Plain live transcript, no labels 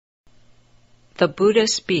The Buddha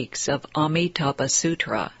speaks of Amitabha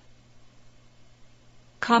Sutra.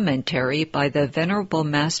 Commentary by the Venerable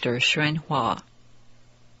Master Hsuan Hua.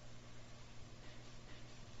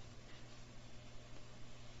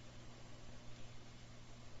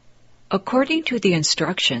 According to the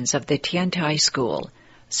instructions of the Tiantai school,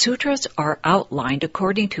 sutras are outlined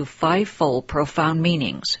according to fivefold profound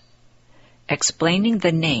meanings: explaining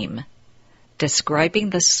the name, describing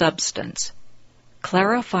the substance,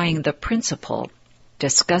 clarifying the principle,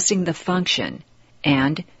 discussing the function,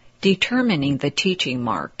 and determining the teaching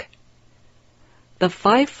mark. The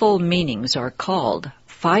fivefold meanings are called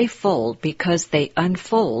fivefold because they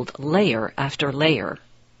unfold layer after layer.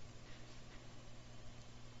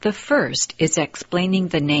 The first is explaining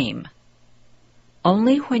the name.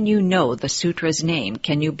 Only when you know the sutra's name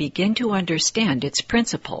can you begin to understand its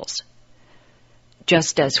principles.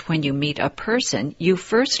 Just as when you meet a person, you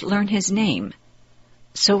first learn his name.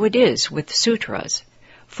 So it is with sutras,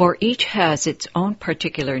 for each has its own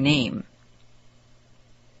particular name.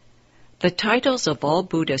 The titles of all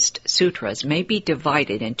Buddhist sutras may be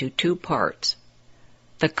divided into two parts: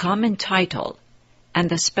 the common title and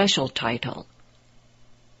the special title.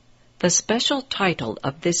 The special title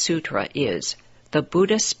of this sutra is "The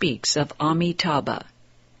Buddha Speaks of Amitabha,"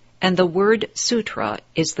 and the word sutra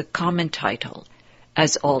is the common title,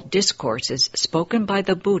 as all discourses spoken by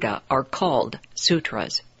the Buddha are called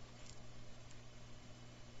sutras.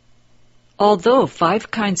 Although 5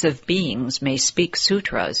 kinds of beings may speak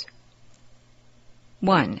sutras: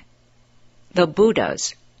 1. The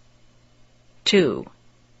Buddhas. 2.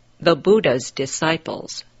 The Buddha's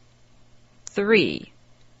disciples. 3.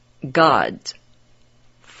 Gods.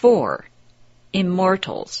 4.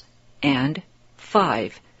 Immortals. And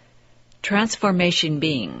 5. Transformation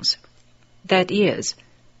beings. That is,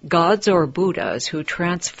 gods or Buddhas who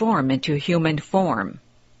transform into human form.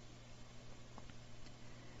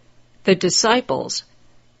 The disciples,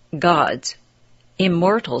 gods,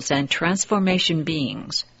 immortals, and transformation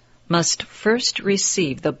beings must first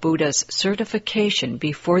receive the Buddha's certification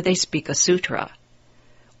before they speak a sutra.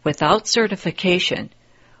 Without certification,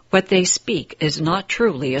 what they speak is not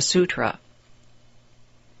truly a sutra.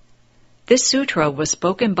 This sutra was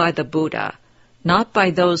spoken by the Buddha, not by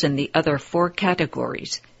those in the other 4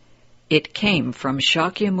 categories. It came from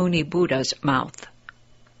Shakyamuni Buddha's mouth.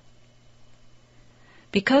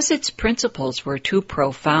 Because its principles were too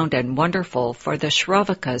profound and wonderful for the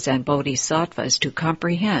Shravakas and Bodhisattvas to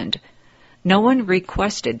comprehend, no one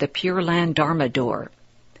requested the Pure Land Dharma door.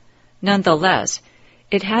 Nonetheless,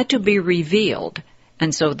 it had to be revealed,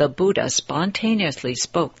 and so the Buddha spontaneously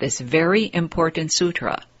spoke this very important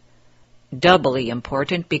sutra, doubly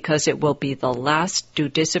important because it will be the last to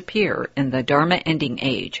disappear in the Dharma-ending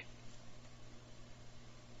age.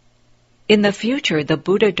 In the future, the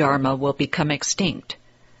Buddha Dharma will become extinct.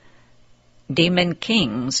 Demon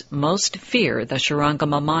kings most fear the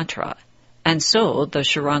Shurangama mantra, and so the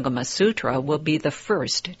Shurangama Sutra will be the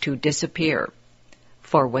first to disappear.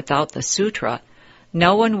 For without the sutra,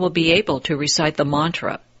 no one will be able to recite the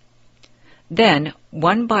mantra. Then,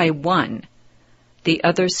 one by one, the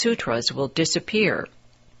other sutras will disappear.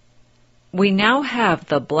 We now have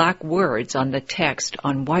the black words on the text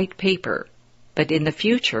on white paper, but in the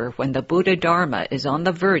future, when the Buddha Dharma is on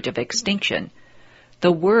the verge of extinction,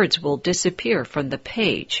 the words will disappear from the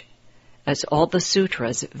page as all the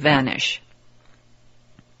sutras vanish.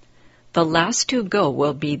 The last to go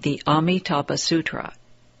will be the Amitabha Sutra.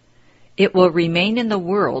 It will remain in the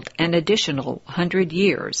world an additional 100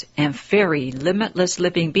 years and ferry limitless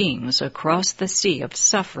living beings across the sea of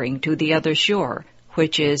suffering to the other shore,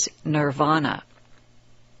 which is nirvana.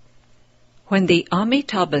 When the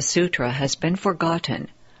Amitabha Sutra has been forgotten,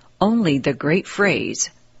 only the great phrase,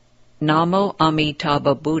 Namo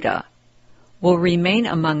Amitabha Buddha, will remain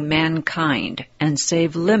among mankind and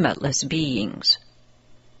save limitless beings.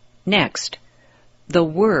 Next, the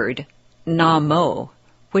word Namo,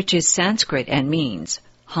 which is Sanskrit and means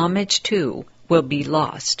homage to, will be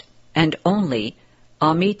lost, and only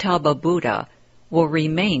Amitabha Buddha will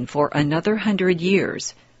remain for another 100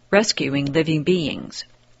 years, rescuing living beings.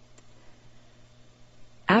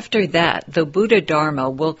 After that, the Buddha Dharma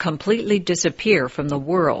will completely disappear from the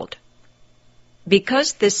world.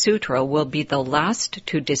 Because this sutra will be the last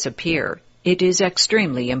to disappear, it is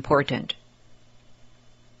extremely important.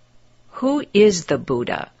 Who is the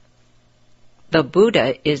Buddha? The Buddha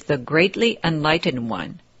is the greatly enlightened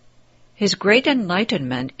one. His great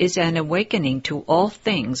enlightenment is an awakening to all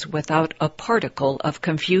things without a particle of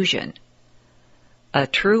confusion. A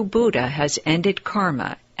true Buddha has ended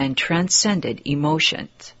karma and transcended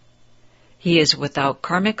emotions. He is without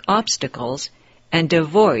karmic obstacles and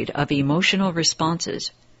devoid of emotional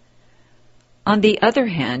responses. On the other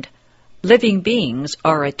hand, living beings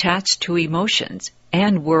are attached to emotions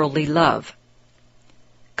and worldly love.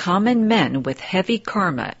 Common men with heavy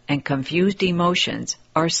karma and confused emotions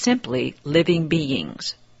are simply living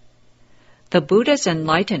beings. The Buddha's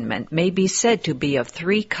enlightenment may be said to be of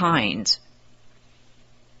three kinds.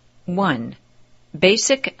 1.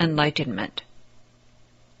 Basic enlightenment.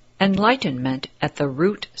 Enlightenment at the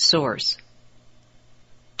root source.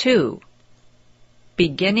 2.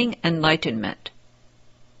 Beginning enlightenment.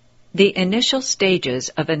 The initial stages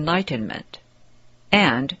of enlightenment.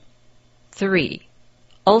 And 3.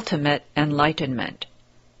 Ultimate enlightenment.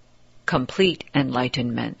 Complete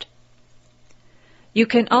enlightenment. You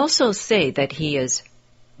can also say that he is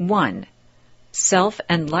 1.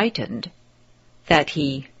 Self-enlightened, that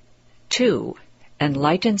he 2.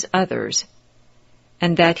 Enlightens others,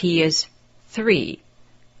 and that he is 3.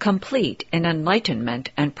 Complete in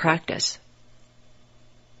enlightenment and practice.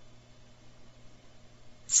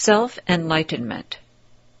 Self-enlightenment.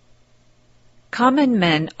 Common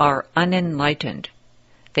men are unenlightened.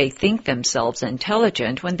 They think themselves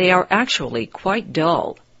intelligent when they are actually quite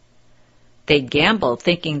dull. They gamble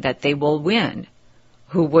thinking that they will win.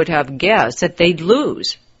 Who would have guessed that they'd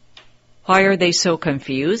lose? Why are they so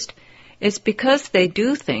confused? It's because they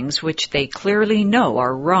do things which they clearly know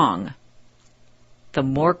are wrong. The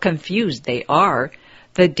more confused they are,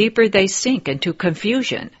 the deeper they sink into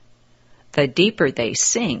confusion. The deeper they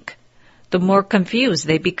sink, the more confused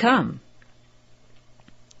they become.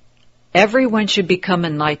 Everyone should become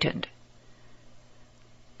enlightened.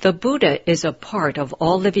 The Buddha is a part of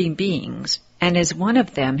all living beings and is one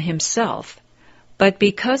of them himself, but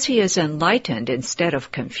because he is enlightened instead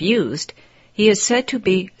of confused, he is said to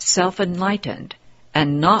be self-enlightened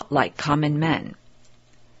and not like common men.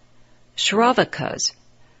 Shravakas,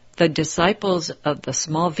 the disciples of the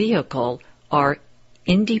small vehicle, are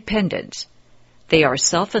independents. They are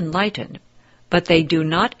self-enlightened, but they do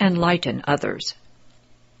not enlighten others.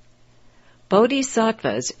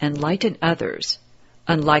 Bodhisattvas enlighten others,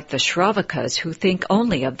 unlike the Shravakas who think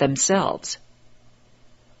only of themselves.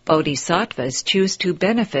 Bodhisattvas choose to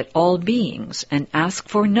benefit all beings and ask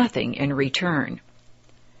for nothing in return.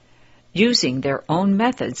 Using their own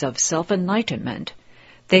methods of self-enlightenment,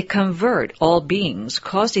 they convert all beings,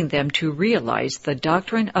 causing them to realize the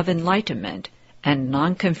doctrine of enlightenment and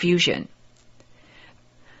non-confusion.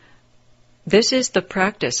 This is the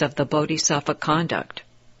practice of the Bodhisattva conduct.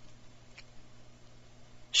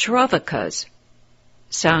 Shravakas,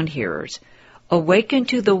 sound hearers, awaken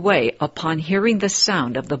to the way upon hearing the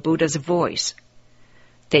sound of the Buddha's voice.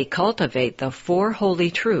 They cultivate the four holy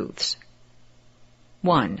truths.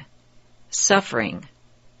 1. Suffering.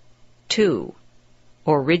 2.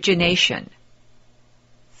 Origination.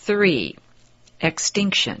 3.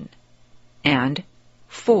 Extinction. And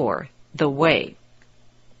 4. The way.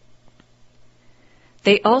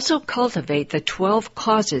 They also cultivate the 12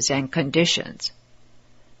 causes and conditions.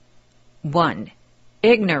 1.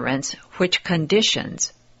 Ignorance which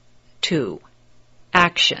conditions. 2.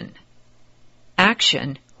 Action.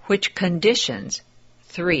 Action which conditions.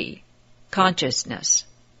 3. Consciousness.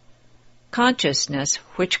 Consciousness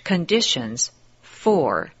which conditions.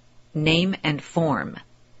 4. Name and form.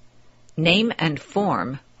 Name and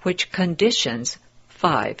form which conditions.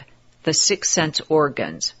 5. The six sense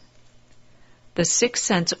organs. The six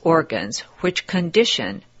sense organs which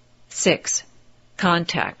condition. 6.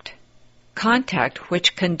 Contact. Contact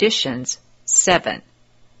which conditions. 7.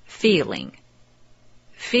 Feeling.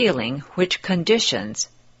 Feeling which conditions.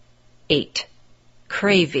 8.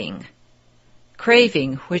 Craving.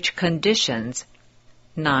 Craving which conditions.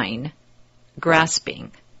 9.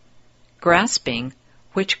 Grasping. Grasping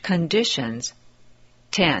which conditions.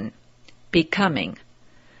 10. Becoming.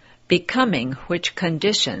 Becoming which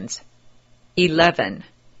conditions. 11.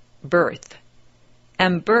 Birth.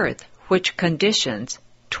 And birth which conditions.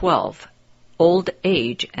 12. Old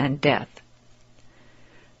age and death.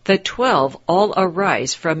 The 12 all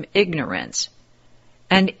arise from ignorance,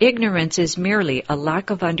 and ignorance is merely a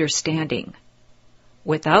lack of understanding.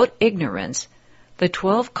 Without ignorance, the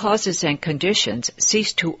 12 causes and conditions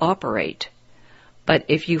cease to operate. But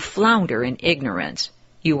if you flounder in ignorance,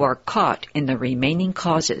 you are caught in the remaining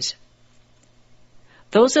causes.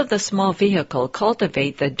 Those of the small vehicle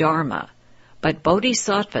cultivate the Dharma, but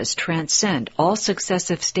bodhisattvas transcend all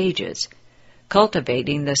successive stages,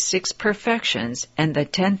 cultivating the 6 perfections and the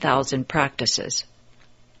 10,000 practices.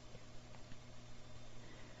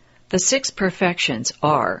 The 6 perfections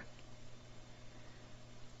are: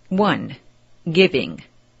 1. Giving.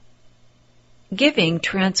 Giving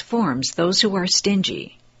transforms those who are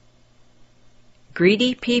stingy.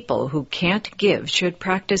 Greedy people who can't give should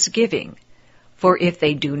practice giving, for if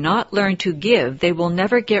they do not learn to give, they will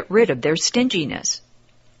never get rid of their stinginess.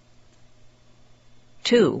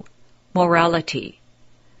 2. Morality.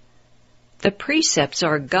 The precepts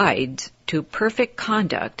are guides to perfect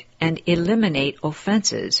conduct and eliminate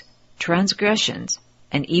offenses, transgressions,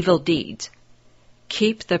 and evil deeds.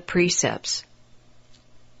 Keep the precepts.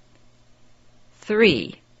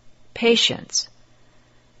 3. Patience.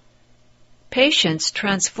 Patience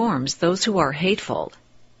transforms those who are hateful.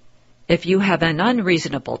 If you have an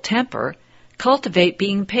unreasonable temper, cultivate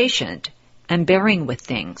being patient and bearing with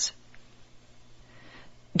things.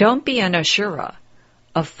 Don't be an Ashura,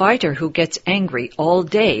 a fighter who gets angry all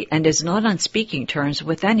day and is not on speaking terms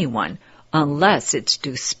with anyone unless it's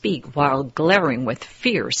to speak while glaring with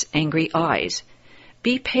fierce, angry eyes.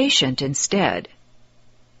 Be patient instead.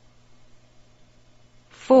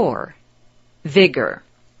 4. Vigor.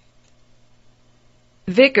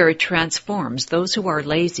 Vigor transforms those who are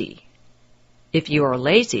lazy. If you are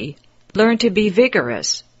lazy, learn to be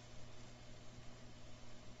vigorous.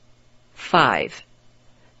 5.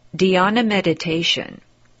 Dhyana meditation.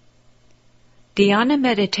 Dhyana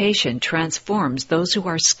meditation transforms those who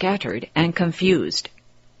are scattered and confused.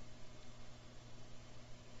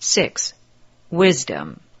 6.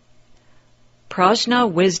 Wisdom. Prajna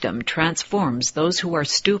wisdom transforms those who are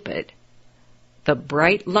stupid. The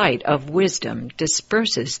bright light of wisdom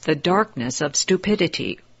disperses the darkness of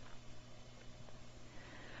stupidity.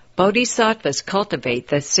 Bodhisattvas cultivate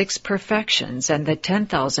the 6 perfections and the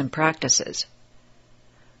 10,000 practices.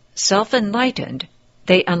 Self-enlightened,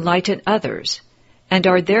 they enlighten others, and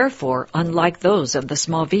are therefore unlike those of the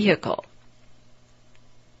small vehicle.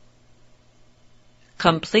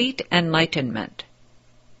 Complete enlightenment.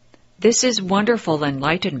 This is wonderful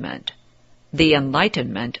enlightenment, the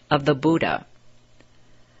enlightenment of the Buddha.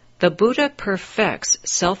 The Buddha perfects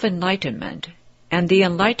self-enlightenment and the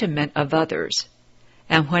enlightenment of others,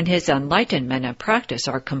 and when his enlightenment and practice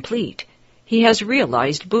are complete, he has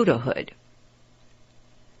realized Buddhahood.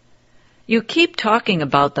 You keep talking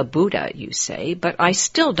about the Buddha, you say, but I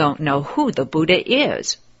still don't know who the Buddha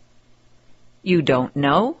is. You don't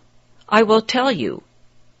know? I will tell you.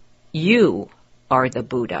 You are the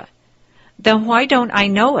Buddha. Then why don't I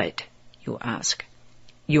know it? You ask.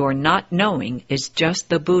 Your not knowing is just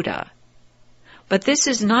the Buddha. But this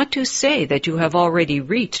is not to say that you have already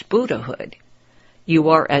reached Buddhahood. You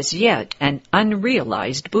are as yet an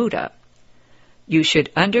unrealized Buddha. You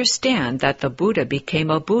should understand that the Buddha became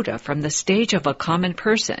a Buddha from the stage of a common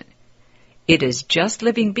person. It is just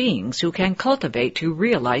living beings who can cultivate to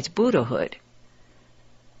realize Buddhahood.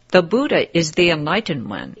 The Buddha is the enlightened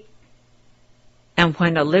one. And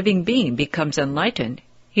when a living being becomes enlightened,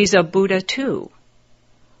 he's a Buddha too.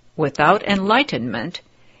 Without enlightenment,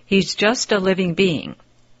 he's just a living being.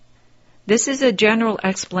 This is a general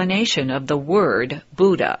explanation of the word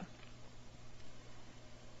Buddha.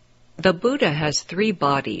 The Buddha has 3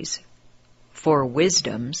 bodies, 4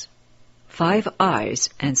 wisdoms, 5 eyes,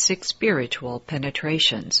 and 6 spiritual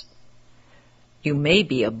penetrations. You may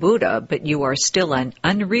be a Buddha, but you are still an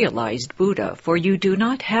unrealized Buddha, for you do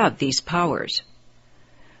not have these powers.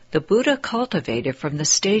 The Buddha cultivated from the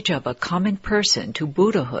stage of a common person to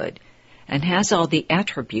Buddhahood and has all the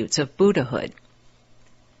attributes of Buddhahood.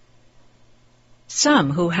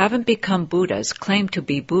 Some who haven't become Buddhas claim to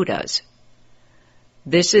be Buddhas.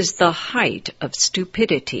 This is the height of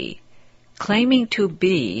stupidity. Claiming to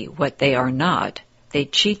be what they are not, they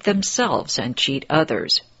cheat themselves and cheat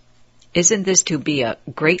others. Isn't this to be a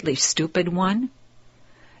greatly stupid one?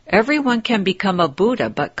 Everyone can become a Buddha,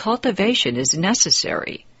 but cultivation is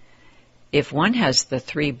necessary. If one has the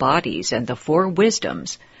 3 bodies and the 4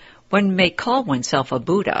 wisdoms, one may call oneself a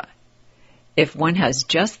Buddha. If one has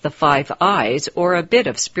just the 5 eyes or a bit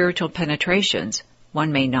of spiritual penetrations,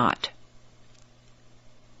 one may not.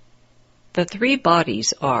 The 3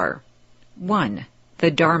 bodies are 1.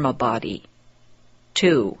 The Dharma body,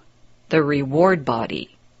 2. The reward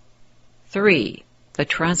body, 3. The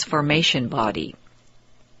transformation body.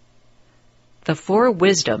 The 4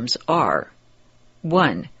 wisdoms are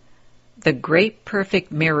 1. The great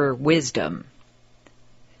perfect mirror wisdom,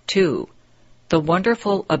 2. The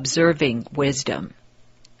wonderful observing wisdom,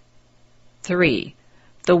 3.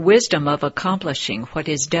 The wisdom of accomplishing what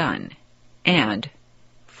is done, and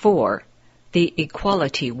 4. The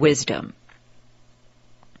equality wisdom.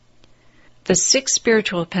 The 6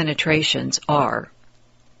 spiritual penetrations are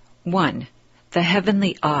 1. The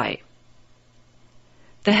heavenly eye.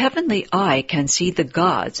 The heavenly eye can see the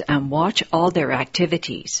gods and watch all their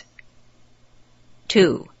activities.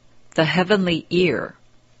 2. The heavenly ear.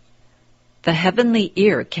 The heavenly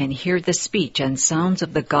ear can hear the speech and sounds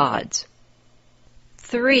of the gods.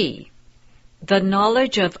 3. The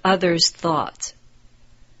knowledge of others' thoughts.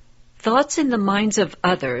 Thoughts in the minds of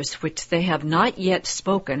others which they have not yet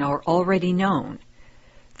spoken are already known.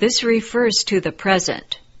 This refers to the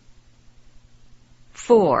present.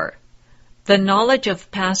 4. The knowledge of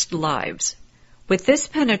past lives. With this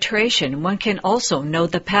penetration, one can also know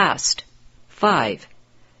the past. 5.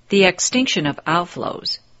 The extinction of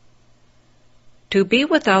outflows. To be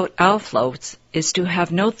without outflows is to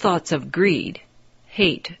have no thoughts of greed,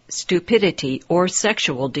 hate, stupidity, or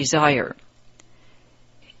sexual desire.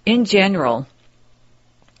 In general,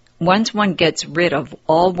 once one gets rid of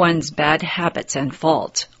all one's bad habits and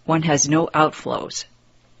faults, one has no outflows.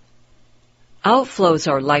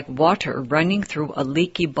 Outflows are like water running through a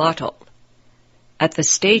leaky bottle. At the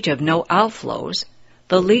stage of no outflows,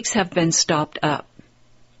 the leaks have been stopped up.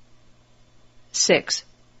 6.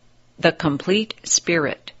 The complete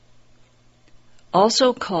spirit.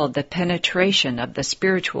 Also called the penetration of the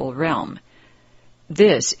spiritual realm,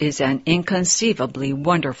 this is an inconceivably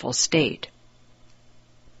wonderful state.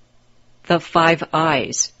 The 5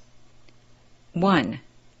 eyes. 1.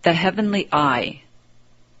 The heavenly eye.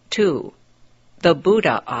 2. The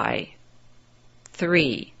Buddha eye.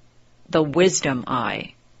 3. The wisdom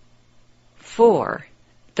eye. 4.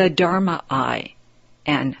 The Dharma eye.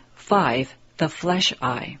 And 5. The flesh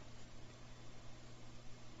eye.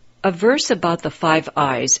 A verse about the 5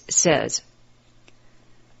 eyes says,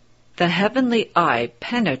 "The heavenly eye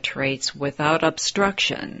penetrates without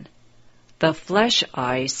obstruction. The flesh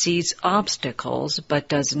eye sees obstacles but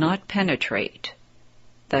does not penetrate.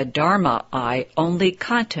 The Dharma eye only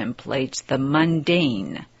contemplates the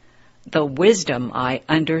mundane. The wisdom eye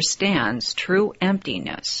understands true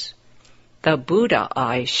emptiness. The Buddha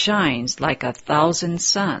eye shines like 1,000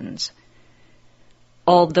 suns.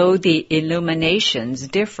 Although the illuminations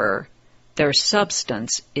differ, their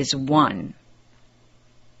substance is one."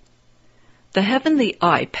 The heavenly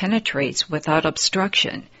eye penetrates without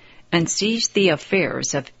obstruction and sees the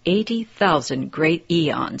affairs of 80,000 great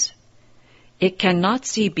eons. It cannot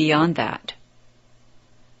see beyond that.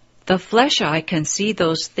 The flesh eye can see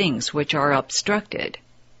those things which are obstructed.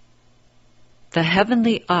 The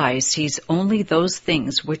heavenly eye sees only those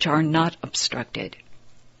things which are not obstructed.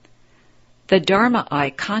 The Dharma eye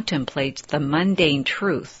contemplates the mundane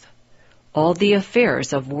truth, all the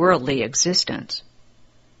affairs of worldly existence.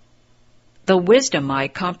 The wisdom eye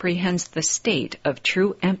comprehends the state of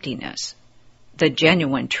true emptiness, the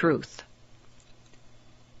genuine truth.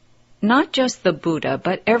 Not just the Buddha,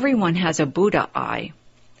 but everyone has a Buddha eye.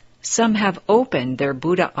 Some have opened their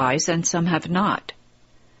Buddha eyes and some have not.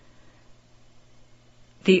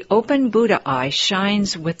 The open Buddha eye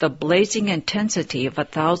shines with the blazing intensity of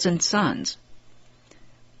 1,000 suns.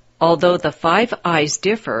 Although the 5 eyes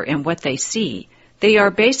differ in what they see, they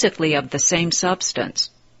are basically of the same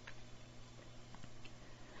substance.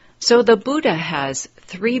 So the Buddha has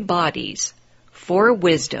 3 bodies, 4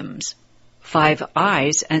 wisdoms, 5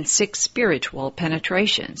 eyes, and 6 spiritual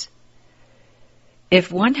penetrations.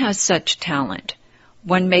 If one has such talent,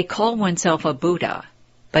 one may call oneself a Buddha,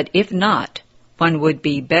 but if not, one would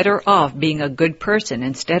be better off being a good person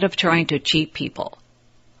instead of trying to cheat people.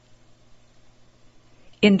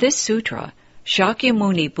 In this sutra,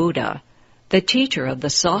 Shakyamuni Buddha, the teacher of the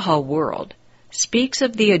Saha world, speaks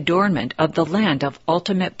of the adornment of the land of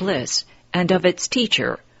ultimate bliss and of its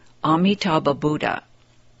teacher, Amitabha Buddha.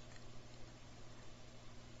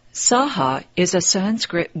 Saha is a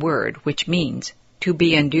Sanskrit word which means to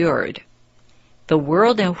be endured. The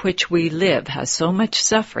world in which we live has so much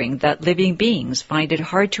suffering that living beings find it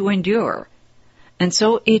hard to endure, and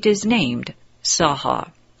so it is named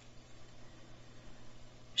Saha.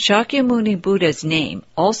 Shakyamuni Buddha's name,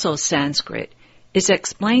 also Sanskrit, is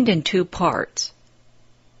explained in 2 parts.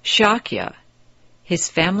 Shakya, his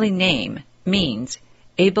family name, means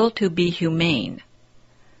able to be humane.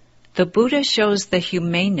 The Buddha shows the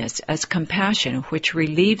humaneness as compassion which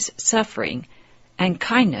relieves suffering and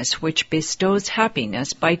kindness which bestows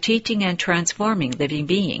happiness by teaching and transforming living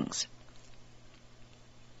beings.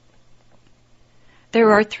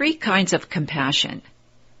 There are 3 kinds of compassion.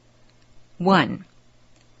 1.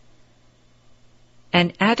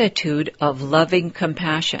 An attitude of loving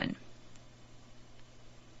compassion.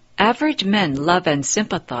 Average men love and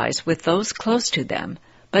sympathize with those close to them,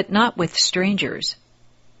 but not with strangers.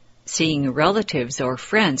 Seeing relatives or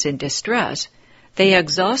friends in distress, they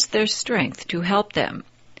exhaust their strength to help them,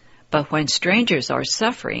 but when strangers are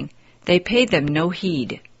suffering, they pay them no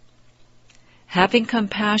heed. Having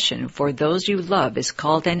compassion for those you love is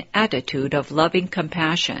called an attitude of loving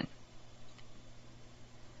compassion.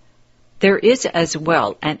 There is as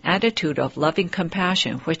well an attitude of loving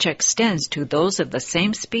compassion which extends to those of the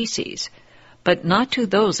same species, but not to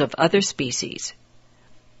those of other species.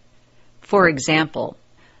 For example,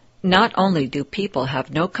 not only do people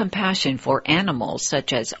have no compassion for animals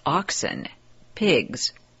such as oxen,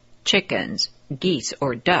 pigs, chickens, geese,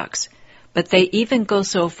 or ducks, but they even go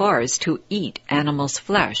so far as to eat animals'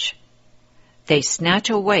 flesh. They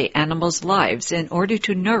snatch away animals' lives in order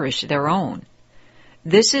to nourish their own.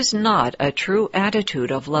 This is not a true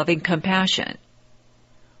attitude of loving compassion.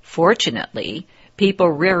 Fortunately, people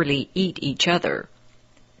rarely eat each other.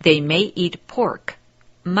 They may eat pork,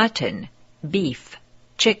 mutton, beef,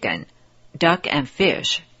 chicken, duck, and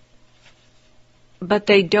fish. But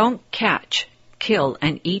they don't catch, kill,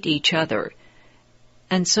 and eat each other,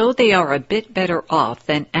 and so they are a bit better off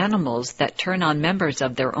than animals that turn on members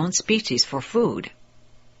of their own species for food.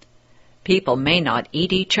 People may not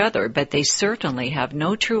eat each other, but they certainly have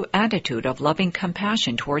no true attitude of loving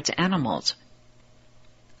compassion towards animals.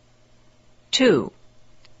 2.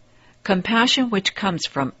 Compassion which comes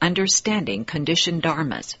from understanding conditioned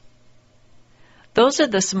dharmas. Those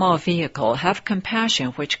of the small vehicle have compassion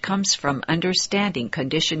which comes from understanding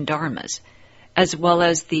conditioned dharmas, as well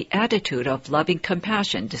as the attitude of loving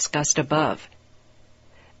compassion discussed above.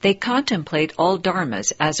 They contemplate all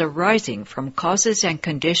dharmas as arising from causes and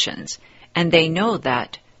conditions, and they know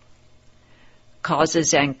that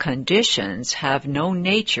causes and conditions have no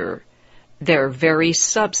nature, their very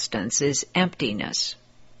substance is emptiness.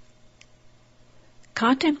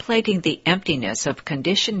 Contemplating the emptiness of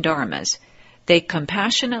conditioned dharmas, they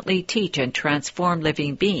compassionately teach and transform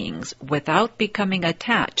living beings without becoming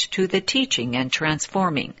attached to the teaching and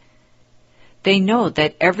transforming. They know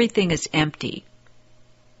that everything is empty.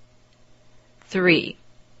 3.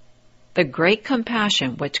 The great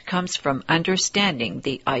compassion which comes from understanding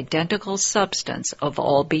the identical substance of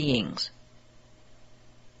all beings.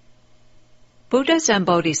 Buddhas and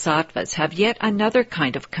Bodhisattvas have yet another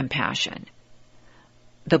kind of compassion.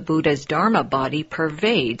 The Buddha's Dharma body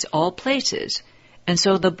pervades all places, and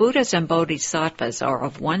so the Buddhas and Bodhisattvas are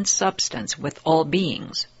of one substance with all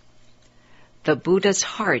beings. The Buddha's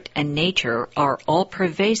heart and nature are all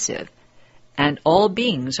pervasive, and all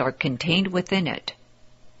beings are contained within it.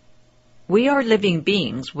 We are living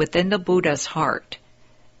beings within the Buddha's heart,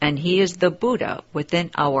 and he is the Buddha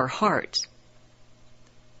within our hearts.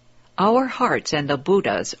 Our hearts and the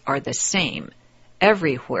Buddha's are the same,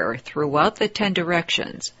 everywhere throughout the 10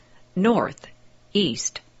 directions, north,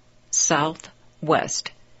 east, south,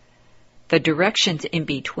 west, the directions in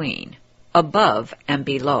between, above and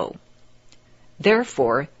below.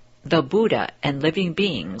 Therefore, the Buddha and living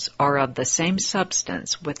beings are of the same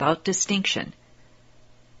substance without distinction.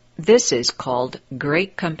 This is called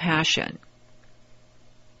great compassion.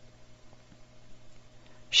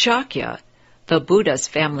 Shakya, the Buddha's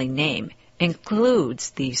family name,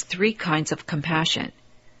 includes these 3 kinds of compassion.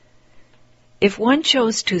 If one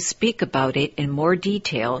chose to speak about it in more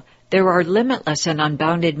detail, there are limitless and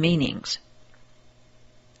unbounded meanings.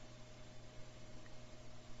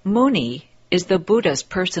 Muni is the Buddha's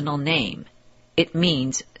personal name. It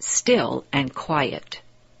means still and quiet.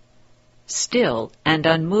 Still and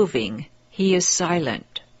unmoving, he is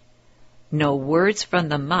silent. No words from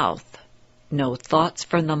the mouth, no thoughts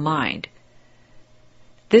from the mind.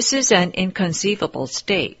 This is an inconceivable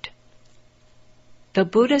state. The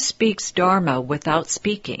Buddha speaks Dharma without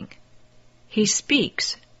speaking. He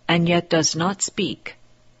speaks and yet does not speak.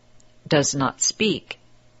 Does not speak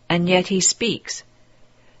and yet he speaks.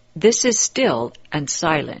 This is still and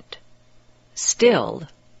silent. Still,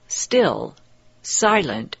 still,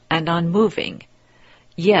 silent and unmoving,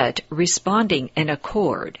 yet responding in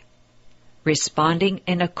accord. Responding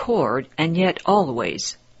in accord and yet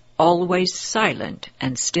always, always silent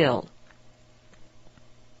and still.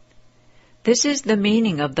 This is the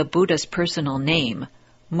meaning of the Buddha's personal name,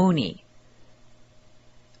 Muni.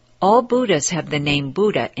 All Buddhas have the name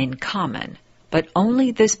Buddha in common, but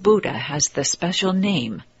only this Buddha has the special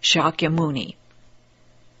name, Shakyamuni.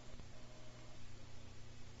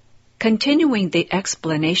 Continuing the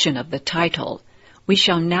explanation of the title, we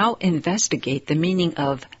shall now investigate the meaning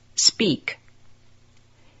of speak.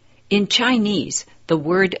 In Chinese, the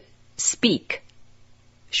word speak,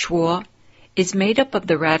 shuo, is made up of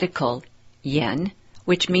the radical yan,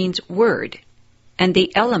 which means word, and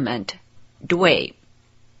the element dui.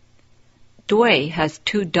 Dui has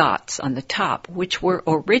 2 dots on the top, which were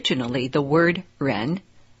originally the word ren,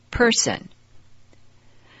 person.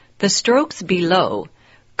 The strokes below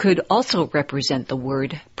could also represent the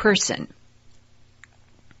word person.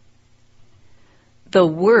 The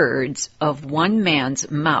words of one man's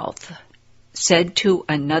mouth said to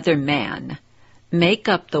another man, make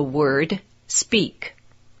up the word speak.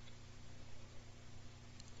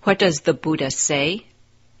 What does the Buddha say?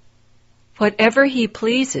 Whatever he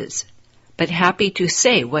pleases, but happy to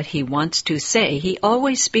say what he wants to say, he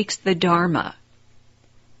always speaks the Dharma.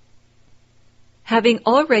 Having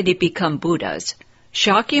already become Buddhas,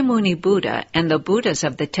 Shakyamuni Buddha and the Buddhas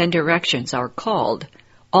of the 10 directions are called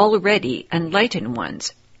already enlightened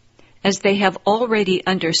ones, as they have already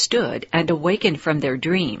understood and awakened from their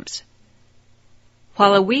dreams.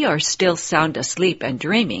 While we are still sound asleep and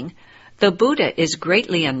dreaming, the Buddha is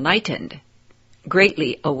greatly enlightened,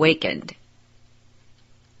 greatly awakened.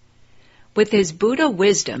 With his Buddha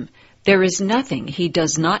wisdom, there is nothing he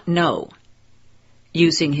does not know.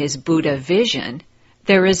 Using his Buddha vision,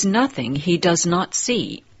 there is nothing he does not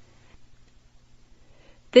see.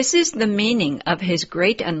 This is the meaning of his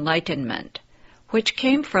great enlightenment, which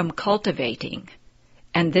came from cultivating,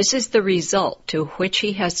 and this is the result to which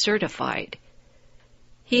he has certified.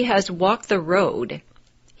 He has walked the road,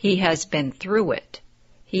 he has been through it,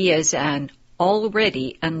 he is an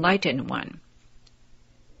already enlightened one.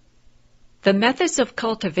 The methods of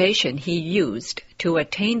cultivation he used to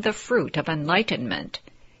attain the fruit of enlightenment,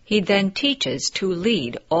 he then teaches to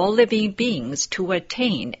lead all living beings to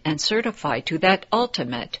attain and certify to that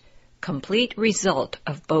ultimate, complete result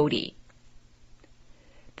of Bodhi.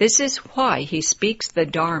 This is why he speaks the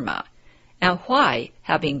Dharma, and why,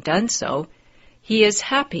 having done so, he is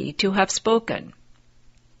happy to have spoken.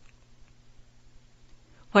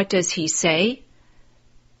 What does he say?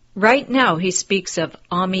 Right now he speaks of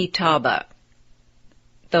Amitabha.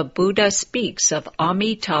 The Buddha speaks of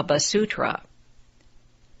Amitabha Sutra.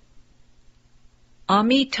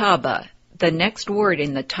 Amitabha, the next word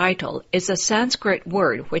in the title, is a Sanskrit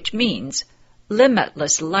word which means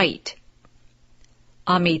limitless light.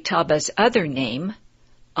 Amitabha's other name,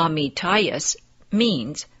 Amitayus,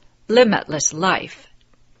 means limitless life.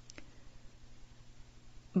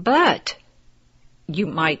 But, you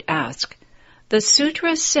might ask, the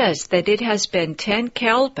sutra says that it has been 10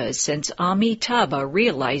 kalpas since Amitabha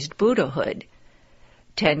realized Buddhahood.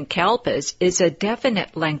 10 kalpas is a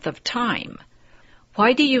definite length of time.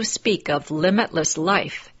 Why do you speak of limitless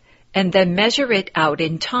life and then measure it out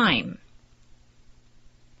in time?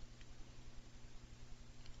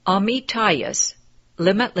 Amitayus,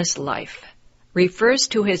 limitless life, refers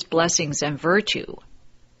to his blessings and virtue.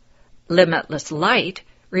 Limitless light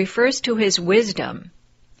refers to his wisdom.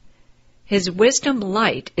 His wisdom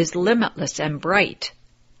light is limitless and bright.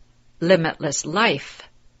 Limitless life,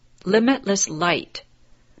 limitless light.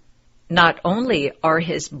 Not only are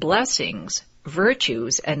his blessings,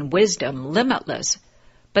 virtues, and wisdom limitless,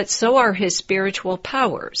 but so are his spiritual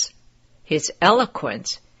powers, his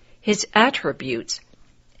eloquence, his attributes,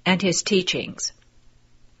 and his teachings.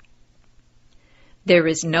 There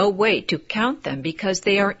is no way to count them because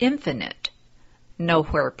they are infinite,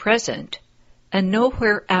 nowhere present, and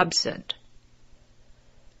nowhere absent.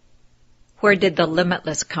 Where did the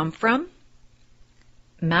limitless come from?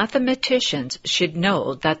 Mathematicians should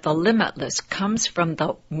know that the limitless comes from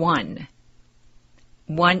the one.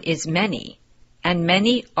 One is many, and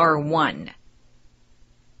many are one.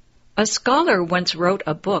 A scholar once wrote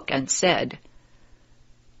a book and said,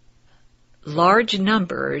 large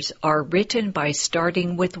numbers are written by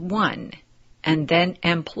starting with one and then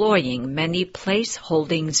employing many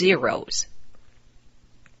place-holding zeros.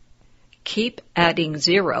 Keep adding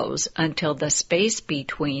zeros until the space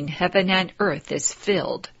between heaven and earth is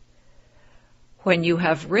filled. When you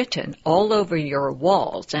have written all over your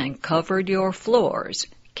walls and covered your floors,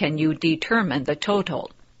 can you determine the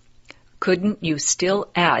total? Couldn't you still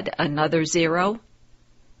add another zero?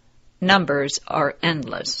 Numbers are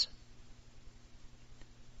endless.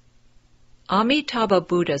 Amitabha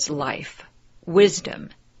Buddha's life, wisdom,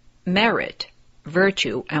 merit,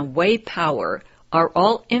 virtue, and way power are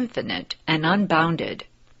all infinite and unbounded.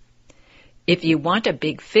 If you want a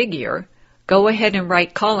big figure, go ahead and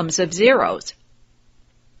write columns of zeros.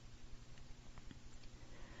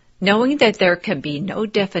 Knowing that there can be no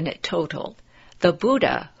definite total, the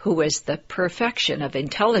Buddha, who is the perfection of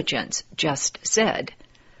intelligence, just said,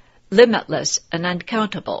 limitless and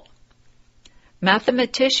uncountable.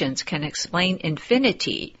 Mathematicians can explain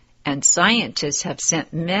infinity, and scientists have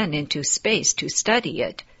sent men into space to study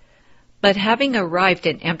it. But having arrived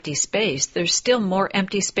in empty space, there's still more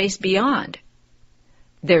empty space beyond.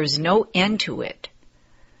 There's no end to it.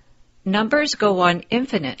 Numbers go on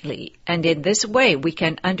infinitely, and in this way we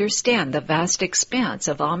can understand the vast expanse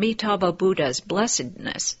of Amitabha Buddha's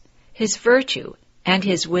blessedness, his virtue, and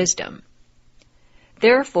his wisdom.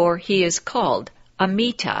 Therefore he is called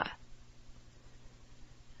Amita.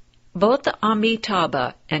 Both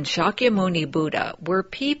Amitabha and Shakyamuni Buddha were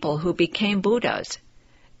people who became Buddhas.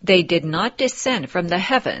 They did not descend from the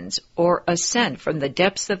heavens or ascend from the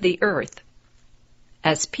depths of the earth.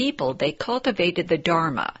 As people, they cultivated the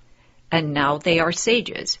Dharma, and now they are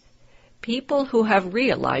sages, people who have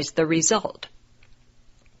realized the result.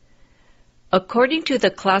 According to the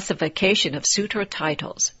classification of sutra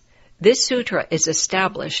titles, this sutra is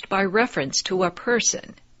established by reference to a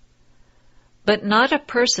person. But not a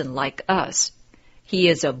person like us. He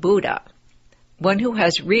is a Buddha, one who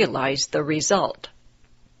has realized the result.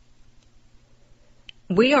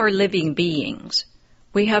 We are living beings.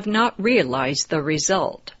 We have not realized the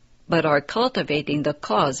result, but are cultivating the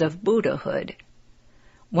cause of Buddhahood.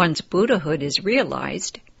 Once Buddhahood is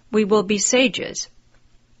realized, we will be sages.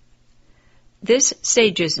 This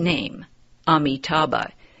sage's name,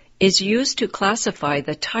 Amitabha, is used to classify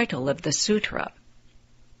the title of the sutra.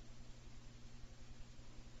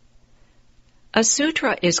 A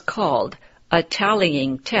sutra is called a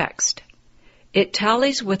tallying text. It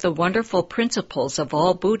tallies with the wonderful principles of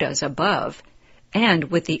all Buddhas above and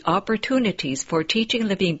with the opportunities for teaching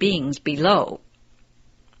living beings below.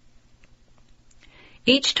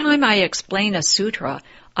 Each time I explain a sutra,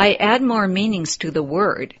 I add more meanings to the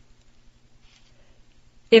word.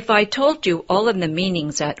 If I told you all of the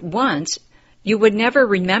meanings at once, you would never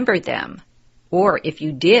remember them. Or if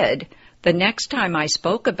you did, the next time I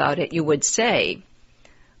spoke about it, you would say,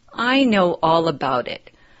 "I know all about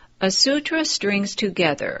it. A sutra strings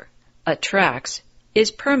together, attracts,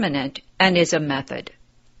 is permanent, and is a method."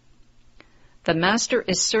 The master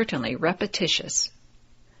is certainly repetitious.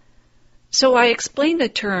 So I explain the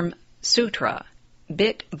term sutra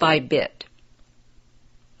bit by bit.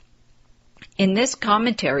 In this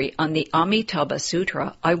commentary on the Amitabha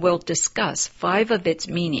Sutra, I will discuss 5 of its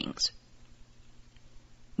meanings.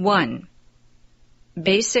 1.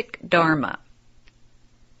 Basic Dharma.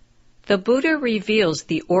 The Buddha reveals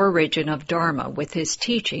the origin of Dharma with his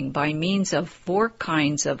teaching by means of 4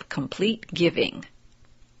 kinds of complete giving.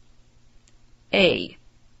 A.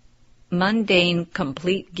 Mundane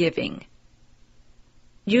complete giving,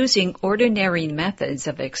 using ordinary methods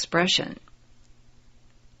of expression.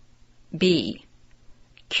 B.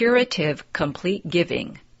 Curative complete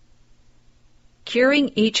giving,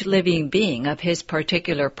 curing each living being of his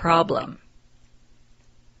particular problem.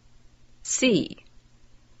 C.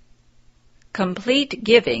 Complete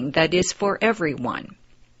giving that is for everyone,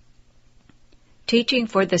 teaching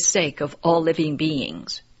for the sake of all living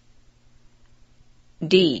beings.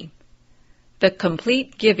 D. The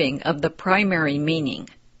complete giving of the primary meaning,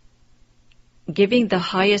 giving the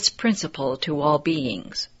highest principle to all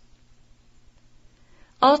beings.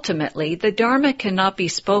 Ultimately, the Dharma cannot be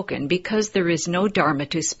spoken because there is no Dharma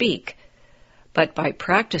to speak, but by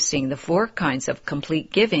practicing the 4 kinds of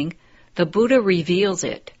complete giving, the Buddha reveals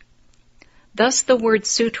it. Thus the word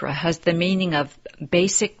sutra has the meaning of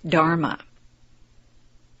basic Dharma.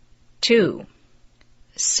 2.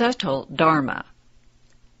 Subtle Dharma.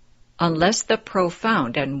 Unless the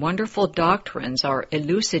profound and wonderful doctrines are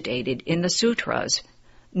elucidated in the sutras,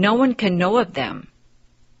 no one can know of them.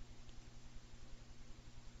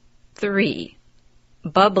 3.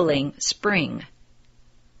 Bubbling spring.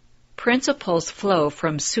 Principles flow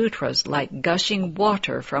from sutras like gushing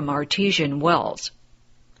water from artesian wells.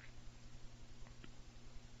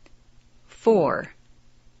 4.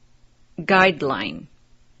 Guideline.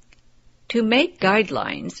 To make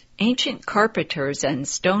guidelines, ancient carpenters and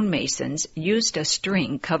stonemasons used a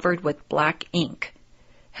string covered with black ink,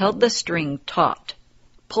 held the string taut,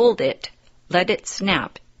 pulled it, let it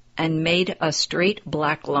snap, and made a straight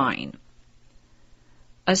black line.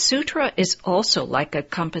 A sutra is also like a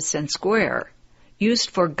compass and square, used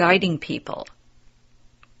for guiding people.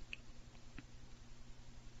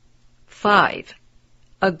 5.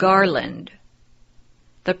 A garland.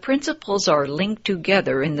 The principles are linked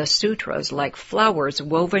together in the sutras like flowers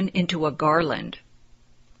woven into a garland.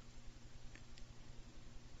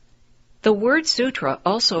 The word sutra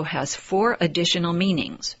also has 4 additional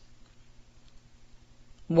meanings.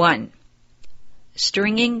 1.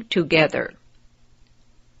 Stringing together.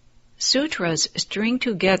 Sutras string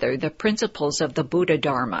together the principles of the Buddha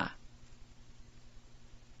Dharma.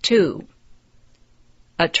 2.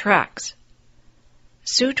 Attracts.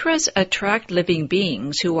 Sutras attract living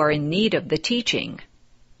beings who are in need of the teaching.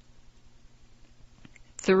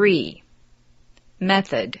 3.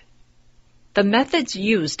 Method. The methods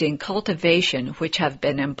used in cultivation which have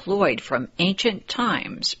been employed from ancient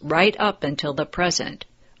times right up until the present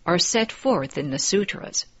are set forth in the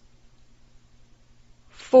sutras.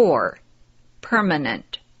 4.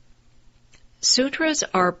 Permanent. Sutras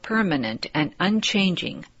are permanent and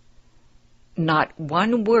unchanging, Not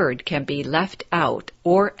one word can be left out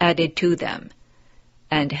or added to them,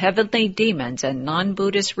 and heavenly demons and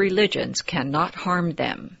non-Buddhist religions cannot harm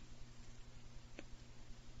them.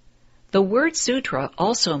 The word sutra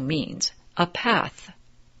also means a path.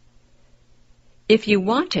 If you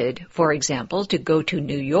wanted, for example, to go to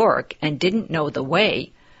New York and didn't know the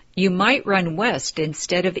way, you might run west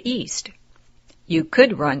instead of east. You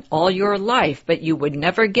could run all your life, but you would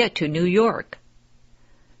never get to New York.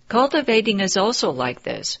 Cultivating is also like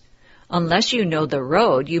this. Unless you know the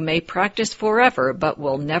road, you may practice forever, but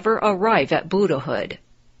will never arrive at Buddhahood.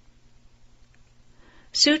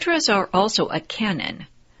 Sutras are also a canon,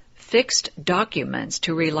 fixed documents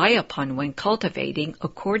to rely upon when cultivating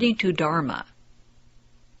according to Dharma.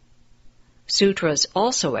 Sutras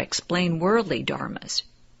also explain worldly dharmas.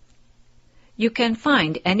 You can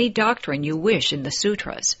find any doctrine you wish in the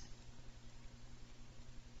sutras.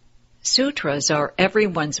 Sutras are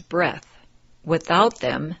everyone's breath. Without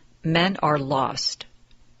them, men are lost.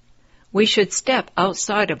 We should step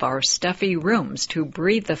outside of our stuffy rooms to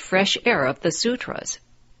breathe the fresh air of the sutras.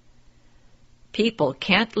 People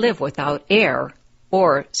can't live without air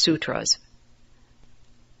or sutras.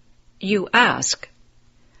 You ask,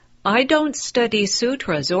 I don't study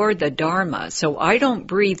sutras or the Dharma, so I don't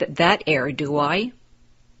breathe that air, do I?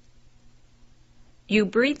 You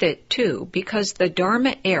breathe it too, because the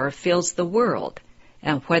Dharma air fills the world,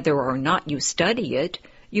 and whether or not you study it,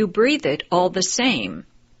 you breathe it all the same.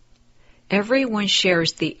 Everyone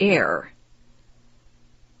shares the air.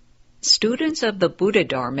 Students of the Buddha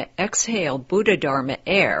Dharma exhale Buddha Dharma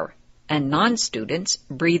air, and non-students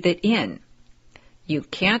breathe it in. You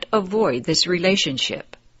can't avoid this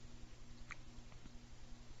relationship.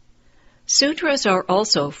 Sutras are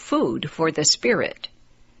also food for the spirit,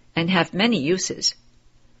 and have many uses.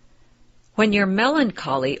 When you're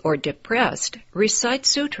melancholy or depressed, recite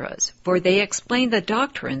sutras, for they explain the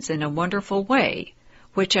doctrines in a wonderful way,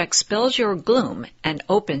 which expels your gloom and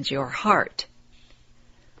opens your heart.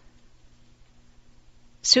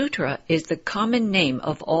 Sutra is the common name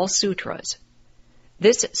of all sutras.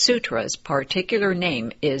 This sutra's particular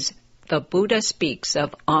name is The Buddha Speaks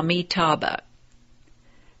of Amitabha.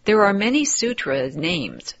 There are many sutra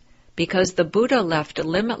names because the Buddha left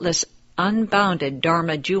limitless, unbounded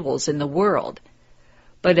Dharma jewels in the world.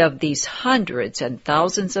 But of these hundreds and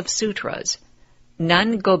thousands of sutras,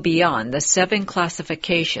 none go beyond the 7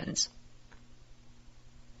 classifications.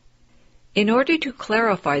 In order to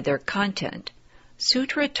clarify their content,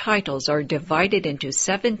 sutra titles are divided into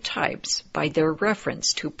 7 types by their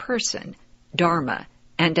reference to person, dharma,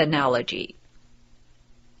 and analogy.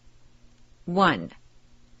 1.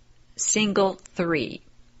 Single 3.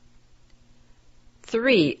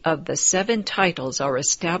 3 of the 7 titles are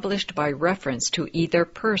established by reference to either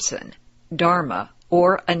person, dharma,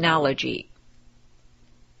 or analogy.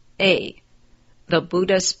 A. The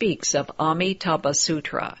Buddha Speaks of Amitabha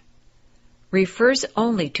Sutra. Refers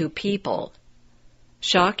only to people.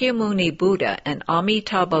 Shakyamuni Buddha and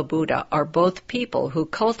Amitabha Buddha are both people who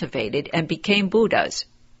cultivated and became Buddhas.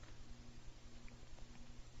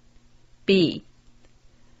 B.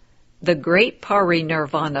 The Great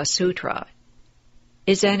Parinirvana Sutra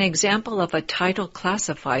is an example of a title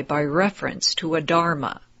classified by reference to a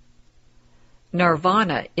dharma.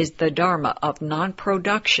 Nirvana is the dharma of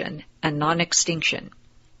non-production and non-extinction.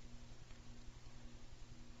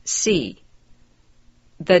 C.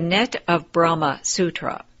 The Net of Brahma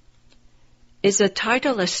Sutra is a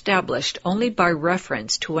title established only by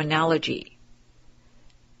reference to analogy.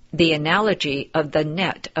 The analogy of the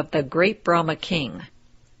net of the great Brahma king.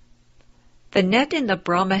 The net in the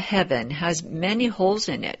Brahma heaven has many holes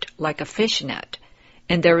in it, like a fish net,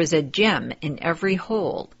 and there is a gem in every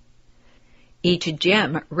hole. Each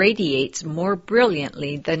gem radiates more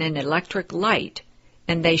brilliantly than an electric light,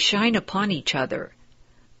 and they shine upon each other.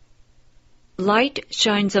 Light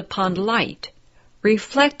shines upon light,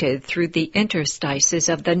 reflected through the interstices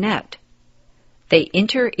of the net. They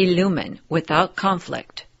inter-illumine without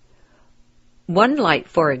conflict. One light,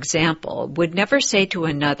 for example, would never say to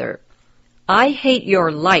another, I hate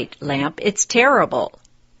your light, lamp, it's terrible.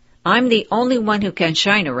 I'm the only one who can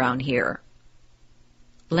shine around here.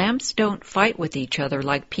 Lamps don't fight with each other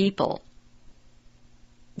like people.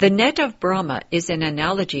 The net of Brahma is an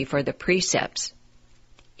analogy for the precepts.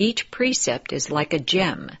 Each precept is like a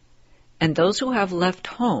gem, and those who have left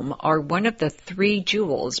home are one of the 3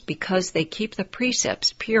 jewels because they keep the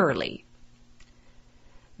precepts purely.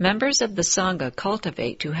 Members of the Sangha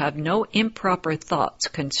cultivate to have no improper thoughts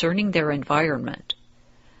concerning their environment.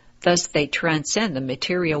 Thus they transcend the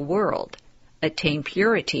material world, attain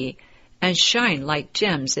purity, and shine like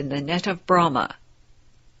gems in the net of Brahma.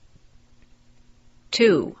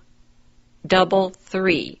 2. Double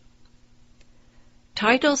 3.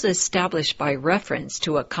 Titles established by reference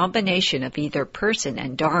to a combination of either person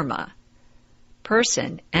and dharma,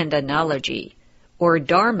 person and analogy, or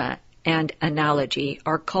dharma and analogy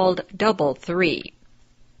are called double 3.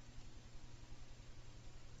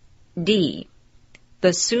 D.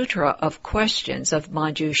 The Sutra of Questions of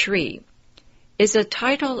Manjushri is a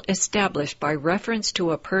title established by reference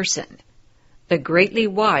to a person, the greatly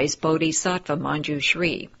wise Bodhisattva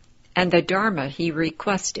Manjushri, and the Dharma he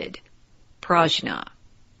requested, prajna.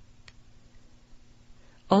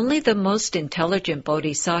 Only the most intelligent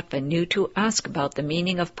Bodhisattva knew to ask about the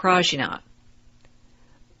meaning of prajna.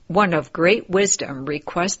 One of great wisdom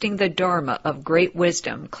requesting the Dharma of great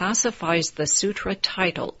wisdom classifies the sutra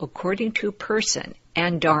title according to person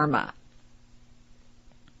and dharma.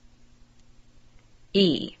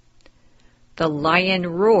 E. The Lion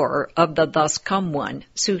Roar of the Thus Come One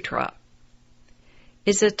Sutra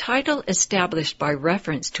is a title established by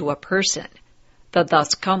reference to a person, the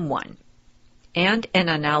Thus Come One, and an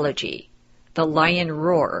analogy, the lion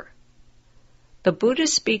roar. The Buddha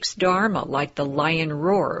speaks Dharma like the lion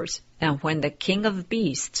roars, and when the king of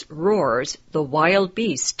beasts roars, the wild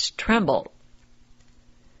beasts tremble.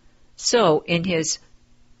 So, in his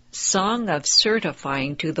Song of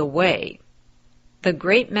Certifying to the Way, the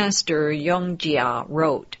great master Yongjia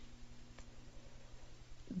wrote,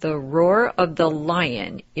 "The roar of the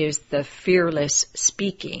lion is the fearless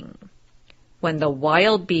speaking. When the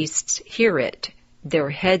wild beasts hear it, their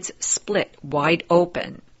heads split wide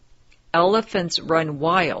open. Elephants run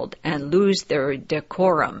wild and lose their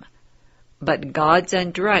decorum, but gods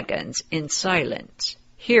and dragons in silence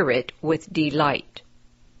hear it with delight."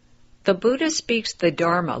 The Buddha speaks the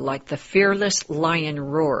Dharma like the fearless lion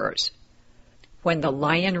roars. When the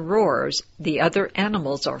lion roars, the other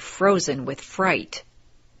animals are frozen with fright.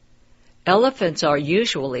 Elephants are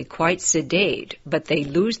usually quite sedate, but they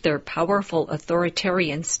lose their powerful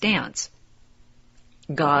authoritarian stance.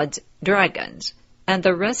 Gods, dragons, and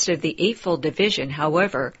the rest of the Eightfold Division,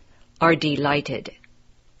 however, are delighted.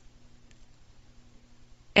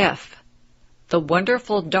 F. The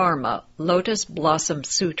Wonderful Dharma Lotus Blossom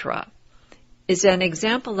Sutra is an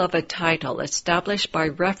example of a title established by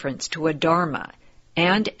reference to a dharma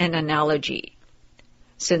and an analogy,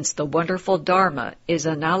 since the wonderful dharma is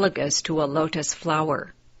analogous to a lotus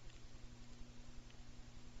flower.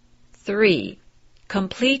 3.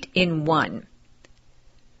 Complete in one.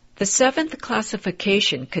 The seventh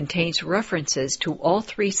classification contains references to all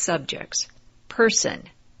three subjects, person,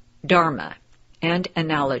 dharma, and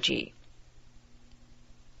analogy.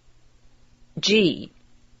 G.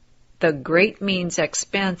 The Great Means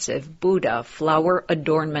Expansive Buddha Flower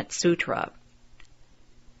Adornment Sutra.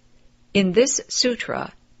 In this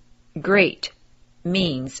sutra, great,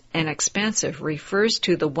 means, and expansive refers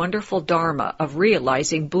to the wonderful dharma of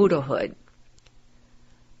realizing Buddhahood.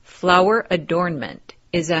 Flower adornment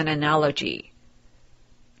is an analogy.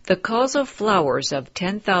 The causal flowers of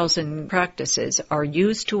 10,000 practices are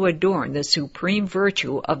used to adorn the supreme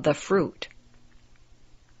virtue of the fruit.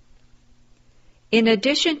 In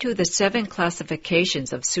addition to the 7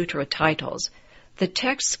 classifications of sutra titles, the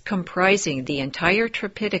texts comprising the entire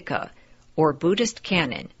Tripitaka, or Buddhist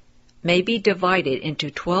canon, may be divided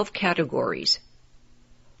into 12 categories.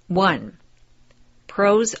 1.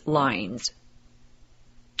 Prose lines.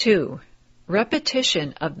 2.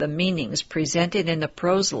 Repetition of the meanings presented in the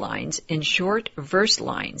prose lines in short verse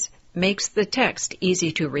lines makes the text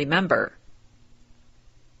easy to remember.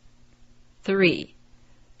 3.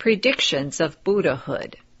 Predictions of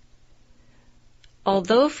Buddhahood.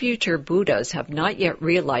 Although future Buddhas have not yet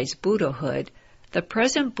realized Buddhahood, the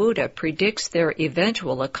present Buddha predicts their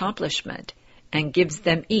eventual accomplishment and gives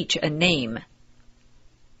them each a name.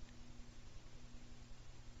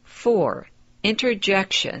 4.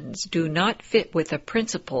 Interjections do not fit with the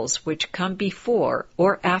principles which come before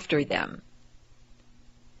or after them.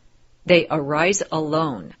 They arise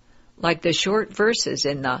alone, like the short verses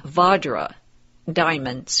in the Vajra,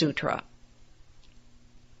 Diamond Sutra.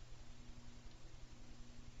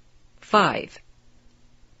 5.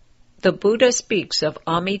 The Buddha speaks of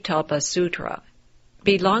Amitabha Sutra,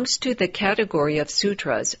 belongs to the category of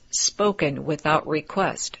sutras spoken without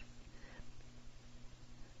request.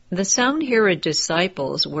 The Sound-Hearer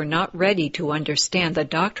disciples were not ready to understand the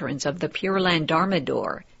doctrines of the Pure Land Dharma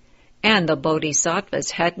Door, and the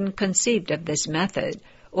Bodhisattvas hadn't conceived of this method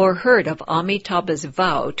or heard of Amitabha's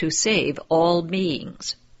vow to save all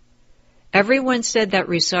beings. Everyone said that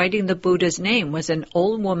reciting the Buddha's name was an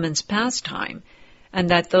old woman's pastime, and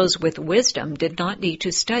that those with wisdom did not need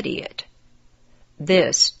to study it.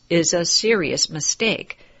 This is a serious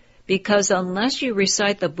mistake, because unless you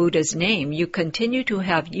recite the Buddha's name, you continue to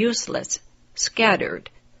have useless, scattered,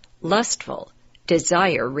 lustful,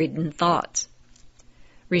 desire-ridden thoughts.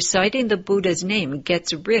 Reciting the Buddha's name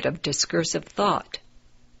gets rid of discursive thought.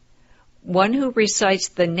 One who recites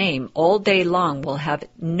the name all day long will have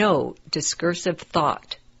no discursive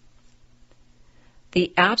thought.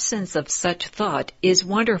 The absence of such thought is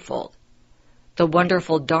wonderful. The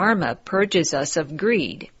wonderful Dharma purges us of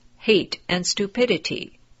greed, hate, and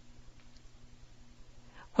stupidity.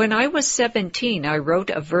 When I was 17, I wrote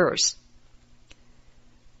a verse.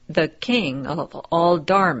 The king of all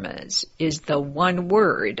dharmas is the one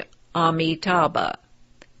word, Amitabha.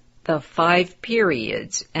 The 5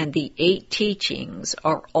 periods and the 8 teachings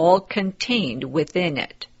are all contained within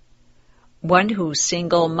it. One who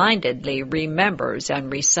single-mindedly remembers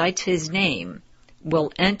and recites his name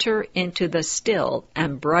will enter into the still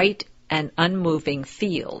and bright and unmoving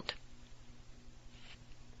field.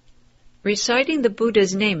 Reciting the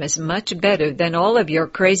Buddha's name is much better than all of your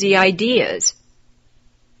crazy ideas.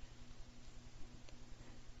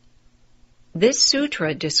 This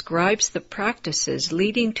sutra describes the practices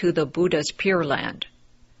leading to the Buddha's Pure Land.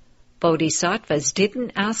 Bodhisattvas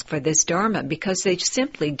didn't ask for this Dharma because they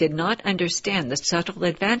simply did not understand the subtle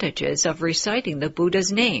advantages of reciting the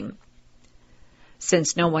Buddha's name.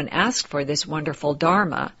 Since no one asked for this wonderful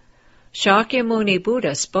Dharma, Shakyamuni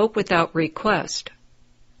Buddha spoke without request.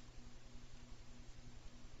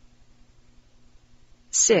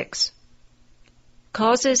 6.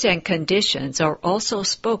 Causes and conditions are also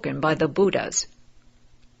spoken by the Buddhas.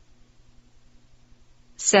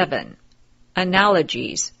 7.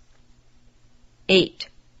 Analogies. 8.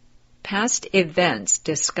 Past events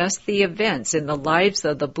discuss the events in the lives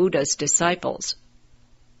of the Buddha's disciples.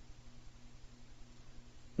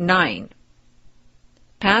 9.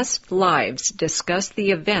 Past lives discuss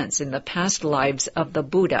the events in the past lives of the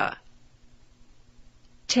Buddha.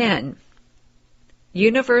 10.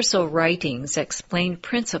 Universal writings explain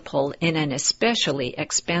principle in an especially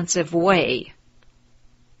expansive way.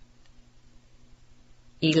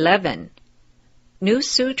 11. New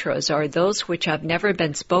sutras are those which have never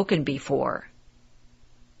been spoken before.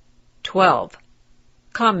 12.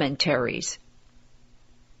 Commentaries.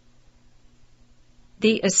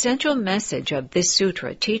 The essential message of this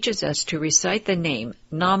sutra teaches us to recite the name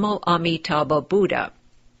Namo Amitabha Buddha.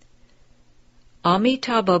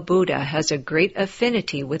 Amitabha Buddha has a great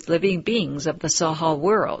affinity with living beings of the Saha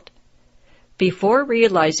world. Before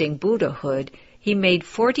realizing Buddhahood, he made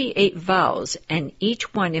 48 vows, and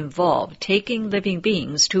each one involved taking living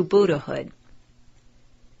beings to Buddhahood.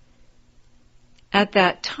 At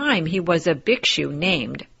that time, he was a bhikshu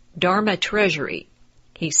named Dharma Treasury.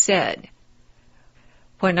 He said,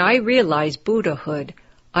 "When I realize Buddhahood,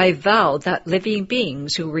 I vow that living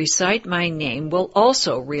beings who recite my name will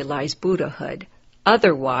also realize Buddhahood.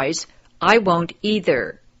 Otherwise, I won't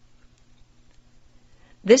either."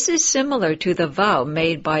 This is similar to the vow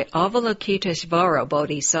made by Avalokiteshvara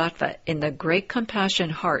Bodhisattva in the Great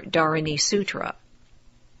Compassion Heart Dharani Sutra.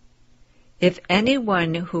 If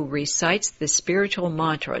anyone who recites the spiritual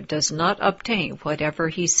mantra does not obtain whatever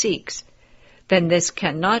he seeks, then this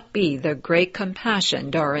cannot be the Great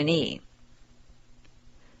Compassion Dharani.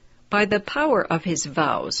 By the power of his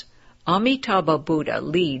vows, Amitabha Buddha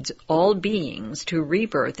leads all beings to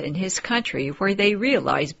rebirth in his country where they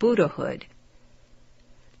realize Buddhahood.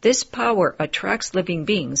 This power attracts living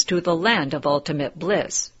beings to the land of ultimate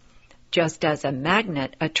bliss, just as a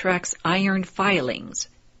magnet attracts iron filings.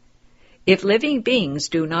 If living beings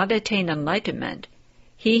do not attain enlightenment,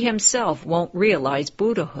 he himself won't realize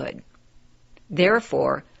Buddhahood.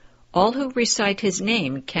 Therefore, all who recite his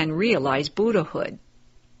name can realize Buddhahood.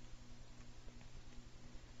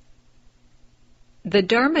 The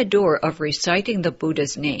Dharma door of reciting the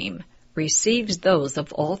Buddha's name receives those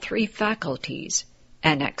of all 3 faculties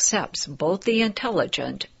and accepts both the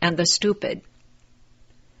intelligent and the stupid.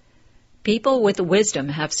 People with wisdom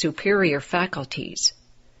have superior faculties.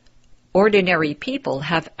 Ordinary people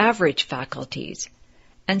have average faculties,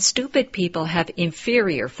 and stupid people have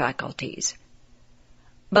inferior faculties.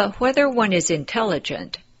 But whether one is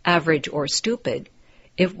intelligent, average, or stupid,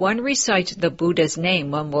 if one recites the Buddha's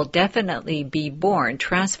name, one will definitely be born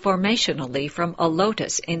transformationally from a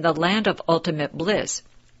lotus in the land of ultimate bliss.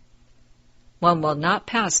 One will not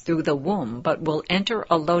pass through the womb, but will enter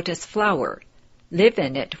a lotus flower, live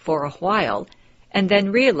in it for a while, and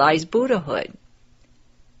then realize Buddhahood.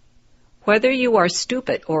 Whether you are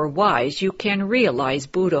stupid or wise, you can realize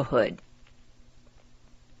Buddhahood.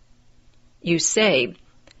 You say,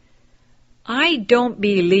 "I don't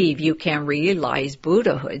believe you can realize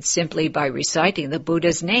Buddhahood simply by reciting the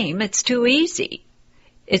Buddha's name. It's too easy.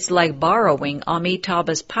 It's like borrowing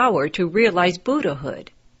Amitabha's power to realize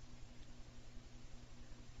Buddhahood.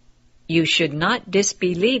 You should not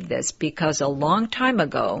disbelieve this because a long time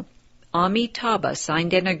ago, Amitabha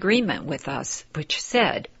signed an agreement with us which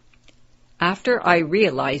said, "After I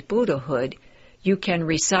realize Buddhahood, you can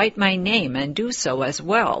recite my name and do so as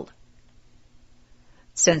well."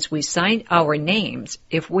 Since we signed our names,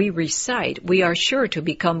 if we recite, we are sure to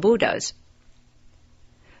become Buddhas.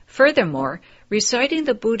 Furthermore, reciting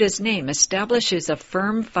the Buddha's name establishes a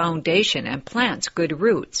firm foundation and plants good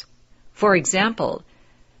roots. For example,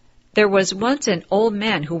 there was once an old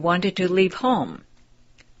man who wanted to leave home.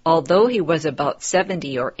 Although he was about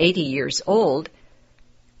 70 or 80 years old,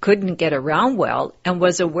 couldn't get around well, and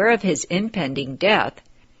was aware of his impending death,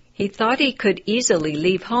 he thought he could easily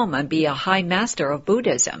leave home and be a high master of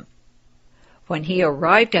Buddhism. When he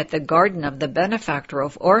arrived at the garden of the benefactor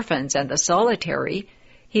of orphans and the solitary,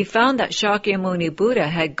 he found that Shakyamuni Buddha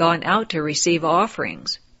had gone out to receive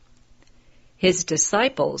offerings. His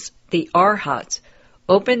disciples, the Arhats,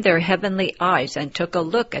 opened their heavenly eyes and took a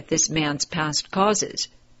look at this man's past causes.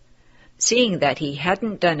 Seeing that he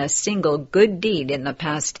hadn't done a single good deed in the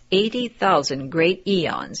past 80,000 great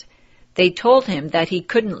eons, they told him that he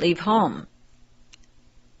couldn't leave home.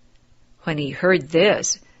 When he heard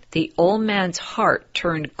this, the old man's heart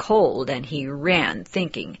turned cold and he ran,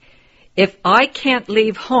 thinking, "If I can't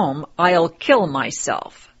leave home, I'll kill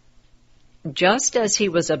myself." Just as he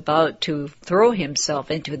was about to throw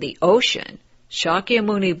himself into the ocean,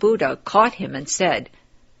 Shakyamuni Buddha caught him and said,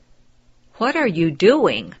 "What are you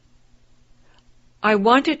doing?" "I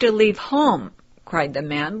wanted to leave home," cried the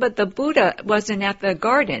man, "but the Buddha wasn't at the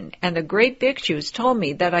garden, and the great bhikshus told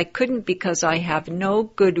me that I couldn't because I have no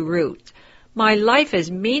good roots. My life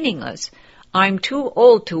is meaningless. I'm too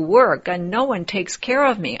old to work, and no one takes care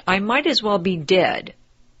of me. I might as well be dead."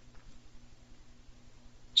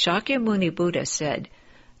 Shakyamuni Buddha said,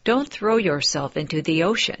 "Don't throw yourself into the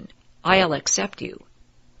ocean. I'll accept you."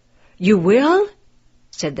 "You will?"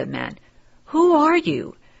 said the man. "Who are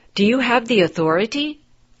you? Do you have the authority?"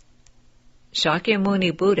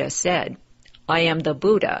 Shakyamuni Buddha said, "I am the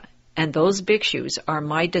Buddha, and those bhikshus are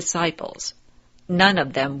my disciples. None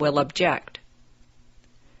of them will object."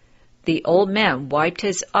 The old man wiped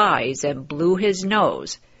his eyes and blew his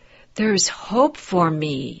nose. "There's hope for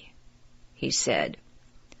me," he said.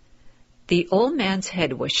 The old man's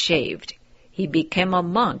head was shaved. He became a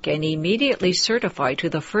monk and immediately certified to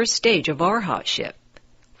the first stage of arhatship.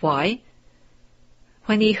 Why?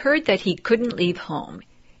 When he heard that he couldn't leave home,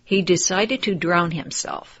 he decided to drown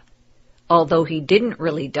himself. Although he didn't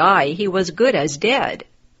really die, he was good as dead.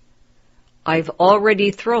 "I've already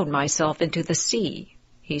thrown myself into the sea,"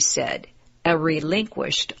 he said, and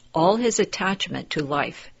relinquished all his attachment to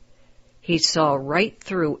life. He saw right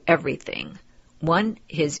through everything, won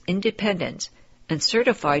his independence, and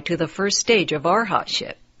certified to the first stage of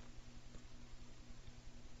arhatship.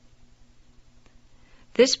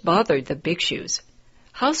 This bothered the bhikshus.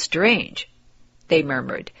 "How strange," they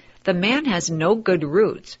murmured. "The man has no good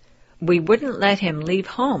roots. We wouldn't let him leave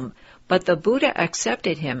home, but the Buddha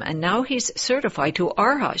accepted him, and now he's certified to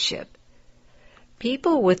arhatship.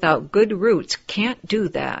 People without good roots can't do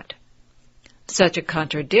that. Such a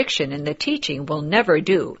contradiction in the teaching will never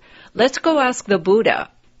do. Let's go ask the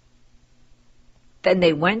Buddha." Then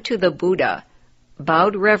they went to the Buddha,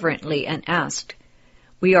 bowed reverently, and asked,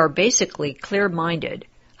 "We are basically clear-minded.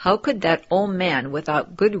 How could that old man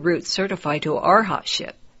without good roots certify to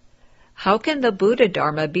arhatship? How can the Buddha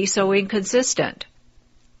Dharma be so inconsistent?"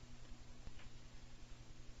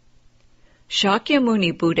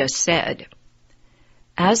 Shakyamuni Buddha said,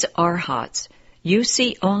 "As arhats, you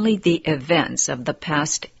see only the events of the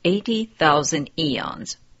past 80,000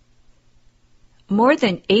 eons. More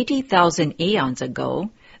than 80,000 eons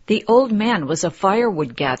ago, the old man was a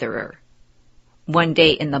firewood gatherer. One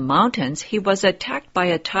day in the mountains, he was attacked by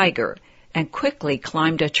a tiger and quickly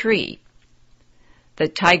climbed a tree. The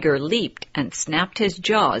tiger leaped and snapped his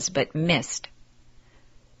jaws but missed.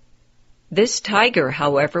 This tiger,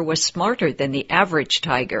 however, was smarter than the average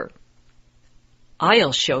tiger.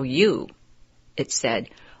 'I'll show you,' it said.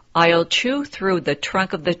 'I'll chew through the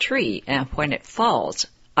trunk of the tree, and when it falls,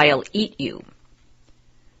 I'll eat you.'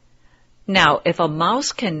 Now, if a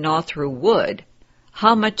mouse can gnaw through wood,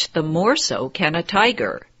 how much the more so can a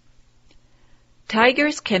tiger?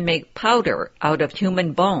 Tigers can make powder out of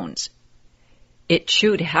human bones. It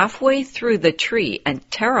chewed halfway through the tree and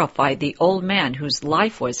terrified the old man whose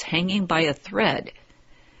life was hanging by a thread.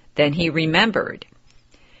 Then he remembered.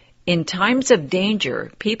 In times of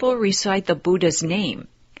danger, people recite the Buddha's name,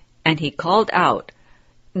 and he called out,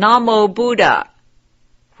 'Namo Buddha,'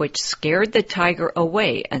 which scared the tiger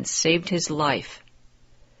away and saved his life.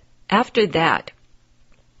 After that,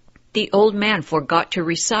 the old man forgot to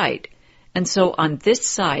recite, and so on this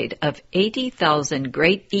side of 80,000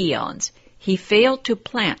 great eons, he failed to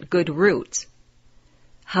plant good roots.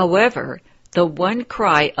 However, the one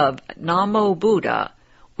cry of Namo Buddha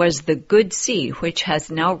was the good seed which has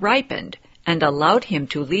now ripened and allowed him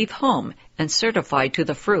to leave home and certify to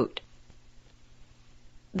the fruit.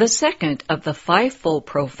 The second of the fivefold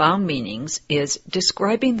profound meanings is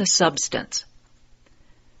describing the substance.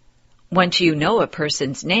 Once you know a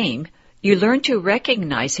person's name, you learn to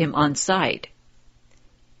recognize him on sight.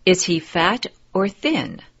 Is he fat or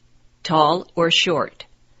thin, tall or short?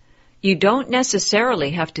 You don't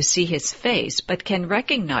necessarily have to see his face, but can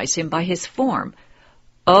recognize him by his form.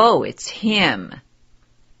 Oh, it's him.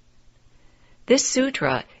 This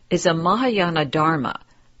sutra is a Mahayana Dharma,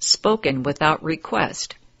 spoken without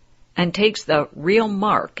request, and takes the real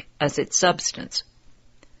mark as its substance.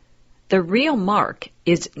 The real mark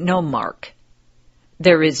is no mark.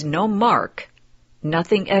 There is no mark,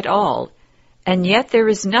 nothing at all, and yet there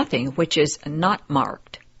is nothing which is not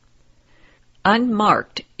marked.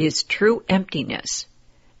 Unmarked is true emptiness,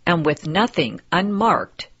 and with nothing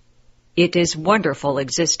unmarked, it is wonderful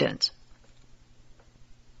existence.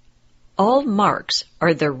 All marks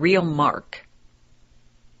are the real mark.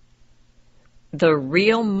 The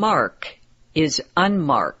real mark is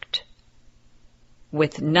unmarked,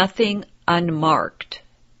 with nothing unmarked.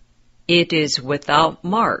 It is without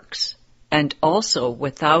marks, and also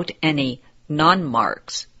without any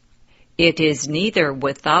non-marks. It is neither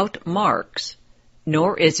without marks,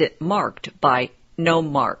 nor is it marked by no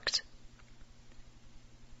marks.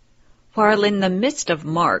 While in the midst of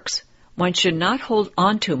marks, one should not hold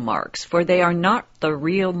on to marks, for they are not the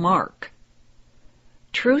real mark.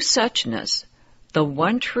 True suchness, the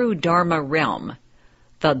one true Dharma realm,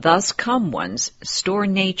 the thus come one's store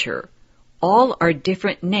nature, all are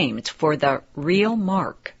different names for the real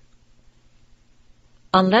mark.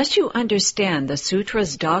 Unless you understand the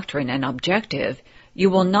sutra's doctrine and objective, you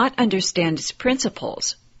will not understand its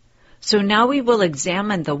principles. So now we will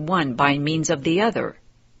examine the one by means of the other.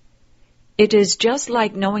 It is just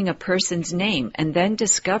like knowing a person's name and then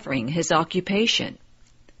discovering his occupation.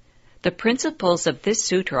 The principles of this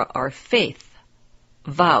sutra are faith,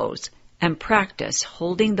 vows, and practice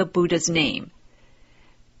holding the Buddha's name.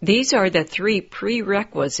 These are the three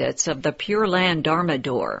prerequisites of the Pure Land Dharma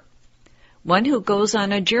door. One who goes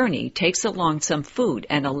on a journey takes along some food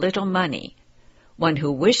and a little money. One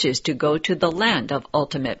who wishes to go to the land of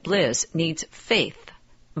ultimate bliss needs faith,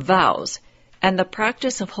 vows, and the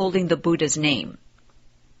practice of holding the Buddha's name.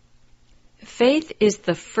 Faith is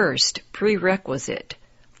the first prerequisite,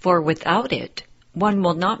 for without it, one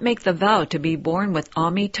will not make the vow to be born with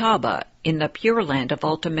Amitabha in the Pure Land of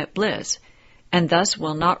ultimate bliss, and thus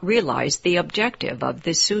will not realize the objective of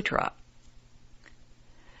this sutra.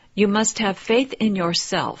 You must have faith in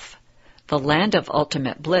yourself, the land of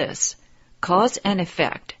ultimate bliss, cause and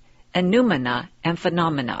effect, and noumena and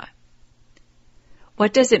phenomena.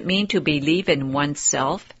 What does it mean to believe in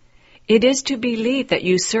oneself? It is to believe that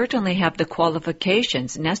you certainly have the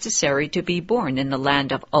qualifications necessary to be born in the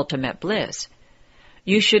land of ultimate bliss.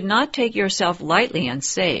 You should not take yourself lightly and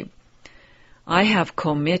say, I have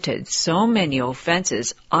committed so many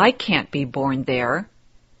offenses, I can't be born there.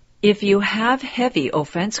 If you have heavy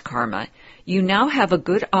offense karma, you now have a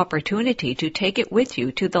good opportunity to take it with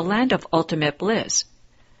you to the land of ultimate bliss.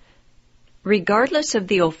 Regardless of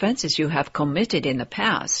the offenses you have committed in the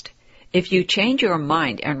past, if you change your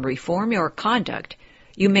mind and reform your conduct,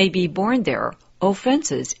 you may be born there,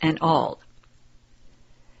 offenses and all.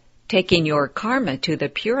 Taking your karma to the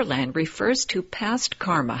Pure Land refers to past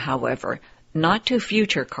karma, however, not to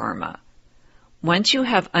future karma. Once you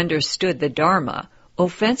have understood the Dharma,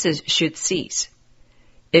 offenses should cease.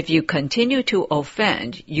 If you continue to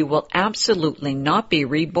offend, you will absolutely not be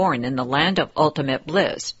reborn in the land of ultimate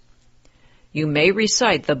bliss. You may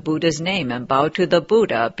recite the Buddha's name and bow to the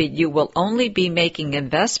Buddha, but you will only be making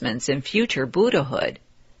investments in future Buddhahood.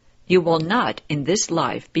 You will not, in this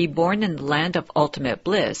life, be born in the land of ultimate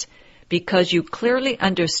bliss because you clearly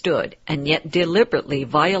understood and yet deliberately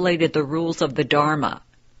violated the rules of the Dharma.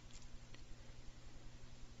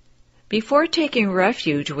 Before taking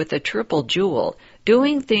refuge with the triple jewel,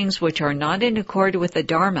 doing things which are not in accord with the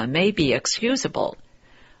Dharma may be excusable,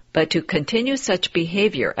 but to continue such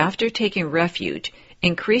behavior after taking refuge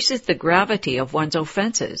increases the gravity of one's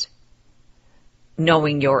offenses.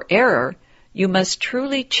 Knowing your error, you must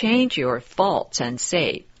truly change your faults and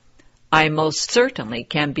say, I most certainly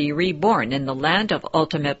can be reborn in the land of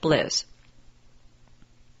ultimate bliss.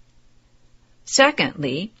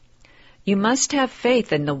 Secondly, you must have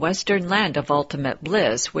faith in the Western land of ultimate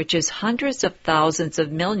bliss, which is hundreds of thousands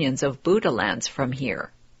of millions of Buddha lands from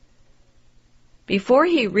here. Before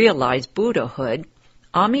he realized Buddhahood,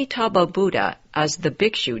 Amitabha Buddha, as the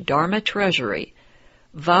Bhikshu Dharma treasury,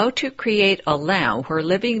 vowed to create a land where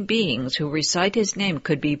living beings who recite his name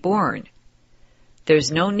could be born.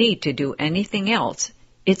 There's no need to do anything else.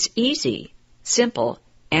 It's easy, simple,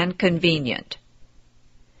 and convenient.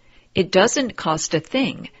 It doesn't cost a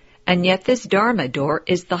thing, and yet this Dharma door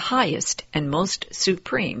is the highest and most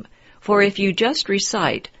supreme, for if you just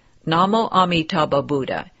recite Namo Amitabha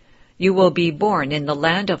Buddha, you will be born in the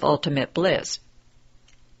land of ultimate bliss.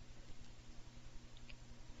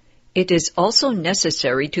 It is also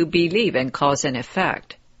necessary to believe in cause and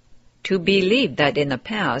effect, to believe that in the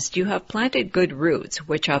past you have planted good roots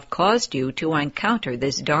which have caused you to encounter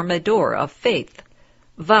this Dharma door of faith,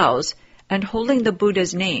 vows, and holding the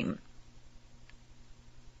Buddha's name.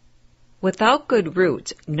 Without good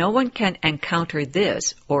roots, no one can encounter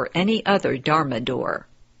this or any other Dharma door.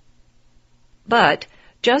 But,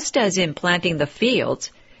 just as in planting the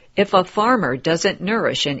fields, if a farmer doesn't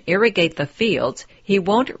nourish and irrigate the fields, he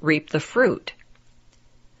won't reap the fruit.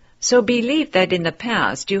 So believe that in the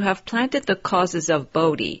past you have planted the causes of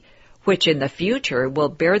Bodhi, which in the future will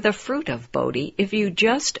bear the fruit of Bodhi if you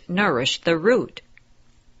just nourish the root.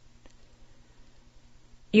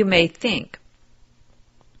 You may think,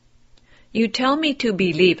 you tell me to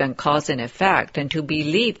believe in cause and effect and to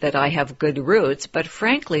believe that I have good roots, but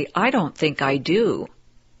frankly, I don't think I do.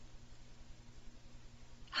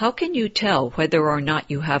 How can you tell whether or not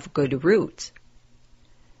you have good roots?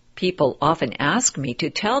 People often ask me to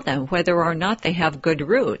tell them whether or not they have good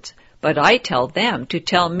roots, but I tell them to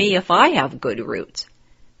tell me if I have good roots.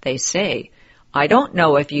 They say, I don't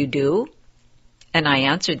know if you do. And I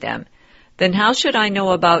answer them, then how should I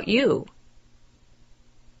know about you?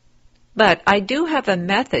 But I do have a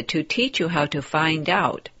method to teach you how to find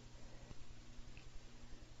out.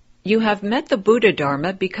 You have met the Buddha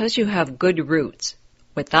Dharma because you have good roots.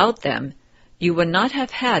 Without them, you would not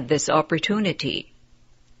have had this opportunity.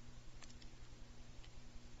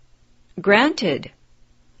 Granted,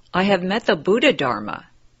 I have met the Buddha Dharma,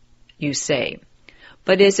 you say,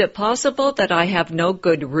 but is it possible that I have no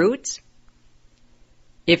good roots?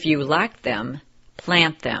 If you lack them,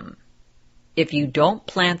 plant them. If you don't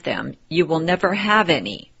plant them, you will never have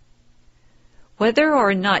any. Whether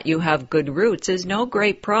or not you have good roots is no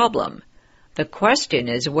great problem. The question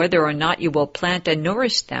is whether or not you will plant and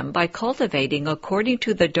nourish them by cultivating according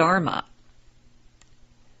to the Dharma.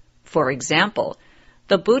 For example,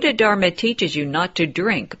 the Buddha Dharma teaches you not to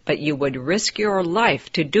drink, but you would risk your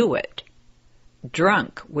life to do it.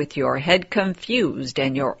 Drunk, with your head confused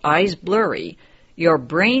and your eyes blurry, your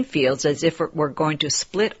brain feels as if it were going to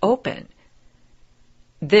split open.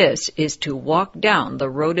 This is to walk down the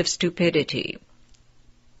road of stupidity.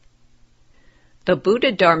 The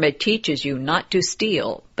Buddha Dharma teaches you not to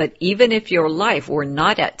steal, but even if your life were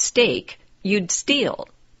not at stake, you'd steal.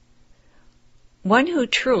 One who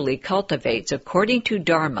truly cultivates according to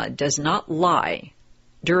Dharma does not lie,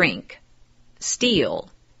 drink, steal,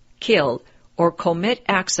 kill, or commit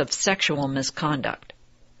acts of sexual misconduct.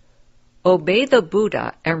 Obey the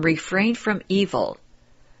Buddha and refrain from evil.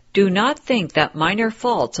 Do not think that minor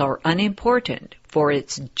faults are unimportant, for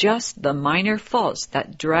it's just the minor faults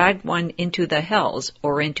that drag one into the hells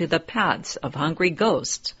or into the paths of hungry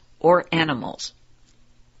ghosts or animals.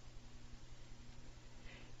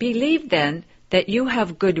 Believe then that you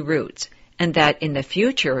have good roots and that in the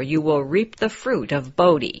future you will reap the fruit of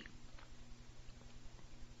Bodhi.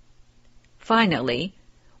 Finally,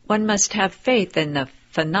 one must have faith in the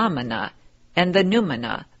phenomena and the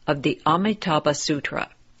noumena of the Amitabha Sutra.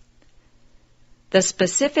 The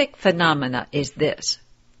specific phenomena is this.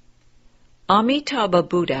 Amitabha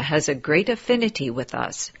Buddha has a great affinity with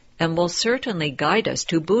us and will certainly guide us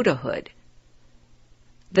to Buddhahood.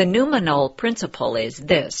 The noumenal principle is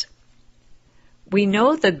this. We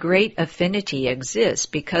know the great affinity exists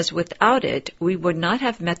because without it we would not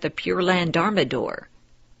have met the Pure Land Dharma door.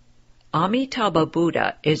 Amitabha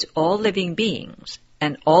Buddha is all living beings,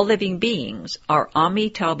 and all living beings are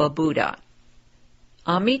Amitabha Buddha.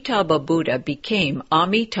 Amitabha Buddha became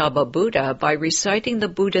Amitabha Buddha by reciting the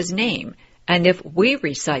Buddha's name, and if we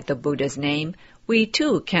recite the Buddha's name, we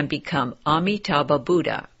too can become Amitabha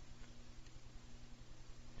Buddha.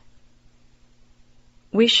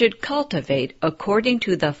 We should cultivate according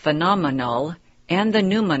to the phenomenal and the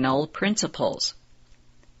noumenal principles.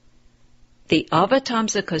 The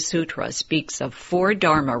Avatamsaka Sutra speaks of 4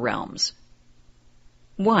 Dharma realms.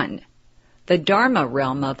 1. The Dharma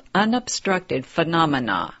realm of unobstructed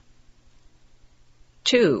phenomena.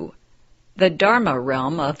 2. The Dharma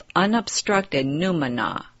realm of unobstructed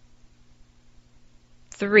noumena.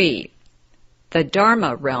 3. The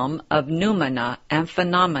Dharma realm of noumena and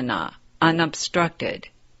phenomena, unobstructed.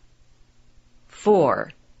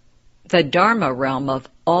 4. The Dharma realm of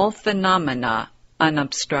all phenomena,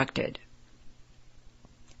 unobstructed.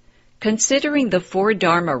 Considering the four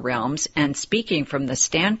Dharma realms and speaking from the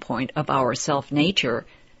standpoint of our self-nature,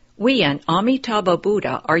 we and Amitabha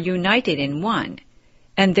Buddha are united in one,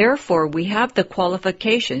 and therefore we have the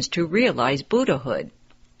qualifications to realize Buddhahood.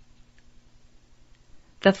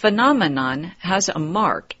 The phenomenon has a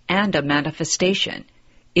mark and a manifestation.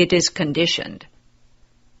 It is conditioned.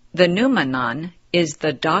 The noumenon is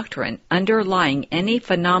the doctrine underlying any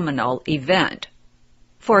phenomenal event.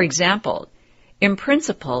 For example, in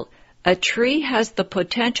principle, a tree has the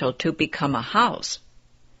potential to become a house.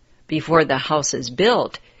 Before the house is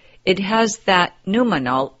built, it has that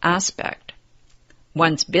noumenal aspect.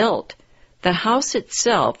 Once built, the house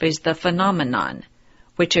itself is the phenomenon,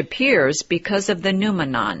 which appears because of the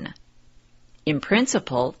noumenon. In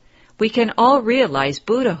principle, we can all realize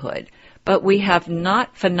Buddhahood, but we have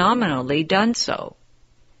not phenomenally done so.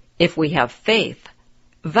 If we have faith,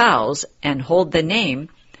 vows, and hold the name,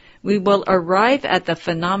 we will arrive at the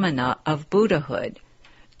phenomena of Buddhahood,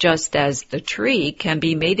 just as the tree can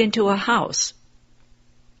be made into a house.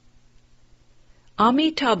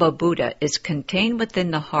 Amitabha Buddha is contained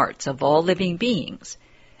within the hearts of all living beings,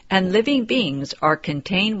 and living beings are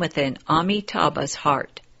contained within Amitabha's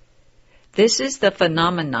heart. This is the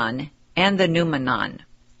phenomenon and the noumenon.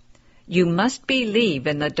 You must believe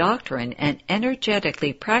in the doctrine and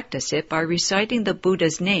energetically practice it by reciting the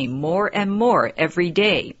Buddha's name more and more every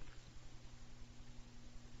day.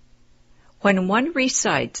 When one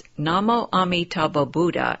recites Namo Amitabha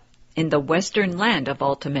Buddha in the western land of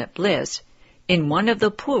ultimate bliss, in one of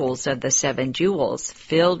the pools of the 7 jewels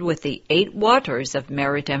filled with the 8 waters of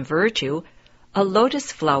merit and virtue, a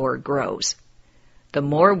lotus flower grows. The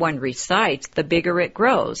more one recites, the bigger it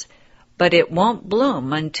grows, but it won't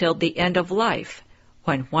bloom until the end of life,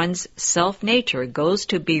 when one's self-nature goes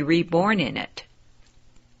to be reborn in it.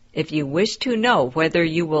 If you wish to know whether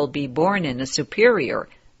you will be born in a superior,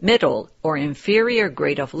 middle, or inferior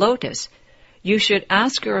grade of lotus, you should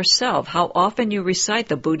ask yourself how often you recite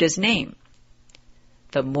the Buddha's name.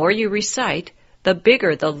 The more you recite, the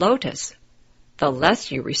bigger the lotus. The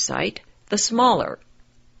less you recite, the smaller.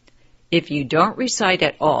 If you don't recite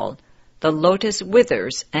at all, the lotus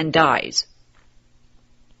withers and dies.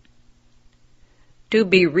 To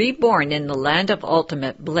be reborn in the land of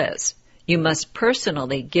ultimate bliss, you must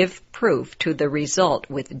personally give proof to the result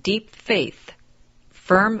with deep faith,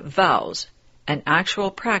 firm vows, and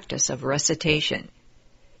actual practice of recitation.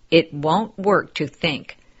 It won't work to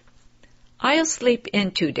think, I'll sleep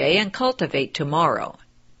in today and cultivate tomorrow.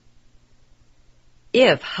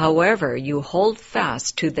 If, however, you hold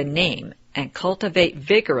fast to the name and cultivate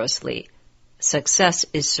vigorously, success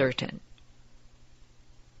is certain.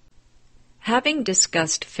 Having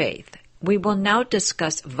discussed faith, we will now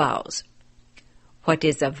discuss vows. What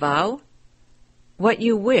is a vow? What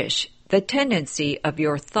you wish, the tendency of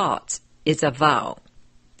your thoughts, is a vow.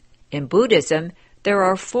 In Buddhism, there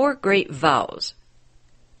are 4 great vows.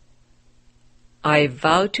 I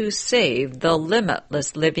vow to save the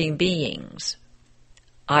limitless living beings.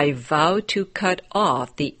 I vow to cut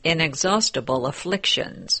off the inexhaustible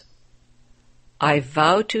afflictions. I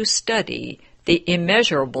vow to study the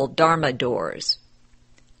immeasurable Dharma doors.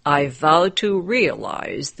 I vow to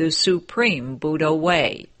realize the Supreme Buddha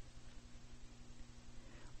way.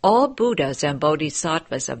 All Buddhas and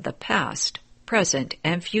Bodhisattvas of the past, present,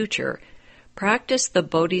 and future practiced the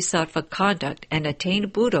Bodhisattva conduct and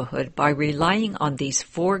attained Buddhahood by relying on these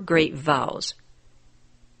 4 great vows.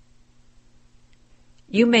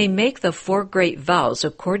 You may make the 4 great vows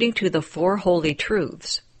according to the 4 holy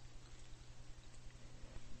truths.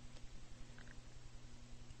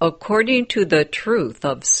 According to the truth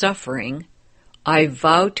of suffering, I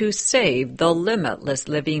vow to save the limitless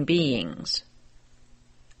living beings.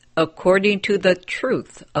 According to the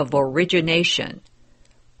truth of origination,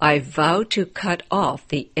 I vow to cut off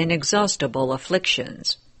the inexhaustible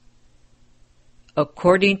afflictions.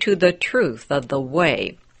 According to the truth of the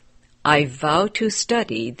way, I vow to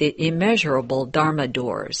study the immeasurable Dharma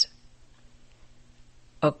doors.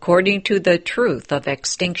 According to the truth of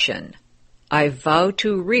extinction, I vow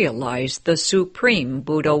to realize the Supreme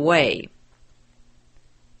Buddha way.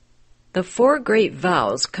 The 4 great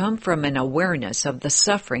vows come from an awareness of the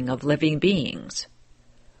suffering of living beings.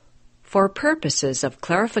 For purposes of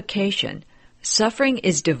clarification, suffering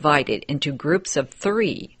is divided into groups of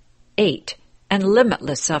 3, 8, and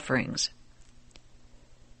limitless sufferings.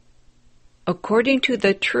 According to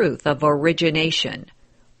the truth of origination,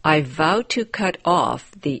 I vow to cut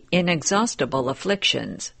off the inexhaustible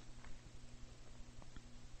afflictions.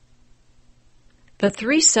 The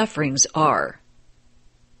three sufferings are: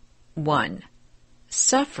 1.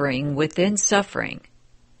 Suffering within suffering.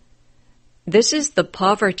 This is the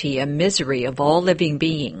poverty and misery of all living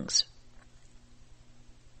beings.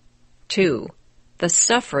 2. The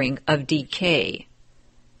suffering of decay.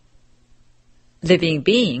 Living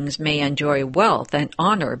beings may enjoy wealth and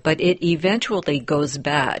honor, but it eventually goes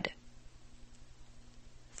bad.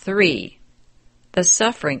 3. The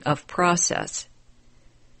suffering of process.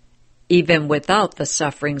 Even without the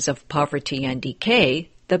sufferings of poverty and decay,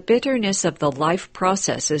 the bitterness of the life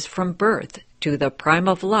processes from birth to the prime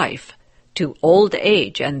of life, to old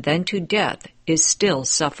age and then to death is still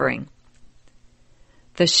suffering.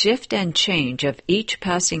 The shift and change of each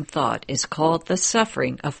passing thought is called the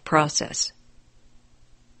suffering of process.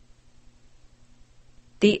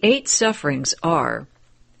 The 8 sufferings are: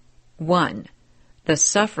 1. The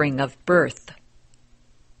suffering of birth.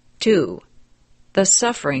 2. The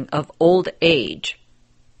suffering of old age.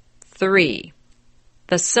 3.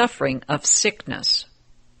 The suffering of sickness.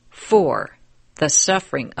 4. The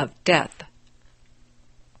suffering of death.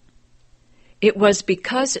 It was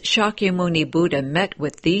because Shakyamuni Buddha met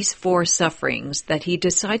with these 4 sufferings that he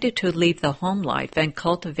decided to leave the home life and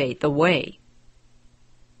cultivate the way.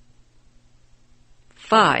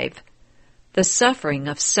 5. The suffering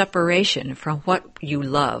of separation from what you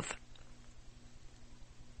love.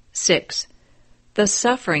 6. The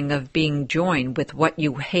suffering of being joined with what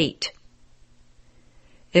you hate.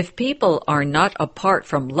 If people are not apart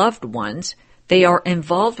from loved ones, they are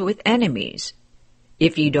involved with enemies.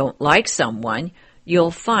 If you don't like someone,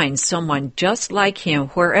 you'll find someone just like him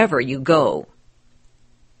wherever you go.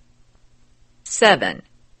 7.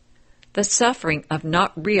 The suffering of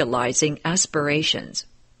not realizing aspirations.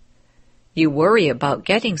 You worry about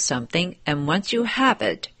getting something, and once you have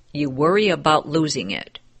it, you worry about losing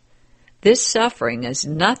it. This suffering is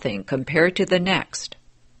nothing compared to the next.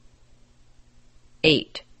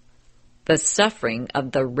 8. The suffering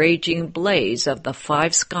of the raging blaze of the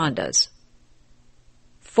 5 skandhas.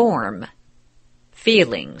 Form,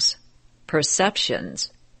 feelings,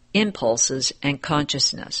 perceptions, impulses, and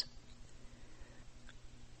consciousness.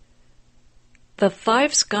 The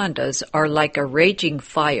 5 skandhas are like a raging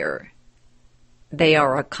fire. They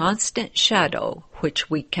are a constant shadow which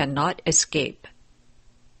we cannot escape.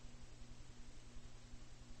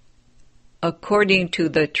 According to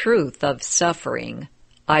the truth of suffering,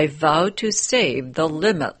 I vow to save the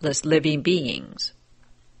limitless living beings.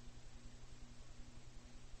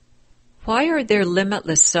 Why are there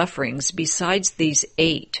limitless sufferings besides these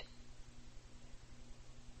 8?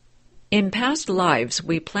 In past lives,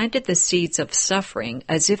 we planted the seeds of suffering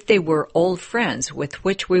as if they were old friends with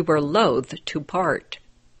which we were loath to part.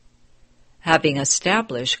 Having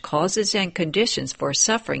established causes and conditions for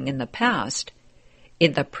suffering in the past,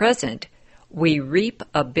 in the present, we reap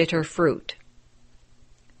a bitter fruit.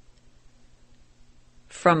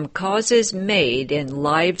 From causes made in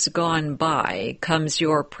lives gone by comes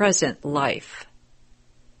your present life.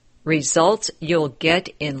 Results you'll get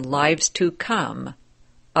in lives to come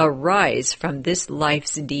arise from this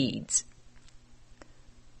life's deeds.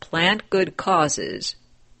 Plant good causes,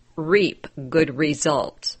 reap good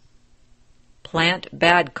results. Plant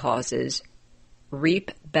bad causes,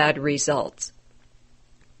 reap bad results.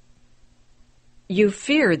 You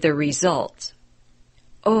fear the results.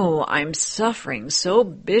 Oh, I'm suffering so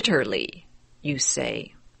bitterly, you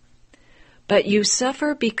say. But you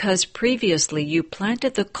suffer because previously you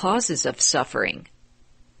planted the causes of suffering.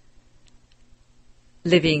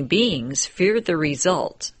 Living beings fear the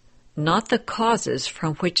results, not the causes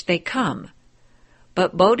from which they come.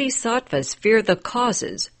 But bodhisattvas fear the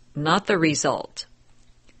causes, not the result.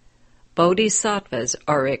 Bodhisattvas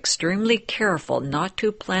are extremely careful not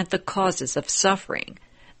to plant the causes of suffering,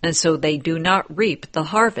 and so they do not reap the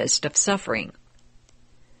harvest of suffering.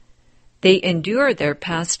 They endure their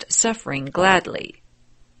past suffering gladly.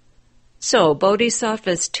 So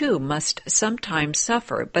bodhisattvas too must sometimes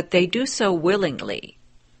suffer, but they do so willingly,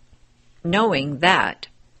 knowing that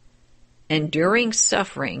enduring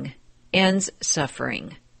suffering ends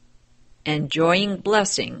suffering. Enjoying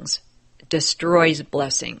blessings destroys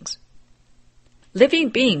blessings. Living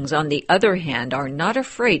beings, on the other hand, are not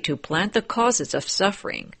afraid to plant the causes of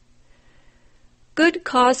suffering. Good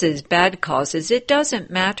causes, bad causes, it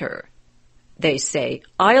doesn't matter. They say,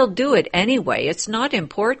 I'll do it anyway, it's not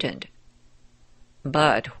important.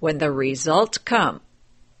 But when the results come,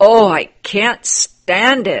 oh, I can't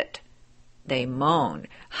stand it. They moan,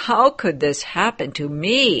 how could this happen to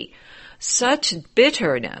me? such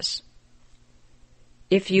bitterness!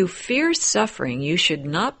 If you fear suffering, you should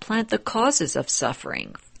not plant the causes of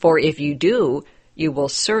suffering, for if you do, you will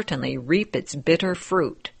certainly reap its bitter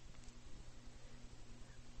fruit.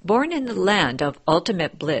 Born in the land of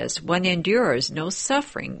ultimate bliss, one endures no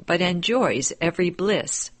suffering, but enjoys every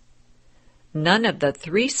bliss. None of the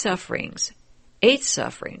 3 sufferings, 8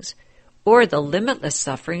 sufferings, or the limitless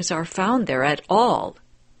sufferings are found there at all.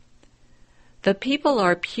 The people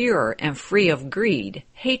are pure and free of greed,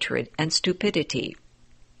 hatred, and stupidity.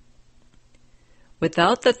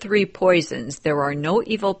 Without the 3 poisons, there are no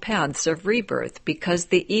evil paths of rebirth, because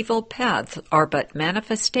the evil paths are but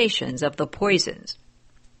manifestations of the poisons.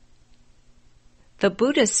 The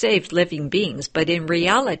Buddha saved living beings, but in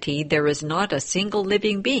reality there is not a single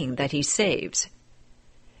living being that he saves.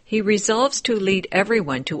 He resolves to lead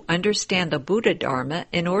everyone to understand the Buddha Dharma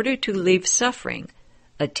in order to leave suffering,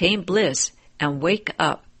 attain bliss, and wake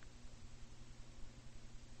up.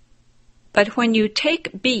 But when you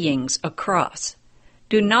take beings across,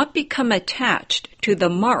 do not become attached to the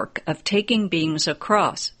mark of taking beings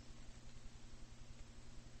across.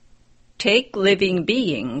 Take living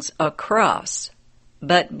beings across,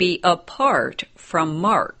 but be apart from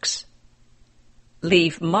marks.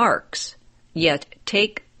 Leave marks, yet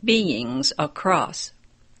take beings across.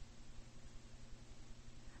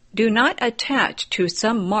 Do not attach to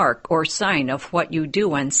some mark or sign of what you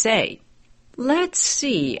do and say, "Let's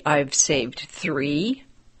see, I've saved 3,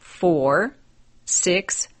 4,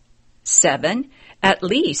 6, 7, at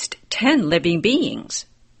least 10 living beings."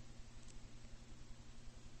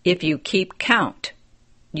 If you keep count,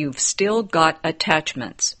 you've still got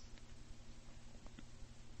attachments.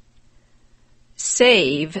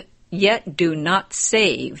 Save, yet do not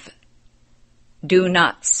save. Do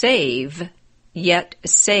not save, yet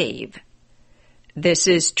save. This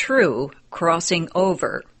is true crossing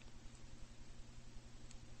over.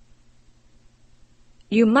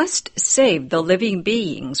 You must save the living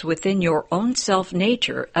beings within your own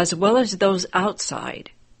self-nature as well as those outside.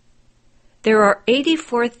 There are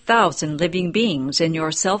 84,000 living beings in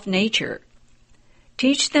your self-nature.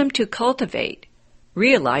 Teach them to cultivate,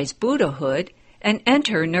 realize Buddhahood, and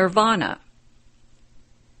enter nirvana.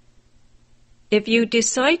 If you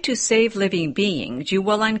decide to save living beings, you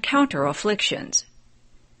will encounter afflictions.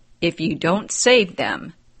 If you don't save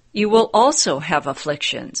them, you will also have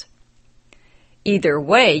afflictions. Either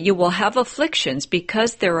way, you will have afflictions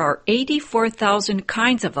because there are 84,000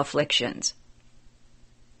 kinds of afflictions.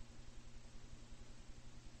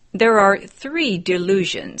 There are 3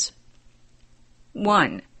 delusions.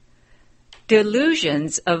 1.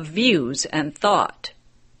 Delusions of views and thought.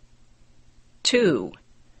 2.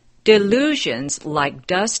 Delusions like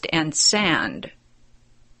dust and sand.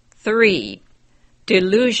 3.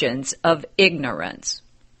 Delusions of ignorance.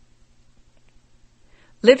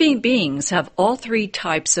 Living beings have all 3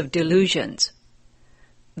 types of delusions.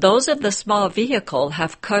 Those of the small vehicle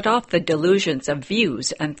have cut off the delusions of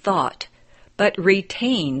views and thought, but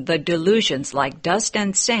retain the delusions like dust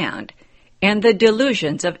and sand and the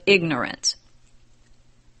delusions of ignorance.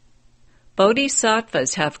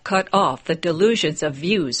 Bodhisattvas have cut off the delusions of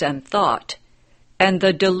views and thought and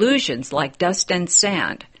the delusions like dust and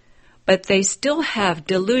sand, but they still have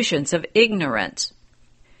delusions of ignorance.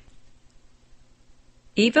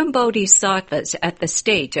 Even bodhisattvas at the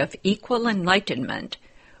stage of equal enlightenment,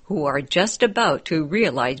 who are just about to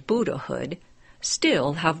realize Buddhahood,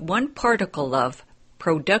 still have one particle of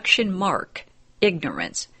production mark,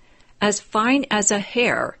 ignorance, as fine as a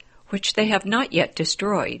hair, which they have not yet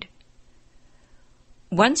destroyed.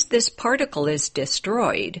 Once this particle is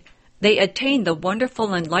destroyed, they attain the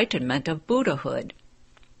wonderful enlightenment of Buddhahood.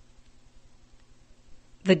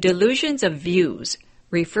 The delusions of views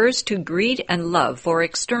refers to greed and love for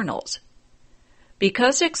externals.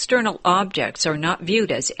 Because external objects are not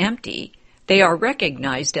viewed as empty, they are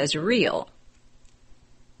recognized as real.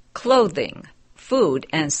 Clothing, food,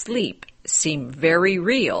 and sleep seem very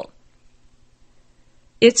real.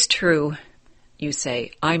 It's true, you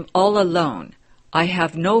say, I'm all alone. I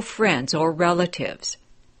have no friends or relatives.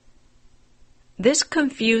 This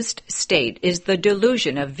confused state is the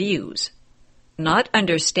delusion of views. Not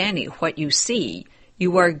understanding what you see,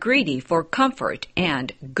 you are greedy for comfort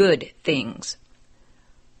and good things.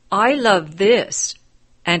 I love this,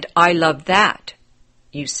 and I love that,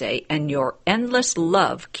 you say, and your endless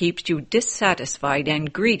love keeps you dissatisfied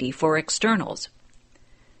and greedy for externals.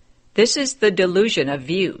 This is the delusion of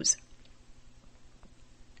views.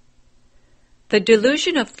 The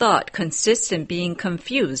delusion of thought consists in being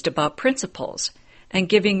confused about principles and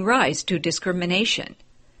giving rise to discrimination.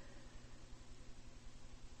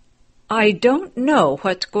 I don't know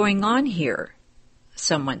what's going on here,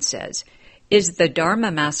 someone says. Is the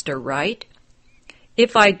Dharma Master right?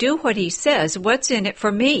 If I do what he says, what's in it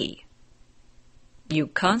for me? You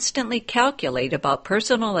constantly calculate about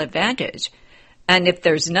personal advantage, and if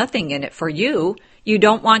there's nothing in it for you, you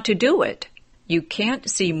don't want to do it. You can't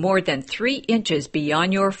see more than 3 inches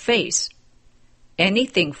beyond your face.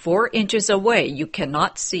 Anything 4 inches away you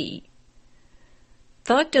cannot see.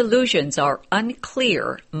 Thought delusions are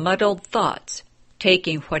unclear, muddled thoughts,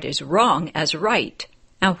 taking what is wrong as right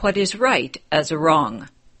and what is right as wrong.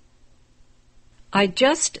 I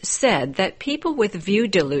just said that people with view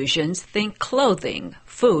delusions think clothing,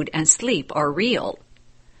 food, and sleep are real.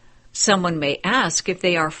 Someone may ask if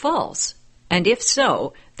they are false, and if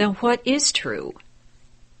so, then what is true?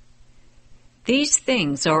 These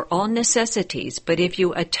things are all necessities, but if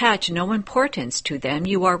you attach no importance to them,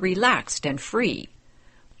 you are relaxed and free.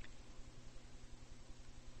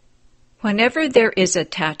 Whenever there is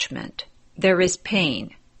attachment, there is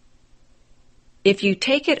pain. If you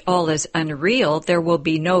take it all as unreal, there will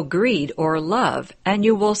be no greed or love, and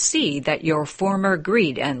you will see that your former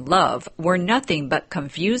greed and love were nothing but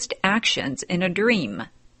confused actions in a dream.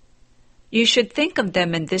 You should think of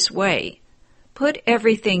them in this way. Put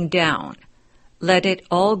everything down. Let it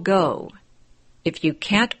all go. If you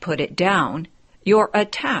can't put it down, you're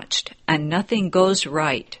attached and nothing goes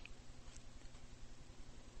right.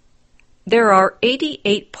 There are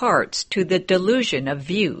 88 parts to the delusion of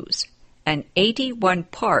views, and 81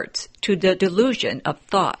 parts to the delusion of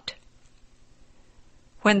thought.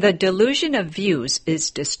 When the delusion of views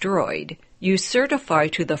is destroyed, you certify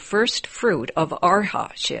to the first fruit of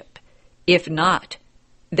arhatship. If not,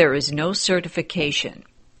 there is no certification.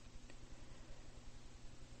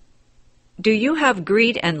 Do you have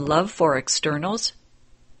greed and love for externals?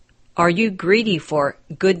 Are you greedy for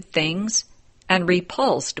good things and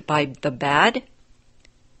repulsed by the bad?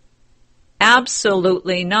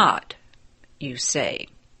 Absolutely not, you say.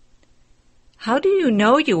 How do you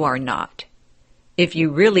know you are not? If you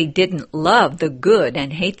really didn't love the good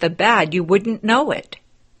and hate the bad, you wouldn't know it.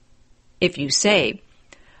 If you say,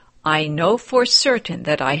 I know for certain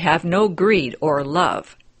that I have no greed or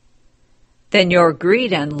love, then your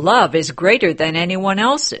greed and love is greater than anyone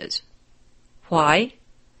else's. Why?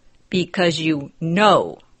 Because you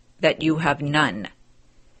know that you have none.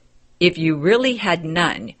 If you really had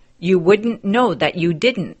none, you wouldn't know that you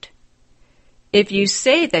didn't. If you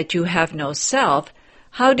say that you have no self,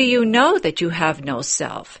 how do you know that you have no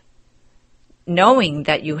self? Knowing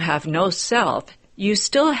that you have no self, you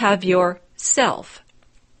still have your self.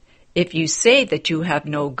 If you say that you have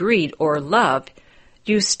no greed or love,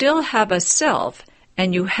 you still have a self,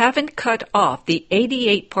 and you haven't cut off the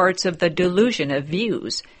 88 parts of the delusion of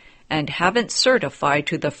views, and haven't certified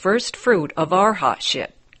to the first fruit of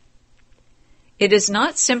arhatship. It is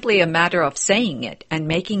not simply a matter of saying it and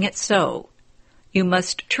making it so. You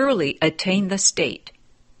must truly attain the state.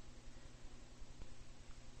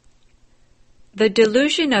 The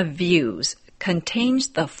delusion of views contains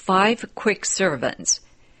the 5 quick servants,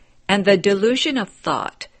 and the delusion of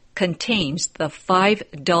thought contains the 5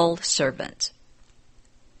 dull servants.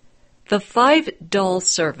 The 5 dull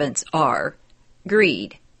servants are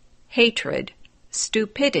greed, hatred,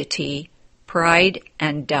 stupidity, pride,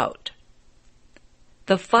 and doubt.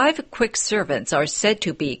 The 5 quick servants are said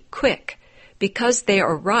to be quick because they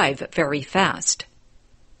arrive very fast.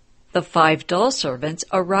 The 5 dull servants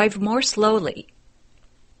arrive more slowly.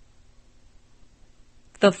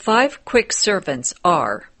 The 5 quick servants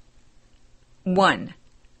are 1.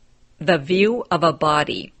 The view of a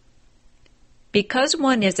body. Because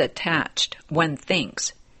one is attached, one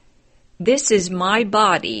thinks, this is my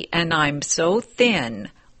body and I'm so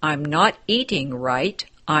thin, I'm not eating right,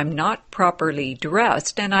 I'm not properly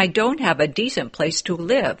dressed, and I don't have a decent place to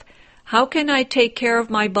live. How can I take care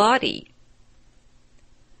of my body?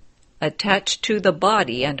 Attached to the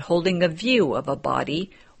body and holding a view of a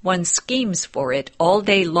body, one schemes for it all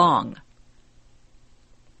day long.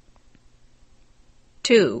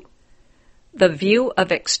 2. The view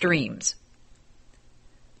of extremes.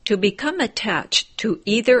 To become attached to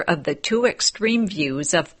either of the 2 extreme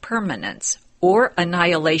views of permanence or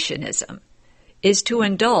annihilationism is to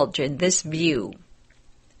indulge in this view.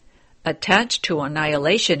 Attached to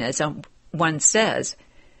annihilationism, one says,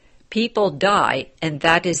 people die and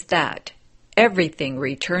that is that. Everything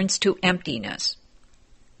returns to emptiness.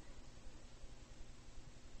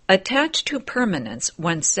 Attached to permanence,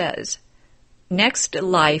 one says, next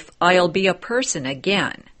life I'll be a person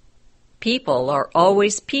again. People are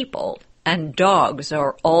always people, and dogs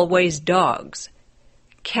are always dogs.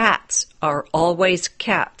 Cats are always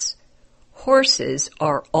cats. Horses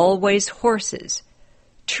are always horses.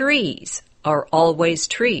 Trees are always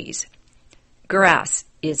trees. Grass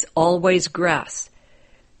is always grass.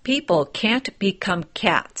 People can't become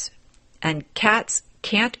cats, and cats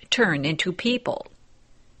can't turn into people.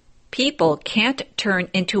 People can't turn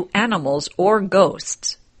into animals or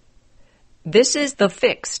ghosts. This is the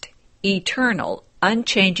fixed, eternal,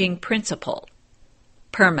 unchanging principle.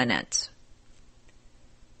 Permanence.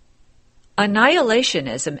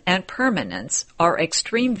 Annihilationism and permanence are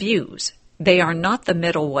extreme views. They are not the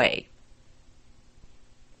middle way.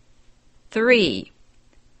 3.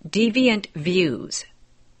 Deviant views.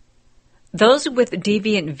 Those with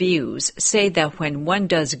deviant views say that when one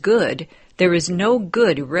does good, there is no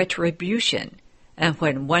good retribution, and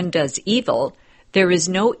when one does evil, there is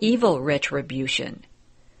no evil retribution.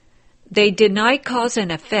 They deny cause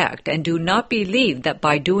and effect and do not believe that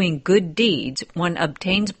by doing good deeds one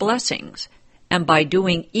obtains blessings, and by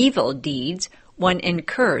doing evil deeds one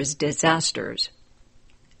incurs disasters.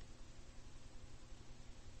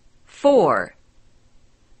 4.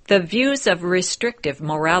 The views of restrictive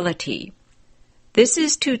morality. This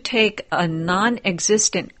is to take a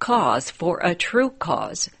non-existent cause for a true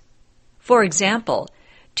cause. For example,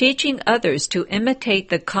 teaching others to imitate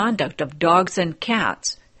the conduct of dogs and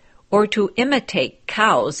cats, or to imitate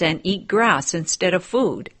cows and eat grass instead of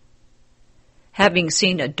food. Having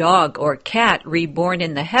seen a dog or cat reborn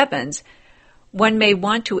in the heavens, one may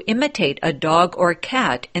want to imitate a dog or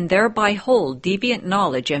cat and thereby hold deviant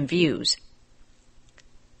knowledge and views.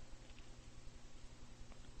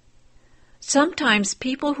 Sometimes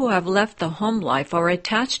people who have left the home life are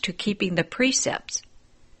attached to keeping the precepts.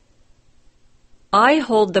 I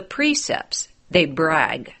hold the precepts, they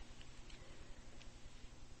brag.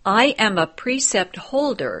 I am a precept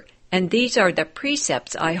holder, and these are the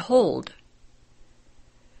precepts I hold.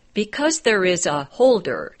 Because there is a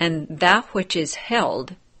holder and that which is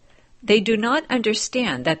held, they do not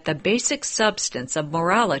understand that the basic substance of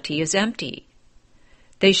morality is empty.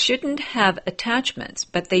 They shouldn't have attachments,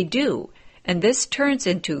 but they do, and this turns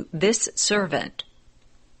into this servant.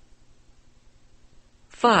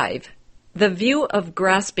 5. The view of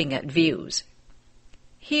grasping at views.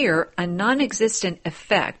 Here, a non-existent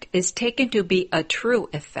effect is taken to be a true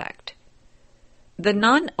effect. The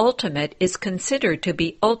non-ultimate is considered to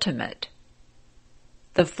be ultimate.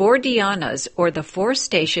 The 4 dhyanas, or the 4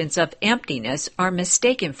 stations of emptiness, are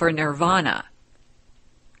mistaken for nirvana.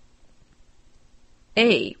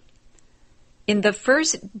 A. In the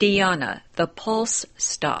first dhyana, the pulse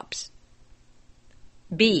stops.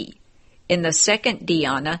 B. In the second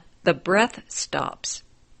dhyana, the breath stops.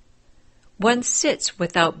 One sits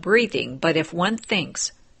without breathing, but if one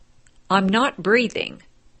thinks, I'm not breathing,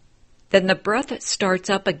 then the breath starts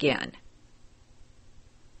up again.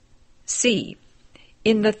 C.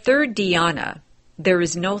 In the third dhyana, there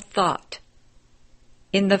is no thought.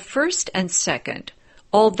 In the first and second,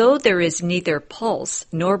 although there is neither pulse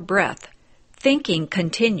nor breath, thinking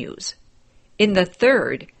continues. In the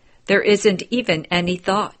third, there isn't even any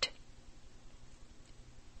thought.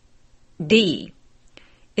 D.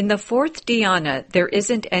 In the fourth dhyana, there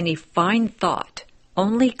isn't any fine thought,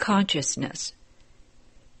 only consciousness.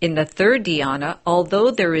 In the third dhyana,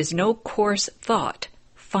 although there is no coarse thought,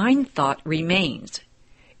 fine thought remains.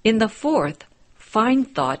 In the fourth, fine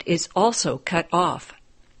thought is also cut off.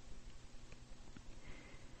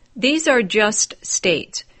 These are just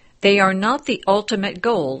states. They are not the ultimate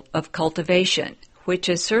goal of cultivation, which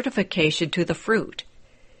is certification to the fruit.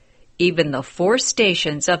 Even the 4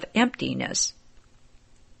 stations of emptiness.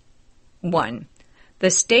 1.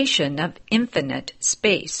 The station of infinite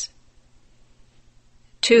space.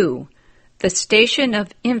 2. The station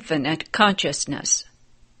of infinite consciousness.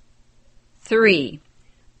 3.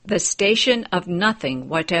 The station of nothing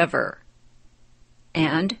whatever.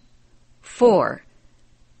 And 4.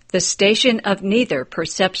 The station of neither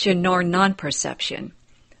perception nor non-perception,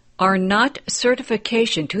 are not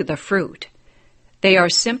certification to the fruit. They are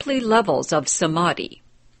simply levels of samadhi.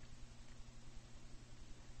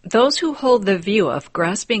 Those who hold the view of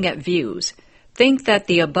grasping at views think that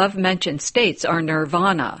the above-mentioned states are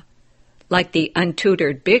nirvana, like the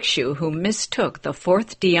untutored bhikshu who mistook the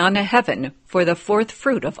 4th dhyana heaven for the 4th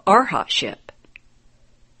fruit of arhatship.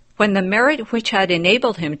 When the merit which had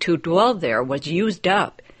enabled him to dwell there was used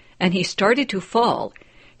up, and he started to fall,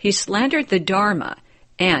 he slandered the Dharma,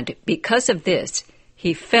 and, because of this,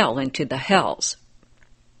 he fell into the hells.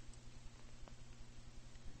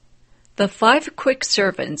 The 5 quick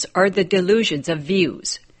servants are the delusions of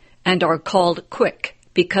views, and are called quick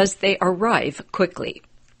because they arrive quickly.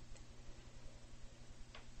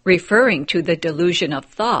 Referring to the delusion of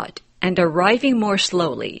thought and arriving more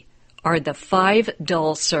slowly, are the 5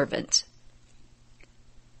 dull servants.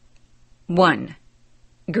 1.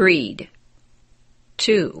 Greed.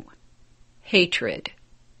 2. Hatred.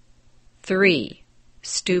 3.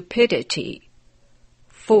 Stupidity.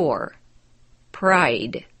 4.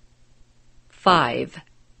 Pride. 5.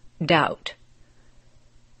 Doubt.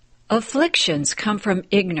 Afflictions come from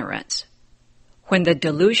ignorance. When the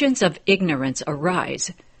delusions of ignorance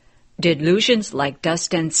arise, delusions like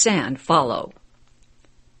dust and sand follow.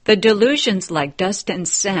 The delusions like dust and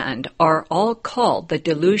sand are all called the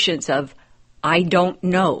delusions of I don't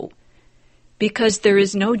know, because there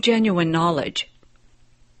is no genuine knowledge.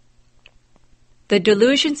 The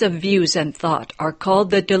delusions of views and thought are called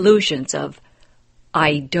the delusions of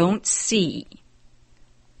I don't see.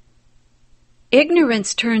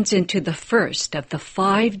 Ignorance turns into the first of the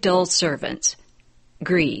 5 dull servants,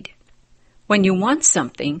 greed. When you want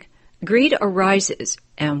something, greed arises,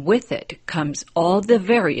 and with it comes all the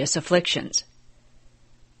various afflictions.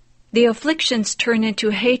 The afflictions turn into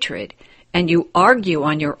hatred, and you argue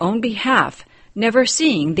on your own behalf, never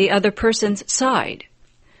seeing the other person's side.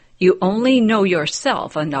 You only know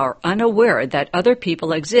yourself and are unaware that other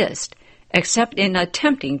people exist, except in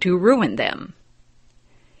attempting to ruin them.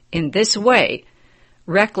 In this way,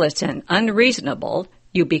 reckless and unreasonable,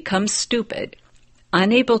 you become stupid,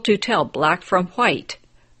 unable to tell black from white,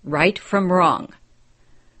 right from wrong.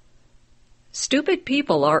 Stupid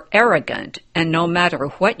people are arrogant, and no matter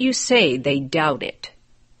what you say, they doubt it.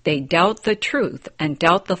 They doubt the truth and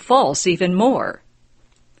doubt the false even more.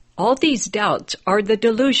 All these doubts are the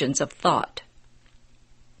delusions of thought.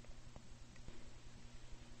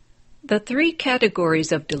 The 3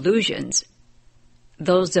 categories of delusions,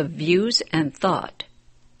 those of views and thought,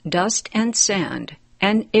 dust and sand,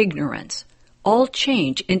 and ignorance, all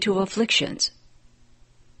change into afflictions.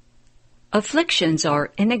 Afflictions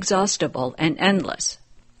are inexhaustible and endless.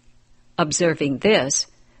 Observing this,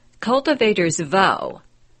 cultivators vow,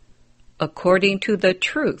 according to the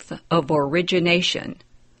truth of origination,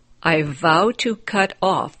 I vow to cut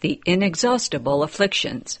off the inexhaustible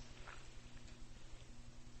afflictions.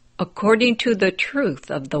 According to the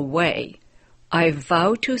truth of the way, I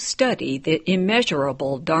vow to study the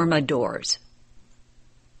immeasurable Dharma doors.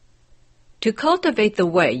 To cultivate the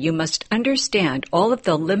way, you must understand all of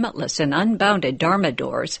the limitless and unbounded Dharma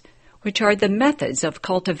doors, which are the methods of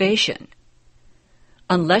cultivation.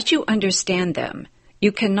 Unless you understand them,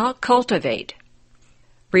 you cannot cultivate.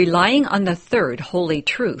 Relying on the 3rd holy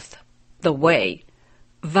truth, the way,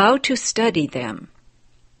 vow to study them.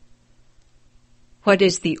 What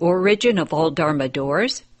is the origin of all Dharma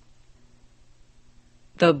doors?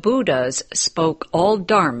 The Buddhas spoke all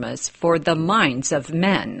dharmas for the minds of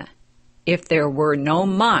men. If there were no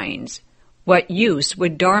minds, what use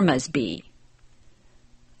would dharmas be?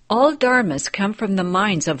 All dharmas come from the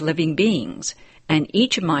minds of living beings, and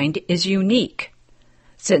each mind is unique.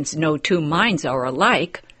 Since no 2 minds are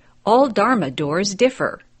alike, all dharma doors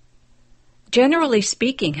differ. Generally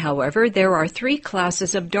speaking, however, there are 3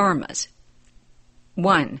 classes of dharmas.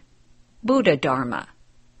 1. Buddha Dharma.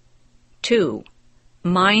 2.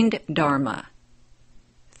 Mind Dharma.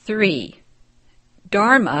 3.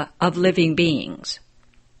 Dharma of living beings.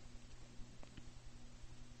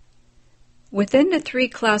 Within the 3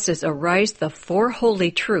 classes arise the 4 holy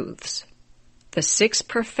truths, the 6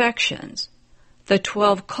 perfections, the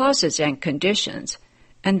 12 causes and conditions,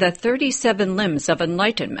 and the 37 limbs of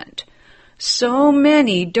enlightenment. So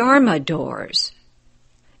many Dharma doors.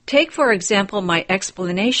 Take, for example, my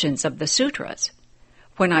explanations of the sutras.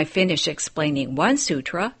 When I finish explaining one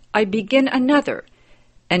sutra, I begin another,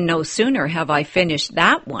 and no sooner have I finished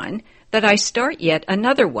that one that I start yet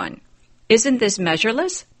another one. Isn't this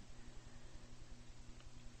measureless?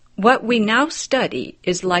 What we now study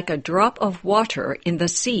is like a drop of water in the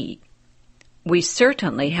sea. We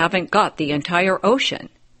certainly haven't got the entire ocean.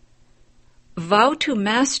 Vow to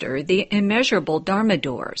master the immeasurable Dharma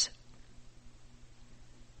doors.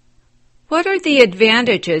 What are the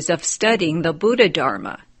advantages of studying the Buddha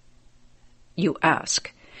Dharma? You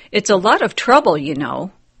ask. It's a lot of trouble, you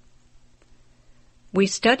know. We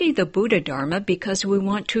study the Buddha Dharma because we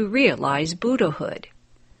want to realize Buddhahood.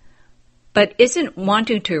 But isn't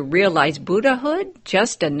wanting to realize Buddhahood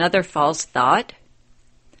just another false thought?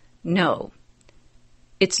 No,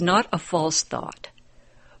 it's not a false thought.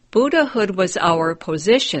 Buddhahood was our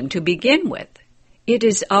position to begin with. It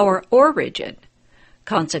is our origin.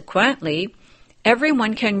 Consequently,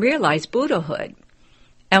 everyone can realize Buddhahood,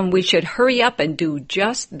 and we should hurry up and do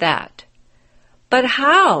just that. But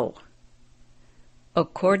how?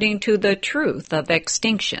 According to the truth of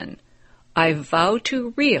extinction, I vow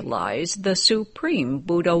to realize the Supreme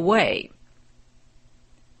Buddha way.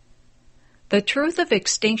 The truth of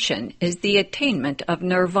extinction is the attainment of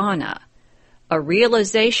nirvana, a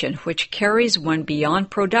realization which carries one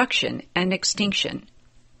beyond production and extinction.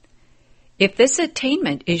 If this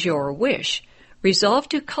attainment is your wish, resolve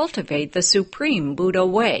to cultivate the Supreme Buddha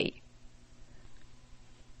way.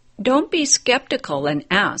 Don't be skeptical and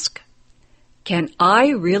ask, "Can I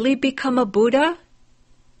really become a Buddha?"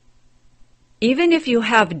 Even if you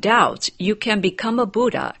have doubts you can become a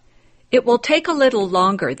Buddha, it will take a little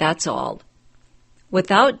longer, that's all.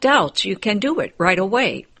 Without doubts, you can do it right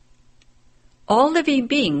away. All living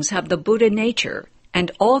beings have the Buddha nature, and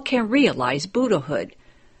all can realize Buddhahood.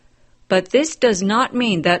 But this does not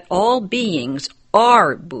mean that all beings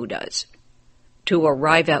are Buddhas. To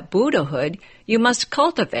arrive at Buddhahood, you must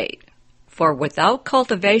cultivate, for without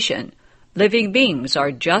cultivation, living beings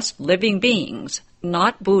are just living beings,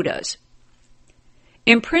 not Buddhas.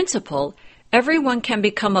 In principle, everyone can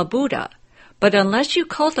become a Buddha, but unless you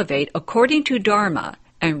cultivate according to Dharma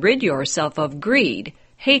and rid yourself of greed,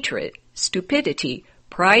 hatred, stupidity,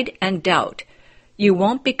 pride, and doubt, you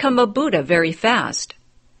won't become a Buddha very fast.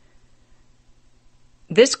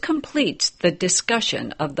 This completes the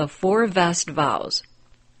discussion of the 4 vast vows.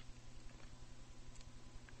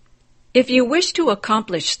 If you wish to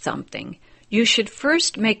accomplish something, you should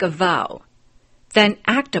first make a vow, then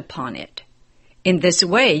act upon it. In this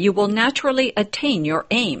way, you will naturally attain your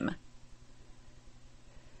aim.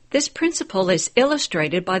 This principle is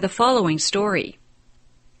illustrated by the following story.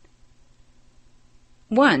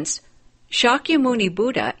 Once, Shakyamuni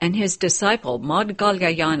Buddha and his disciple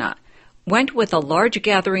Maudgalyayana went with a large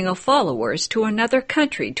gathering of followers to another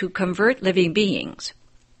country to convert living beings.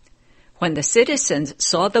 When the citizens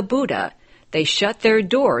saw the Buddha, they shut their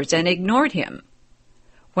doors and ignored him.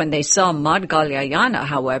 When they saw Maudgalyayana,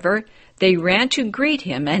 however, they ran to greet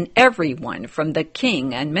him, and everyone, from the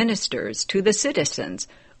king and ministers to the citizens,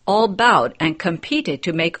 all bowed and competed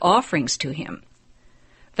to make offerings to him.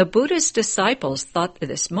 The Buddha's disciples thought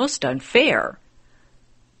this most unfair.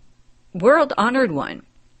 "World-honored one,"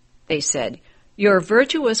 they said, "your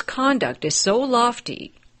virtuous conduct is so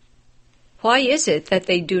lofty. Why is it that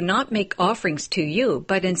they do not make offerings to you,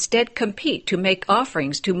 but instead compete to make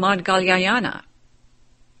offerings to Maudgalyayana?"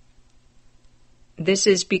 "This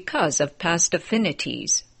is because of past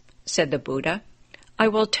affinities," said the Buddha. "I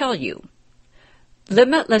will tell you.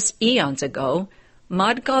 Limitless eons ago,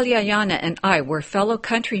 Maudgalyayana and I were fellow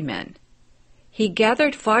countrymen. He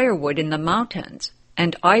gathered firewood in the mountains,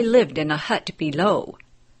 and I lived in a hut below.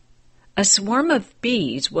 A swarm of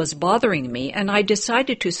bees was bothering me, and I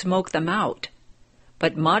decided to smoke them out.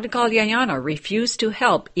 But Maudgalyayana refused to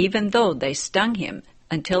help even though they stung him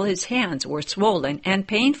until his hands were swollen and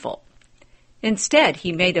painful. Instead,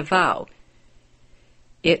 he made a vow.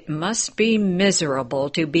 'It must be miserable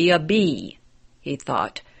to be a bee,' he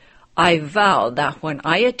thought. 'I vow that when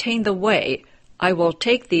I attain the way, I will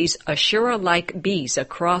take these Ashura-like bees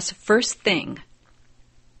across first thing.'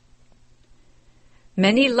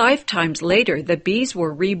 Many lifetimes later, the bees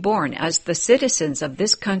were reborn as the citizens of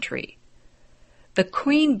this country. The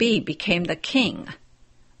queen bee became the king,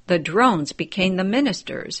 the drones became the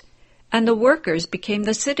ministers, and the workers became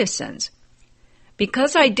the citizens.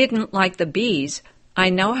 Because I didn't like the bees, I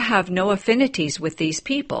now have no affinities with these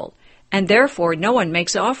people, and therefore no one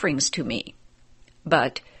makes offerings to me.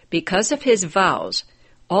 But because of his vows,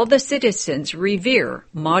 all the citizens revere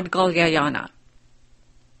Maudgalyayana."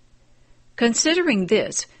 Considering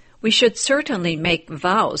this, we should certainly make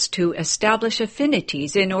vows to establish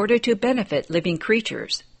affinities in order to benefit living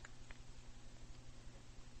creatures.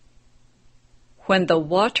 When the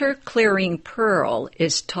water-clearing pearl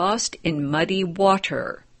is tossed in muddy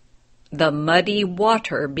water, the muddy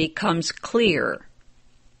water becomes clear.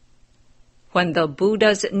 When the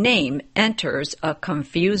Buddha's name enters a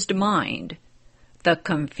confused mind, the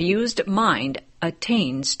confused mind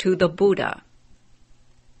attains to the Buddha.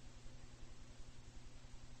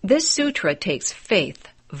 This sutra takes faith,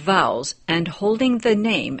 vows, and holding the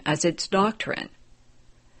name as its doctrine.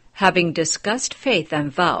 Having discussed faith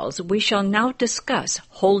and vows, we shall now discuss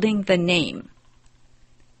holding the name.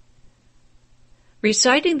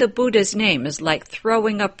 Reciting the Buddha's name is like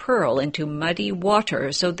throwing a pearl into muddy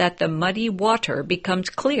water so that the muddy water becomes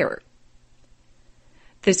clear.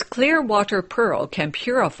 This clear water pearl can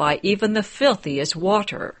purify even the filthiest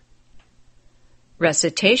water.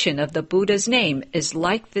 Recitation of the Buddha's name is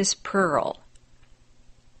like this pearl.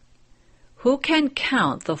 Who can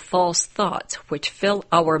count the false thoughts which fill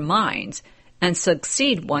our minds and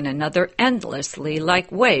succeed one another endlessly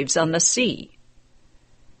like waves on the sea?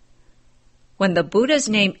 When the Buddha's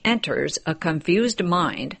name enters a confused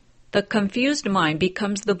mind, the confused mind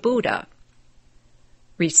becomes the Buddha.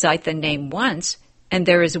 Recite the name once, and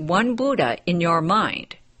there is one Buddha in your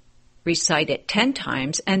mind. Recite it 10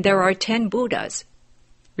 times, and there are 10 Buddhas.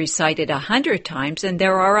 Recite it 100 times, and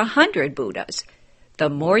there are 100 Buddhas. The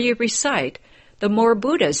more you recite, the more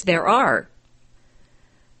Buddhas there are.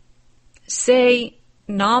 Say,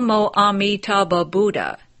 Namo Amitabha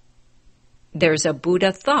Buddha. There's a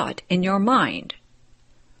Buddha thought in your mind.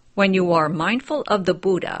 When you are mindful of the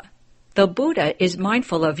Buddha is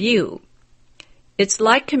mindful of you. It's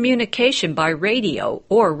like communication by radio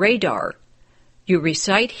or radar. You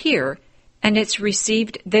recite here, and it's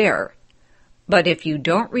received there. But if you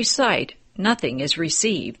don't recite, nothing is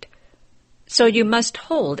received. So you must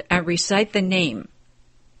hold and recite the name.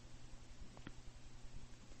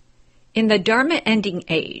 In the Dharma-ending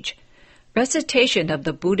age, recitation of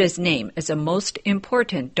the Buddha's name is a most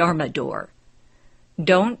important Dharma door.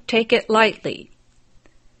 Don't take it lightly.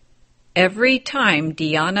 Every time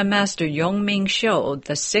Dhyana Master Yongming Sho,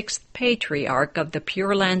 the 6th patriarch of the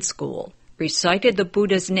Pure Land School, recited the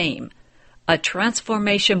Buddha's name, a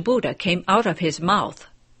transformation Buddha came out of his mouth.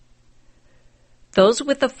 Those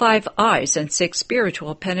with the 5 eyes and 6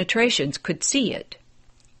 spiritual penetrations could see it.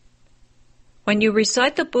 When you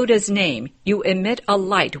recite the Buddha's name, you emit a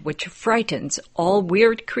light which frightens all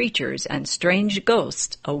weird creatures and strange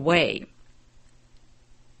ghosts away.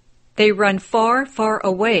 They run far, far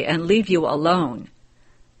away and leave you alone.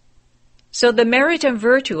 So the merit and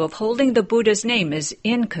virtue of holding the Buddha's name is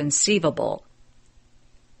inconceivable.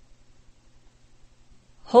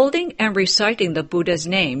 Holding and reciting the Buddha's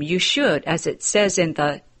name, you should, as it says in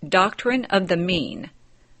the Doctrine of the Mean,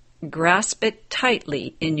 grasp it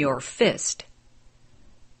tightly in your fist.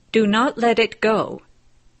 Do not let it go.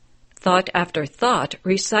 Thought after thought,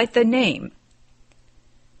 recite the name.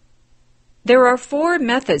 There are 4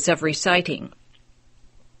 methods of reciting.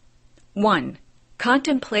 1.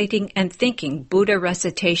 Contemplating and thinking Buddha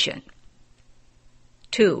recitation.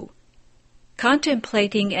 2.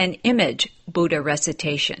 Contemplating an image Buddha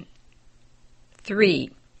recitation. 3.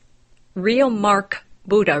 Real mark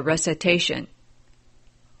Buddha recitation.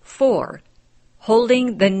 4.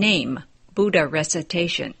 Holding the name Buddha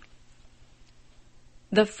recitation.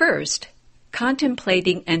 The first,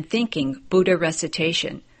 contemplating and thinking Buddha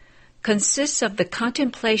recitation, consists of the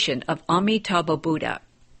contemplation of Amitabha Buddha.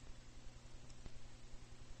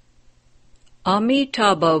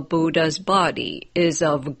 Amitabha Buddha's body is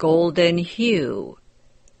of golden hue,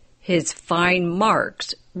 his fine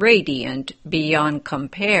marks radiant beyond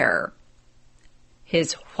compare.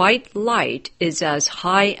 His white light is as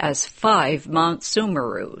high as 5 Mount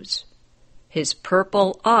Sumerus, his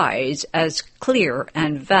purple eyes as clear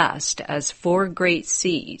and vast as 4 great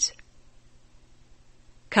seas.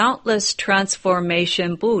 Countless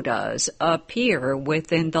transformation Buddhas appear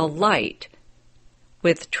within the light,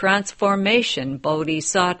 with transformation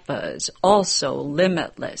bodhisattvas also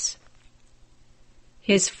limitless.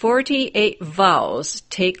 His 48 vows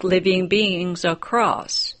take living beings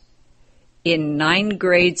across. In 9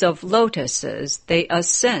 grades of lotuses they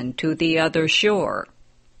ascend to the other shore.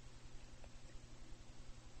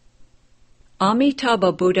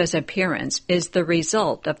 Amitabha Buddha's appearance is the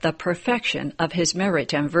result of the perfection of his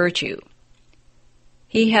merit and virtue.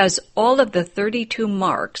 He has all of the 32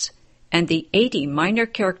 marks and the 80 minor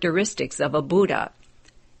characteristics of a Buddha,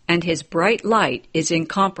 and his bright light is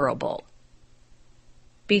incomparable.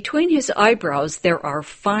 Between his eyebrows there are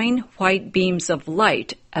fine white beams of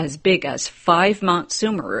light as big as 5 Mount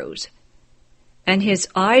Sumerus, and his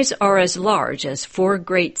eyes are as large as 4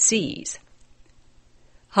 great seas.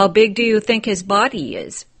 How big do you think his body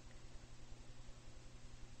is?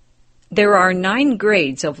 There are 9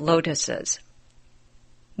 grades of lotuses.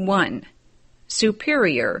 1.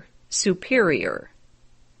 Superior, superior.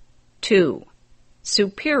 2.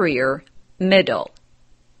 Superior, middle.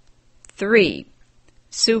 3.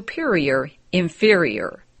 Superior,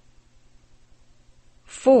 inferior.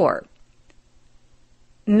 4.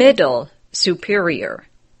 Middle, superior.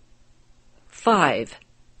 5.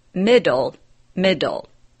 Middle, middle.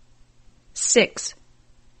 6.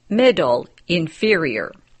 Middle,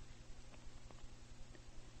 inferior.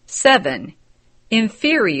 7.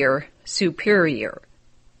 Inferior, superior.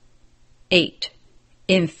 8.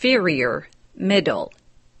 Inferior, middle.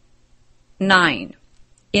 9.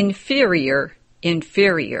 Inferior,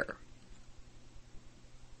 inferior.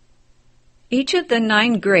 Each of the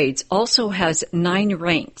 9 grades also has 9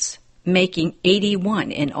 ranks, making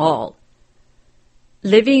 81 in all.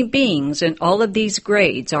 Living beings in all of these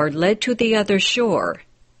grades are led to the other shore,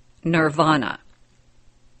 nirvana.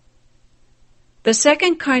 The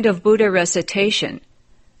second kind of Buddha recitation,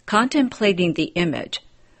 contemplating the image,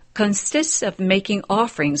 consists of making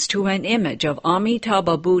offerings to an image of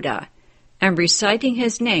Amitabha Buddha and reciting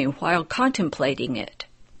his name while contemplating it.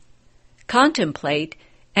 Contemplate,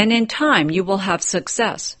 and in time you will have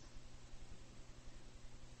success.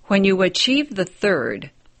 When you achieve the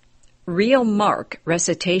third, real mark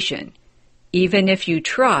recitation, even if you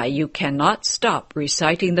try, you cannot stop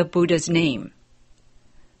reciting the Buddha's name.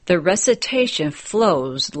 The recitation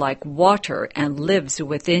flows like water and lives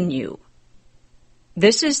within you.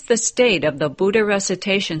 This is the state of the Buddha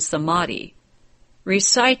recitation samadhi,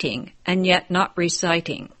 reciting and yet not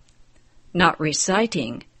reciting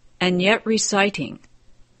and yet reciting.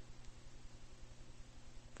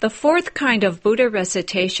 The fourth kind of Buddha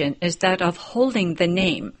recitation is that of holding the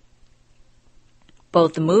name.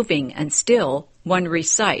 Both moving and still, one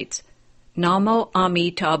recites, Namo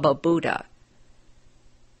Amitabha Buddha.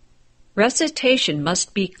 Recitation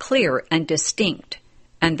must be clear and distinct,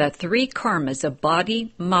 and the three karmas of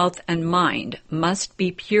body, mouth, and mind must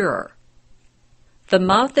be pure. The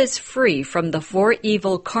mouth is free from the four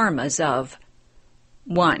evil karmas of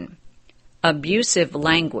 1. Abusive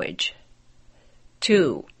language.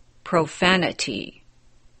 2. Profanity.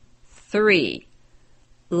 3.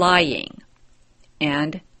 Lying.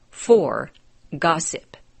 And 4.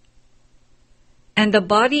 Gossip. And the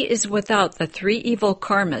body is without the three evil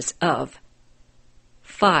karmas of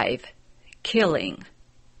 5. Killing.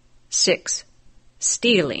 6.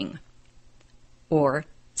 Stealing. Or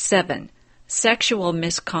 7. Sexual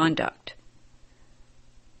misconduct.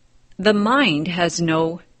 The mind has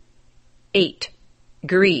no 8.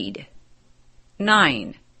 Greed.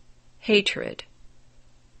 9. Hatred.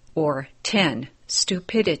 Or 10.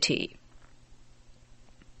 Stupidity.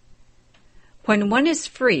 When one is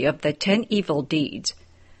free of the 10 evil deeds,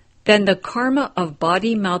 then the karma of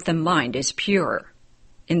body, mouth, and mind is pure.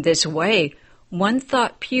 In this way, one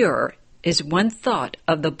thought pure is one thought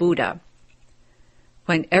of the Buddha.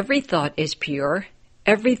 When every thought is pure,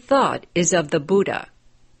 every thought is of the Buddha.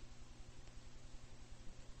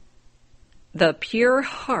 The pure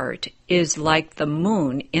heart is like the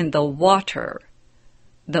moon in the water.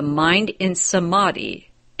 The mind in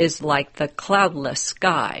samadhi is like the cloudless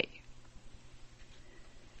sky.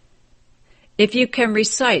 If you can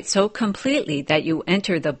recite so completely that you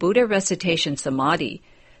enter the Buddha recitation samadhi,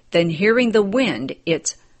 then hearing the wind,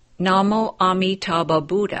 it's Namo Amitabha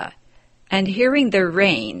Buddha, and hearing the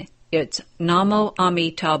rain, it's Namo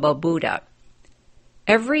Amitabha Buddha.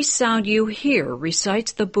 Every sound you hear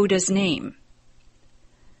recites the Buddha's name.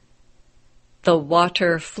 The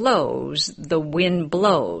water flows, the wind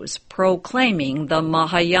blows, proclaiming the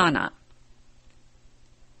Mahayana.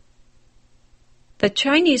 The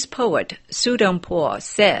Chinese poet Hsuan Hua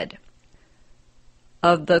said,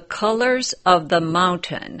 "Of the colors of the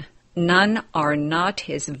mountain, none are not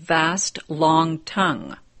his vast long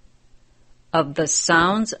tongue. Of the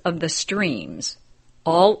sounds of the streams,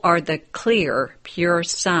 all are the clear, pure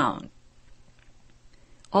sound.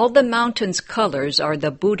 All the mountain's colors are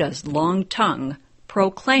the Buddha's long tongue,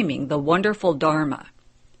 proclaiming the wonderful Dharma."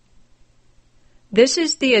 This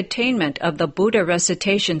is the attainment of the Buddha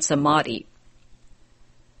recitation samadhi.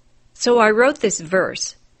 So I wrote this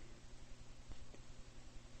verse.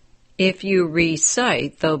 If you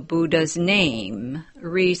recite the Buddha's name,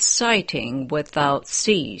 reciting without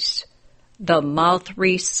cease, the mouth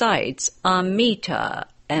recites Amita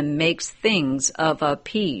and makes things of a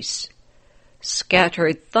piece.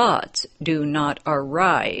 Scattered thoughts do not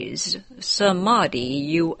arise, samadhi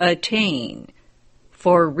you attain.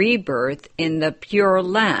 For rebirth in the pure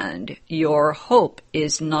land, your hope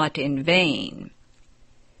is not in vain.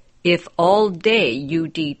 If all day you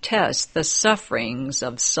detest the sufferings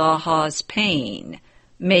of Saha's pain,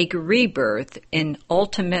 make rebirth in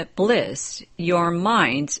ultimate bliss your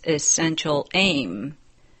mind's essential aim.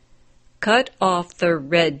 Cut off the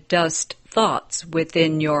red dust thoughts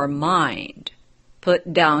within your mind.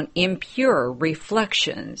 Put down impure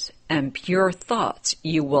reflections, and pure thoughts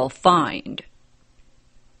you will find.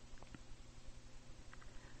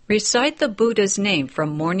 Recite the Buddha's name from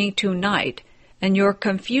morning to night, and your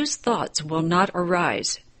confused thoughts will not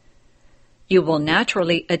arise. You will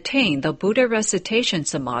naturally attain the Buddha recitation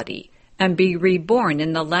samadhi and be reborn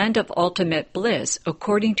in the land of ultimate bliss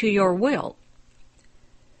according to your will.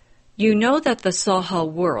 You know that the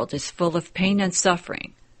Saha world is full of pain and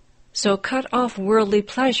suffering, so cut off worldly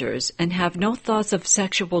pleasures and have no thoughts of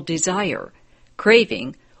sexual desire,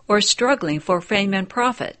 craving, or struggling for fame and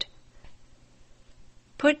profit.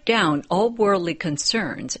 Put down all worldly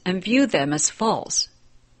concerns and view them as false.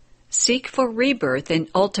 Seek for rebirth in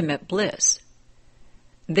ultimate bliss.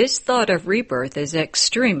 This thought of rebirth is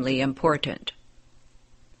extremely important.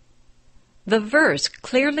 The verse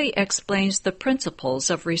clearly explains the principles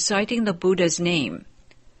of reciting the Buddha's name.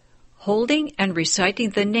 Holding and reciting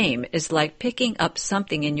the name is like picking up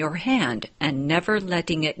something in your hand and never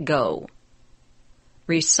letting it go.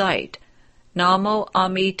 Recite Namo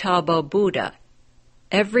Amitabha Buddha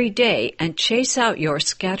every day and chase out your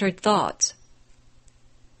scattered thoughts.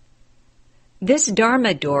 This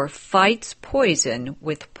Dharma door fights poison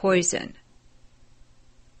with poison.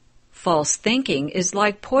 False thinking is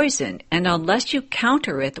like poison, and unless you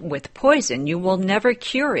counter it with poison, you will never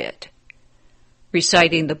cure it.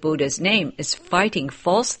 Reciting the Buddha's name is fighting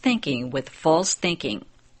false thinking with false thinking.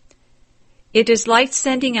 It is like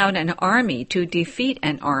sending out an army to defeat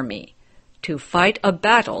an army, to fight a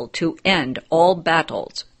battle to end all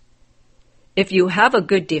battles. If you have a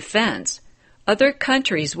good defense, other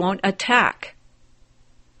countries won't attack.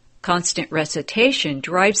 Constant recitation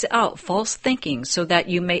drives out false thinking so that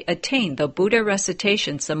you may attain the Buddha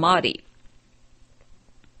recitation samadhi.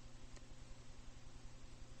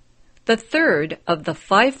 The third of the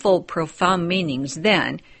fivefold profound meanings,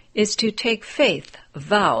 then, is to take faith,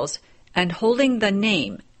 vows, and holding the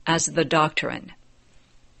name as the doctrine.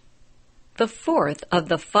 The fourth of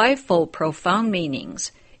the fivefold profound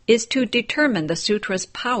meanings is to determine the sutra's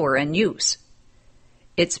power and use.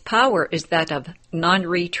 Its power is that of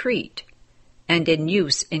non-retreat, and in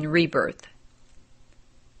use in rebirth.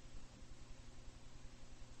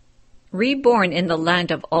 Reborn in the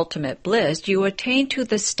land of ultimate bliss, you attain to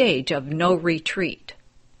the stage of no retreat.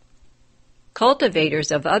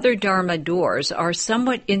 Cultivators of other Dharma doors are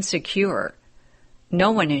somewhat insecure.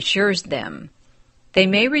 No one assures them. They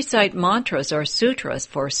may recite mantras or sutras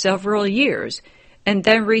for several years and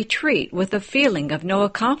then retreat with a feeling of no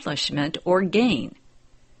accomplishment or gain.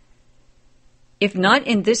 If not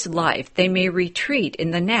in this life, they may retreat in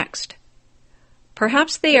the next.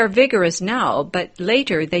 Perhaps they are vigorous now, but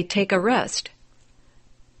later they take a rest.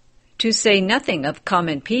 To say nothing of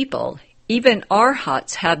common people, even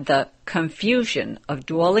arhats have the confusion of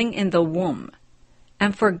dwelling in the womb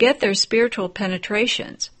and forget their spiritual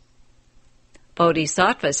penetrations.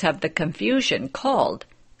 Bodhisattvas have the confusion called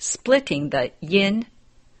splitting the yin,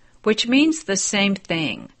 which means the same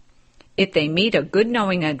thing. If they meet a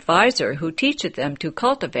good-knowing advisor who teaches them to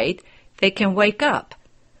cultivate, they can wake up.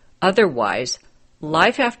 Otherwise,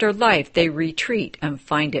 life after life they retreat and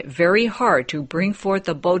find it very hard to bring forth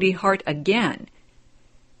the Bodhi heart again.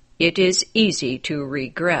 It is easy to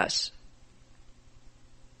regress.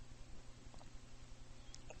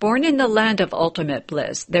 Born in the land of ultimate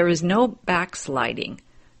bliss, there is no backsliding,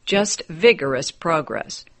 just vigorous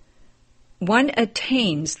progress. One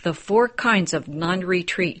attains the four kinds of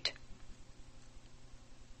non-retreat.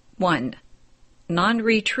 1.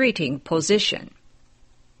 Non-retreating position.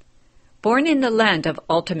 Born in the land of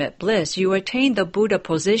ultimate bliss, you attain the Buddha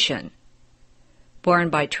position.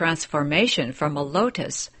 Born by transformation from a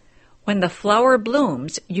lotus, when the flower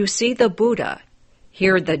blooms, you see the Buddha,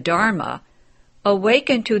 hear the Dharma,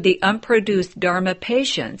 awaken to the unproduced Dharma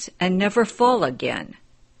patience, and never fall again.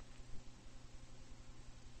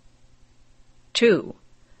 2.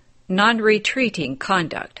 Non-retreating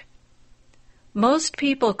conduct. Most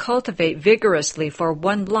people cultivate vigorously for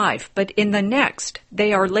one life, but in the next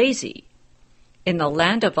they are lazy. In the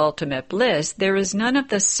land of ultimate bliss, there is none of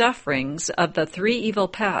the sufferings of the three evil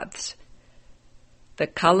paths. The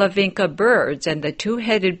Kalavinka birds and the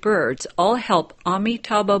two-headed birds all help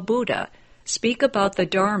Amitabha Buddha speak about the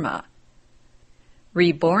Dharma.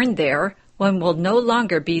 Reborn there, one will no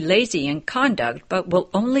longer be lazy in conduct, but will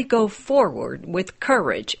only go forward with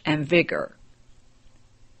courage and vigor.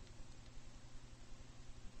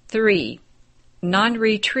 3.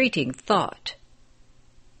 Non-retreating thought.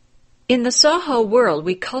 In the Saho world,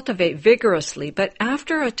 we cultivate vigorously, but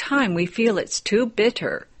after a time we feel it's too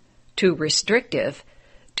bitter, too restrictive,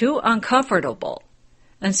 too uncomfortable,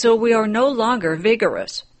 and so we are no longer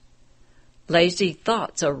vigorous. Lazy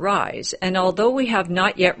thoughts arise, and although we have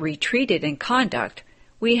not yet retreated in conduct,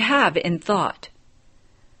 we have in thought.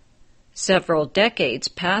 Several decades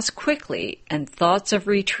pass quickly, and thoughts of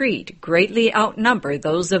retreat greatly outnumber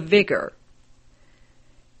those of vigor.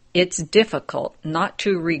 It's difficult not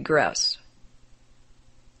to regress.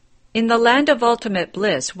 In the land of ultimate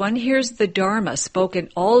bliss, one hears the Dharma spoken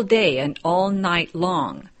all day and all night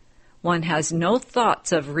long. One has no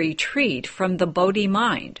thoughts of retreat from the Bodhi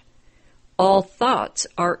mind. All thoughts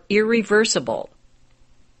are irreversible.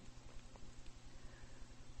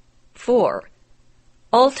 4.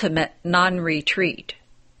 Ultimate non-retreat.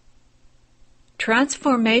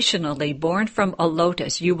 Transformationally born from a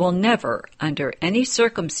lotus, you will never, under any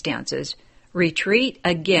circumstances, retreat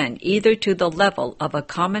again either to the level of a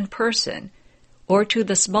common person or to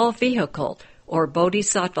the small vehicle or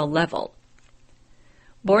bodhisattva level.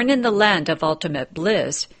 Born in the land of ultimate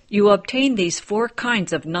bliss, you obtain these 4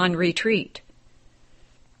 kinds of non-retreat.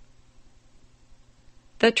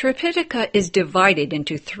 The Tripitaka is divided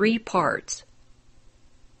into 3 parts.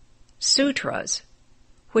 Sutras,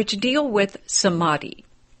 which deal with samadhi.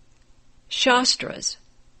 Shastras,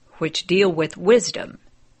 which deal with wisdom.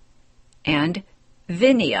 And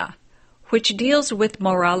Vinaya, which deals with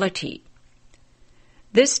morality.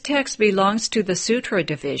 This text belongs to the Sutra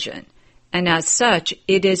division, and as such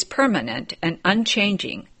it is permanent and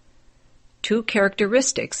unchanging, 2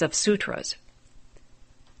 characteristics of sutras.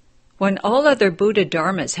 When all other Buddha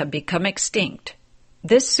dharmas have become extinct,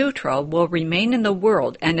 this sutra will remain in the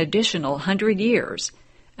world an additional 100 years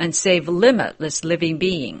and save limitless living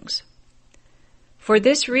beings. For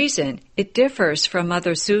this reason, it differs from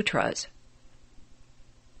other sutras.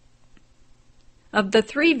 Of the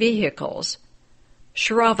 3 vehicles,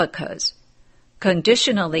 Shravakas,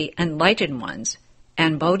 conditionally enlightened ones,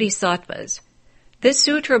 and Bodhisattvas, this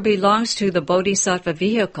sutra belongs to the Bodhisattva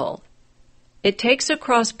vehicle. It takes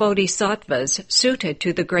across Bodhisattvas suited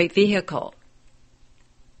to the great vehicle.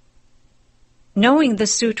 Knowing the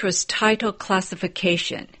sutra's title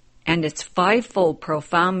classification and its 5-fold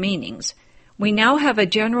profound meanings, we now have a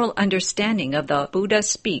general understanding of the Buddha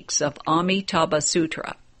speaks of Amitabha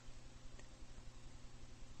Sutra.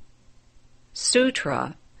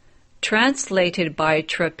 Sutra, translated by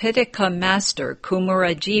Tripitaka Master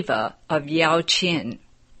Kumarajiva of Yao Qin.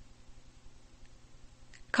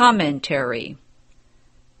 Commentary.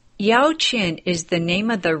 Yao Qin is the name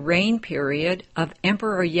of the reign period of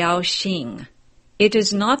Emperor Yao Xing. It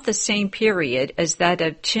is not the same period as that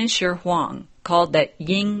of Qin Shi Huang, called the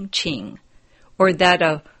Ying Qing, or that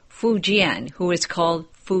of Fu Jian, who is called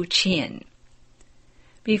Fu Qin.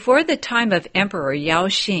 Before the time of Emperor Yao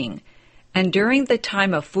Xing, and during the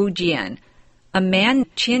time of Fu Jian, a man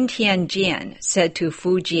Qin Tianjian said to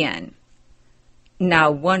Fu Jian,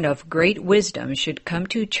 "Now one of great wisdom should come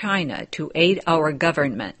to China to aid our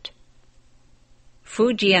government."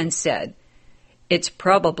 Fu Jian said, "It's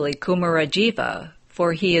probably Kumarajiva,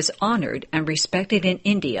 for he is honored and respected in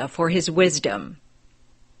India for his wisdom."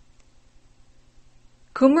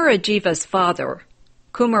 Kumarajiva's father,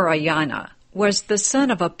 Kumarayana, was the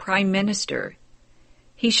son of a prime minister.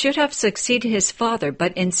 He should have succeeded his father,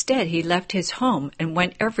 but instead he left his home and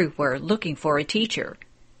went everywhere looking for a teacher.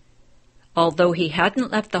 Although he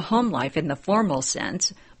hadn't left the home life in the formal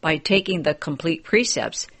sense, by taking the complete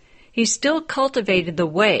precepts, he still cultivated the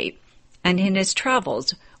way, and in his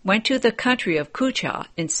travels went to the country of Kucha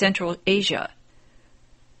in Central Asia.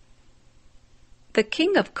 The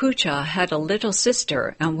king of Kucha had a little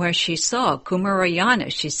sister, and where she saw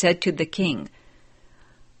Kumarayana, she said to the king,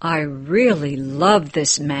 "I really love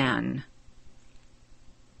this man."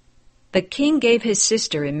 The king gave his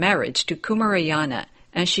sister in marriage to Kumarayana,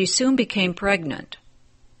 and she soon became pregnant.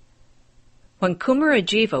 When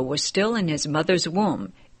Kumarajiva was still in his mother's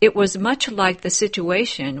womb, it was much like the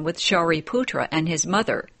situation with Shariputra and his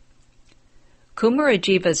mother.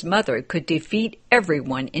 Kumarajiva's mother could defeat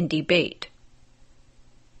everyone in debate.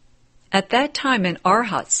 At that time an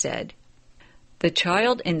arhat said, "The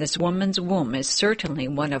child in this woman's womb is certainly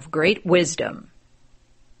one of great wisdom."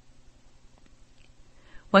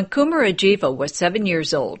 When Kumarajiva was 7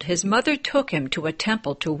 years old, his mother took him to a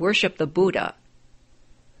temple to worship the Buddha.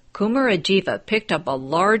 Kumarajiva picked up a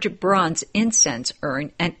large bronze incense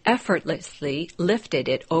urn and effortlessly lifted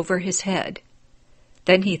it over his head.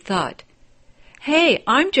 Then he thought, "Hey,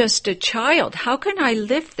 I'm just a child. How can I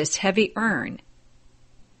lift this heavy urn?"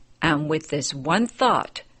 And with this one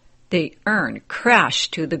thought, the urn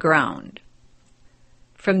crashed to the ground.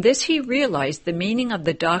 From this he realized the meaning of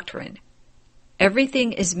the doctrine.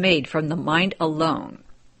 Everything is made from the mind alone.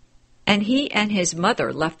 And he and his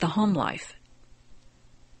mother left the home life.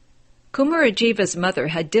 Kumarajiva's mother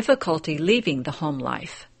had difficulty leaving the home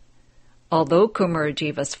life. Although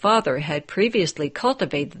Kumarajiva's father had previously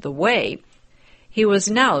cultivated the way, he was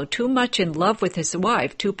now too much in love with his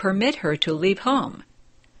wife to permit her to leave home.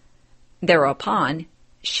 Thereupon,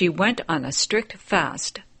 she went on a strict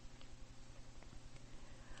fast.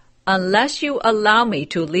 "Unless you allow me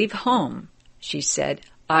to leave home," she said,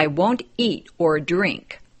 "I won't eat or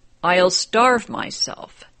drink. I'll starve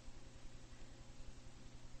myself."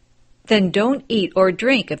 "Then don't eat or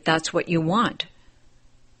drink if that's what you want,"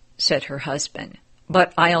 said her husband,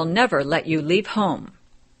 "but I'll never let you leave home."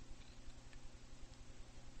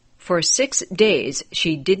 For 6 days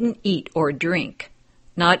she didn't eat or drink,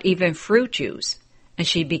 not even fruit juice, and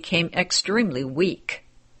she became extremely weak.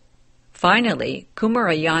 Finally,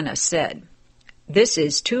 Kumarayana said, "This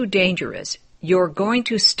is too dangerous. You're going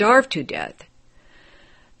to starve to death.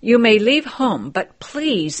 You may leave home, but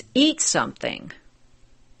please eat something.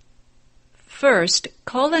 First,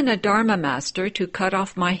 call in a Dharma master to cut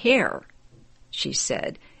off my hair, she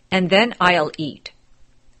said, and then I'll eat.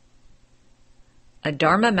 A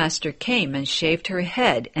Dharma master came and shaved her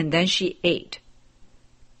head, and then she ate.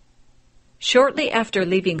 Shortly after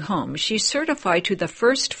leaving home, she certified to the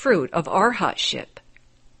first fruit of arhatship.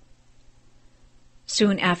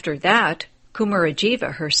 Soon after that,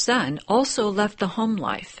 Kumarajiva, her son, also left the home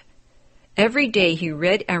life. Every day he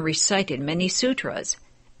read and recited many sutras,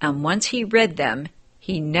 and once he read them,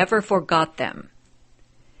 he never forgot them.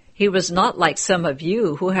 He was not like some of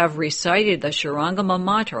you who have recited the Shurangama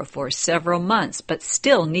mantra for several months but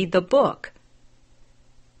still need the book.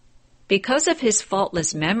 Because of his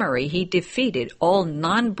faultless memory, he defeated all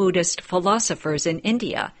non-Buddhist philosophers in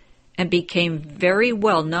India and became very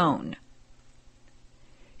well known.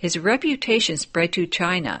 His reputation spread to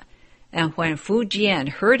China, and when Fu Jian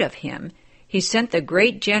heard of him, he sent the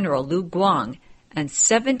great general Lu Guang and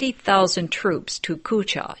 70,000 troops to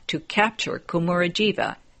Kucha to capture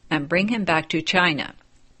Kumarajiva and bring him back to China.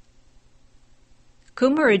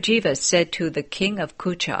 Kumarajiva said to the king of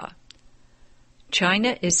Kucha,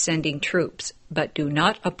 "China is sending troops, but do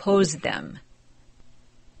not oppose them.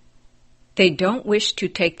 They don't wish to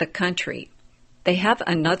take the country. They have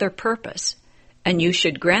another purpose, and you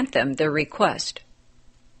should grant them their request."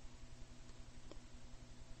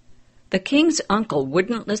 The king's uncle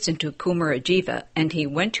wouldn't listen to Kumarajiva, and he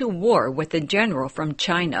went to war with the general from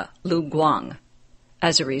China, Lu Guang.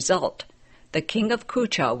 As a result, the king of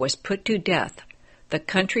Kucha was put to death, the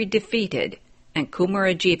country defeated, and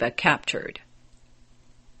Kumarajiva captured.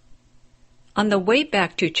 On the way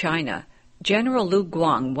back to China, General Lu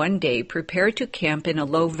Guang one day prepared to camp in a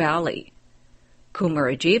low valley.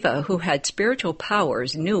 Kumarajiva, who had spiritual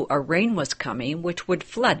powers, knew a rain was coming which would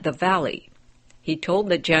flood the valley. He told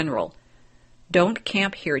the general, "Don't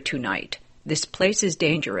camp here tonight. This place is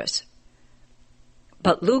dangerous."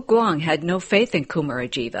 But Lu Guang had no faith in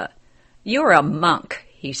Kumarajiva. "You're a monk,"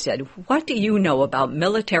 he said. "What do you know about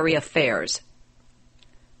military affairs?"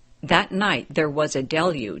 That night there was a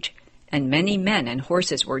deluge, and many men and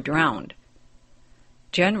horses were drowned.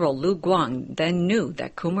 General Lu Guang then knew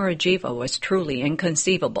that Kumarajiva was truly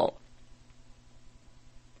inconceivable.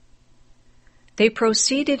 They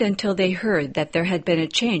proceeded until they heard that there had been a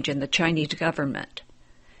change in the Chinese government.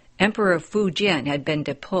 Emperor Fu Jian had been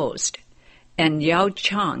deposed, and Yao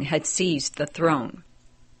Chang had seized the throne.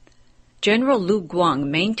 General Lu Guang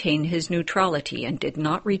maintained his neutrality and did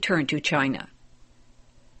not return to China.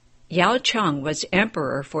 Yao Chang was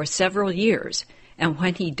emperor for several years, and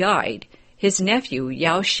when he died, his nephew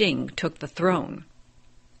Yao Xing took the throne.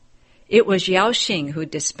 It was Yao Xing who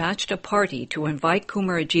dispatched a party to invite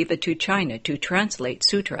Kumarajiva to China to translate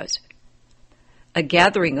sutras. A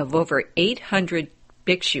gathering of over 800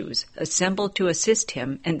 bhikshus assembled to assist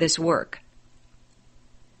him in this work.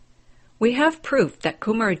 We have proof that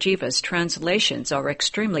Kumarajiva's translations are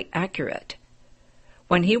extremely accurate.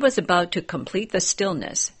 When he was about to complete the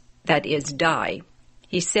stillness, that is, die,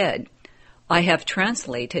 he said, "I have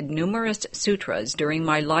translated numerous sutras during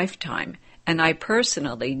my lifetime, and I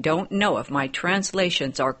personally don't know if my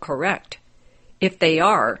translations are correct. If they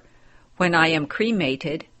are, when I am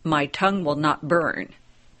cremated, my tongue will not burn.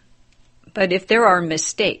 But if there are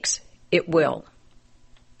mistakes, it will."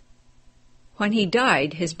 When he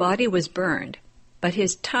died, his body was burned, but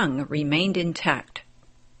his tongue remained intact.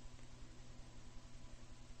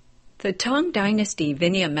 The Tang Dynasty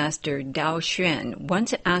Vinaya master Dao Xuan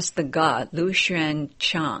once asked the god Lu Xuan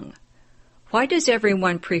Chang, "Why does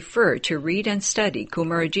everyone prefer to read and study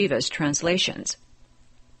Kumarajiva's translations?"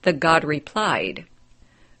 The god replied,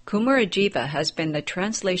 "Kumarajiva has been the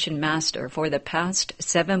translation master for the past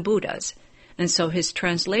 7 Buddhas, and so his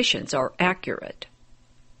translations are accurate."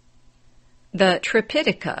 The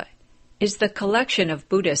Tripitaka is the collection of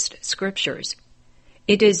Buddhist scriptures.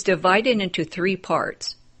 It is divided into 3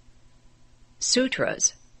 parts: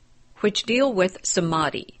 sutras, which deal with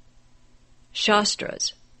samadhi;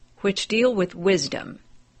 shastras, which deal with wisdom;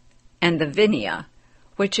 and the Vinaya,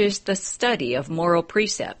 which is the study of moral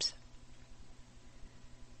precepts.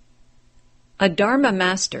 A Dharma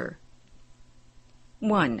master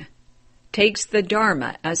 1. Takes the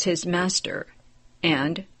Dharma as his master,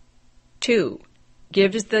 and 2.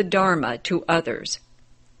 Gives the Dharma to others.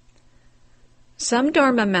 Some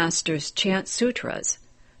Dharma masters chant sutras.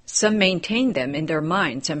 Some maintain them in their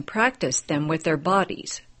minds and practice them with their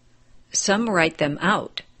bodies. Some write them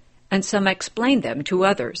out, and some explain them to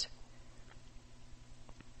others.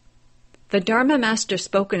 The Dharma master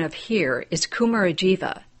spoken of here is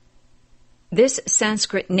Kumarajiva. This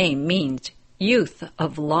Sanskrit name means youth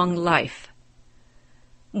of long life.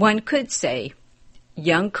 One could say,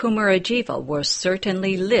 young Kumarajiva will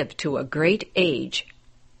certainly live to a great age.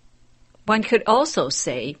 One could also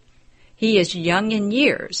say, he is young in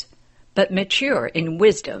years, but mature in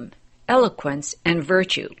wisdom, eloquence, and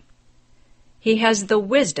virtue. He has the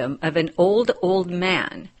wisdom of an old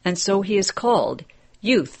man, and so he is called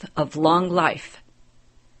youth of long life.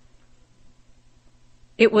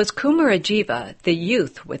 It was Kumarajiva, the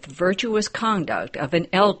youth with virtuous conduct of an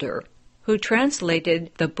elder, who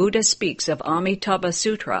translated the Buddha Speaks of Amitabha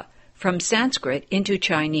Sutra from Sanskrit into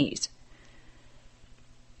Chinese.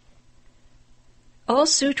 All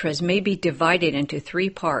sutras may be divided into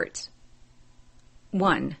 3 parts.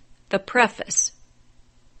 1. The preface.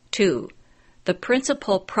 2. The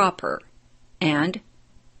principle proper. And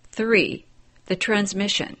 3. The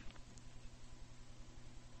transmission.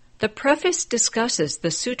 The preface discusses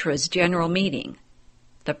the sutra's general meaning.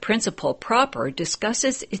 The principle proper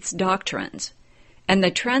discusses its doctrines, and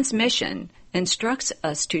the transmission instructs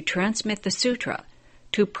us to transmit the sutra,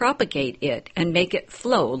 to propagate it and make it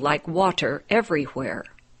flow like water everywhere.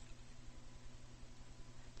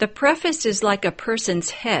 The preface is like a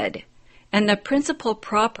person's head, and the principle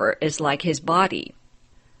proper is like his body.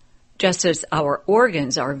 Just as our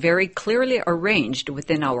organs are very clearly arranged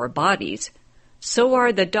within our bodies, so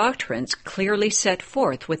are the doctrines clearly set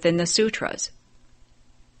forth within the sutras.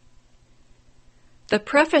 The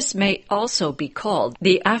preface may also be called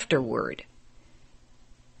the afterword.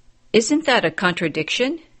 Isn't that a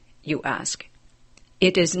contradiction? You ask.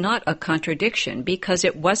 It is not a contradiction because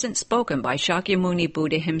it wasn't spoken by Shakyamuni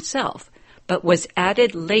Buddha himself, but was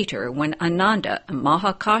added later when Ananda and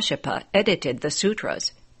Mahakāshyapa edited the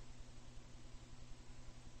sutras.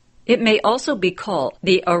 It may also be called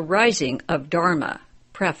the arising of Dharma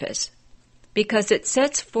preface, because it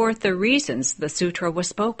sets forth the reasons the sutra was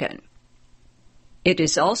spoken. It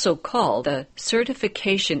is also called the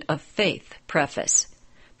certification of faith preface,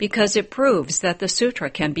 because it proves that the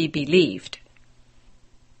sutra can be believed.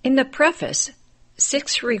 In the preface,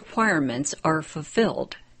 6 requirements are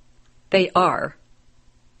fulfilled. They are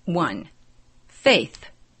 1. Faith.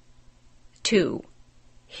 2.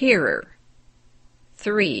 Hearer.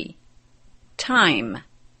 3. Time.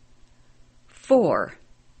 4.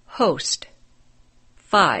 Host.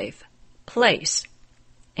 5. Place.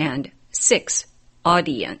 And 6.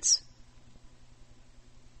 Audience.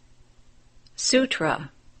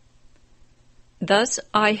 Sutra. Thus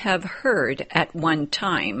I have heard at one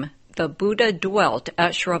time the Buddha dwelt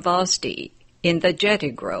at Shravasti in the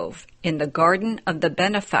Jeti Grove, in the garden of the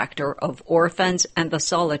benefactor of orphans and the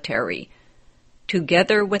solitary,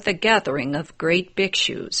 together with a gathering of great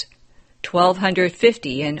bhikshus,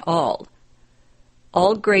 1,250 in all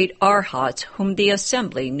great arhats whom the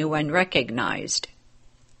assembly knew and recognized.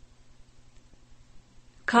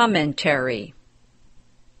 Commentary.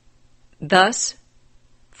 Thus,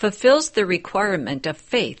 fulfills the requirement of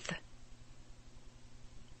faith.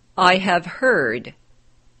 I have heard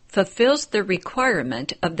fulfills the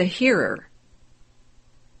requirement of the hearer.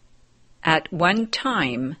 At one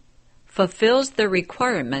time fulfills the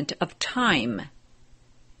requirement of time,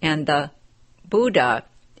 and the Buddha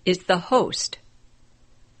is the host.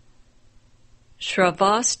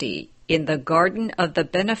 Shravasti in the garden of the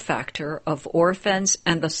benefactor of orphans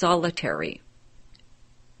and the solitary.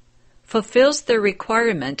 Fulfills the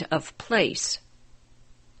requirement of place.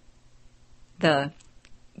 The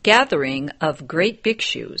gathering of great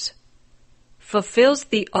bhikshus fulfills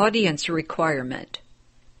the audience requirement.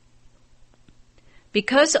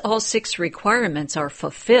 Because all 6 requirements are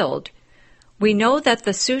fulfilled, we know that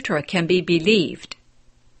the sutra can be believed.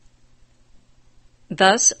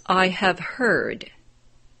 Thus I have heard.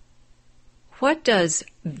 What does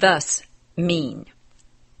thus mean?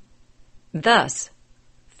 Thus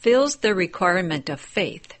fills the requirement of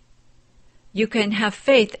faith. You can have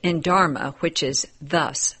faith in Dharma, which is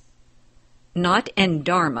thus, not in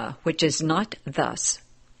Dharma, which is not thus.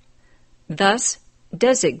 Thus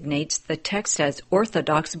designates the text as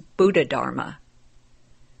orthodox Buddha Dharma.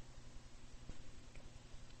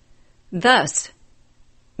 Thus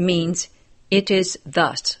means it is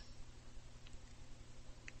thus.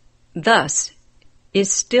 Thus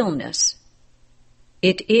is stillness.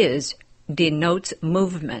 It is denotes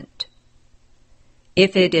movement.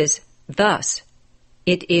 If it is thus,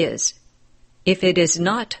 it is. If it is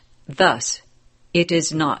not thus, it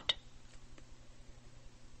is not.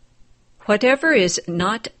 Whatever is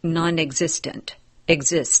not non-existent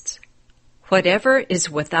exists. Whatever is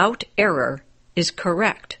without error is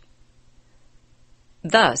correct.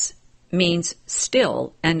 Thus means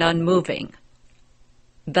still and unmoving.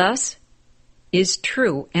 Thus is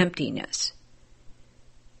true emptiness.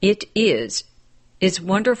 It is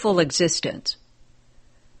wonderful existence.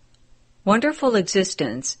 Wonderful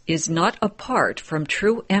existence is not apart from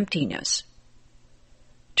true emptiness.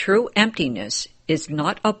 True emptiness is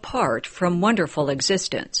not apart from wonderful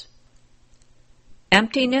existence.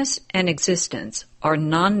 Emptiness and existence are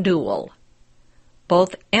non-dual,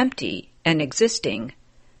 both empty and existing,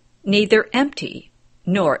 neither empty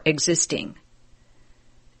nor existing.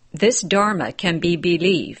 This Dharma can be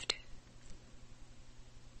believed.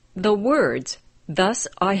 The words, "Thus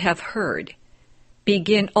I have heard,"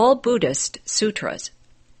 begin all Buddhist sutras.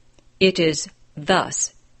 It is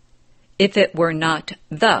thus. If it were not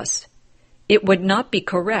thus, it would not be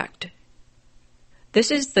correct.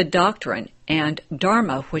 This is the doctrine, and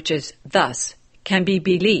Dharma which is thus can be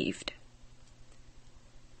believed.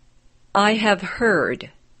 I have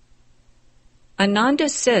heard. Ananda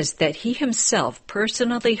says that he himself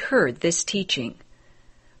personally heard this teaching,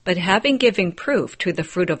 but having given proof to the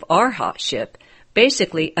fruit of arhatship,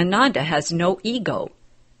 basically Ananda has no ego.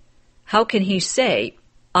 How can he say,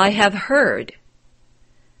 "I have heard"?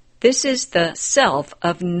 This is the self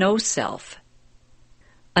of no self.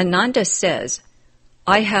 Ananda says,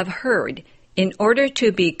 "I have heard," in order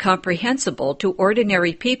to be comprehensible to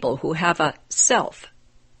ordinary people who have a self.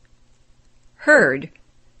 Heard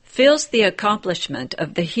fills the accomplishment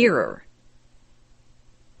of the hearer.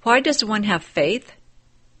 Why does one have faith?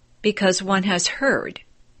 Because one has heard.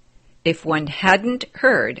 If one hadn't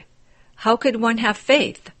heard, how could one have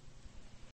faith?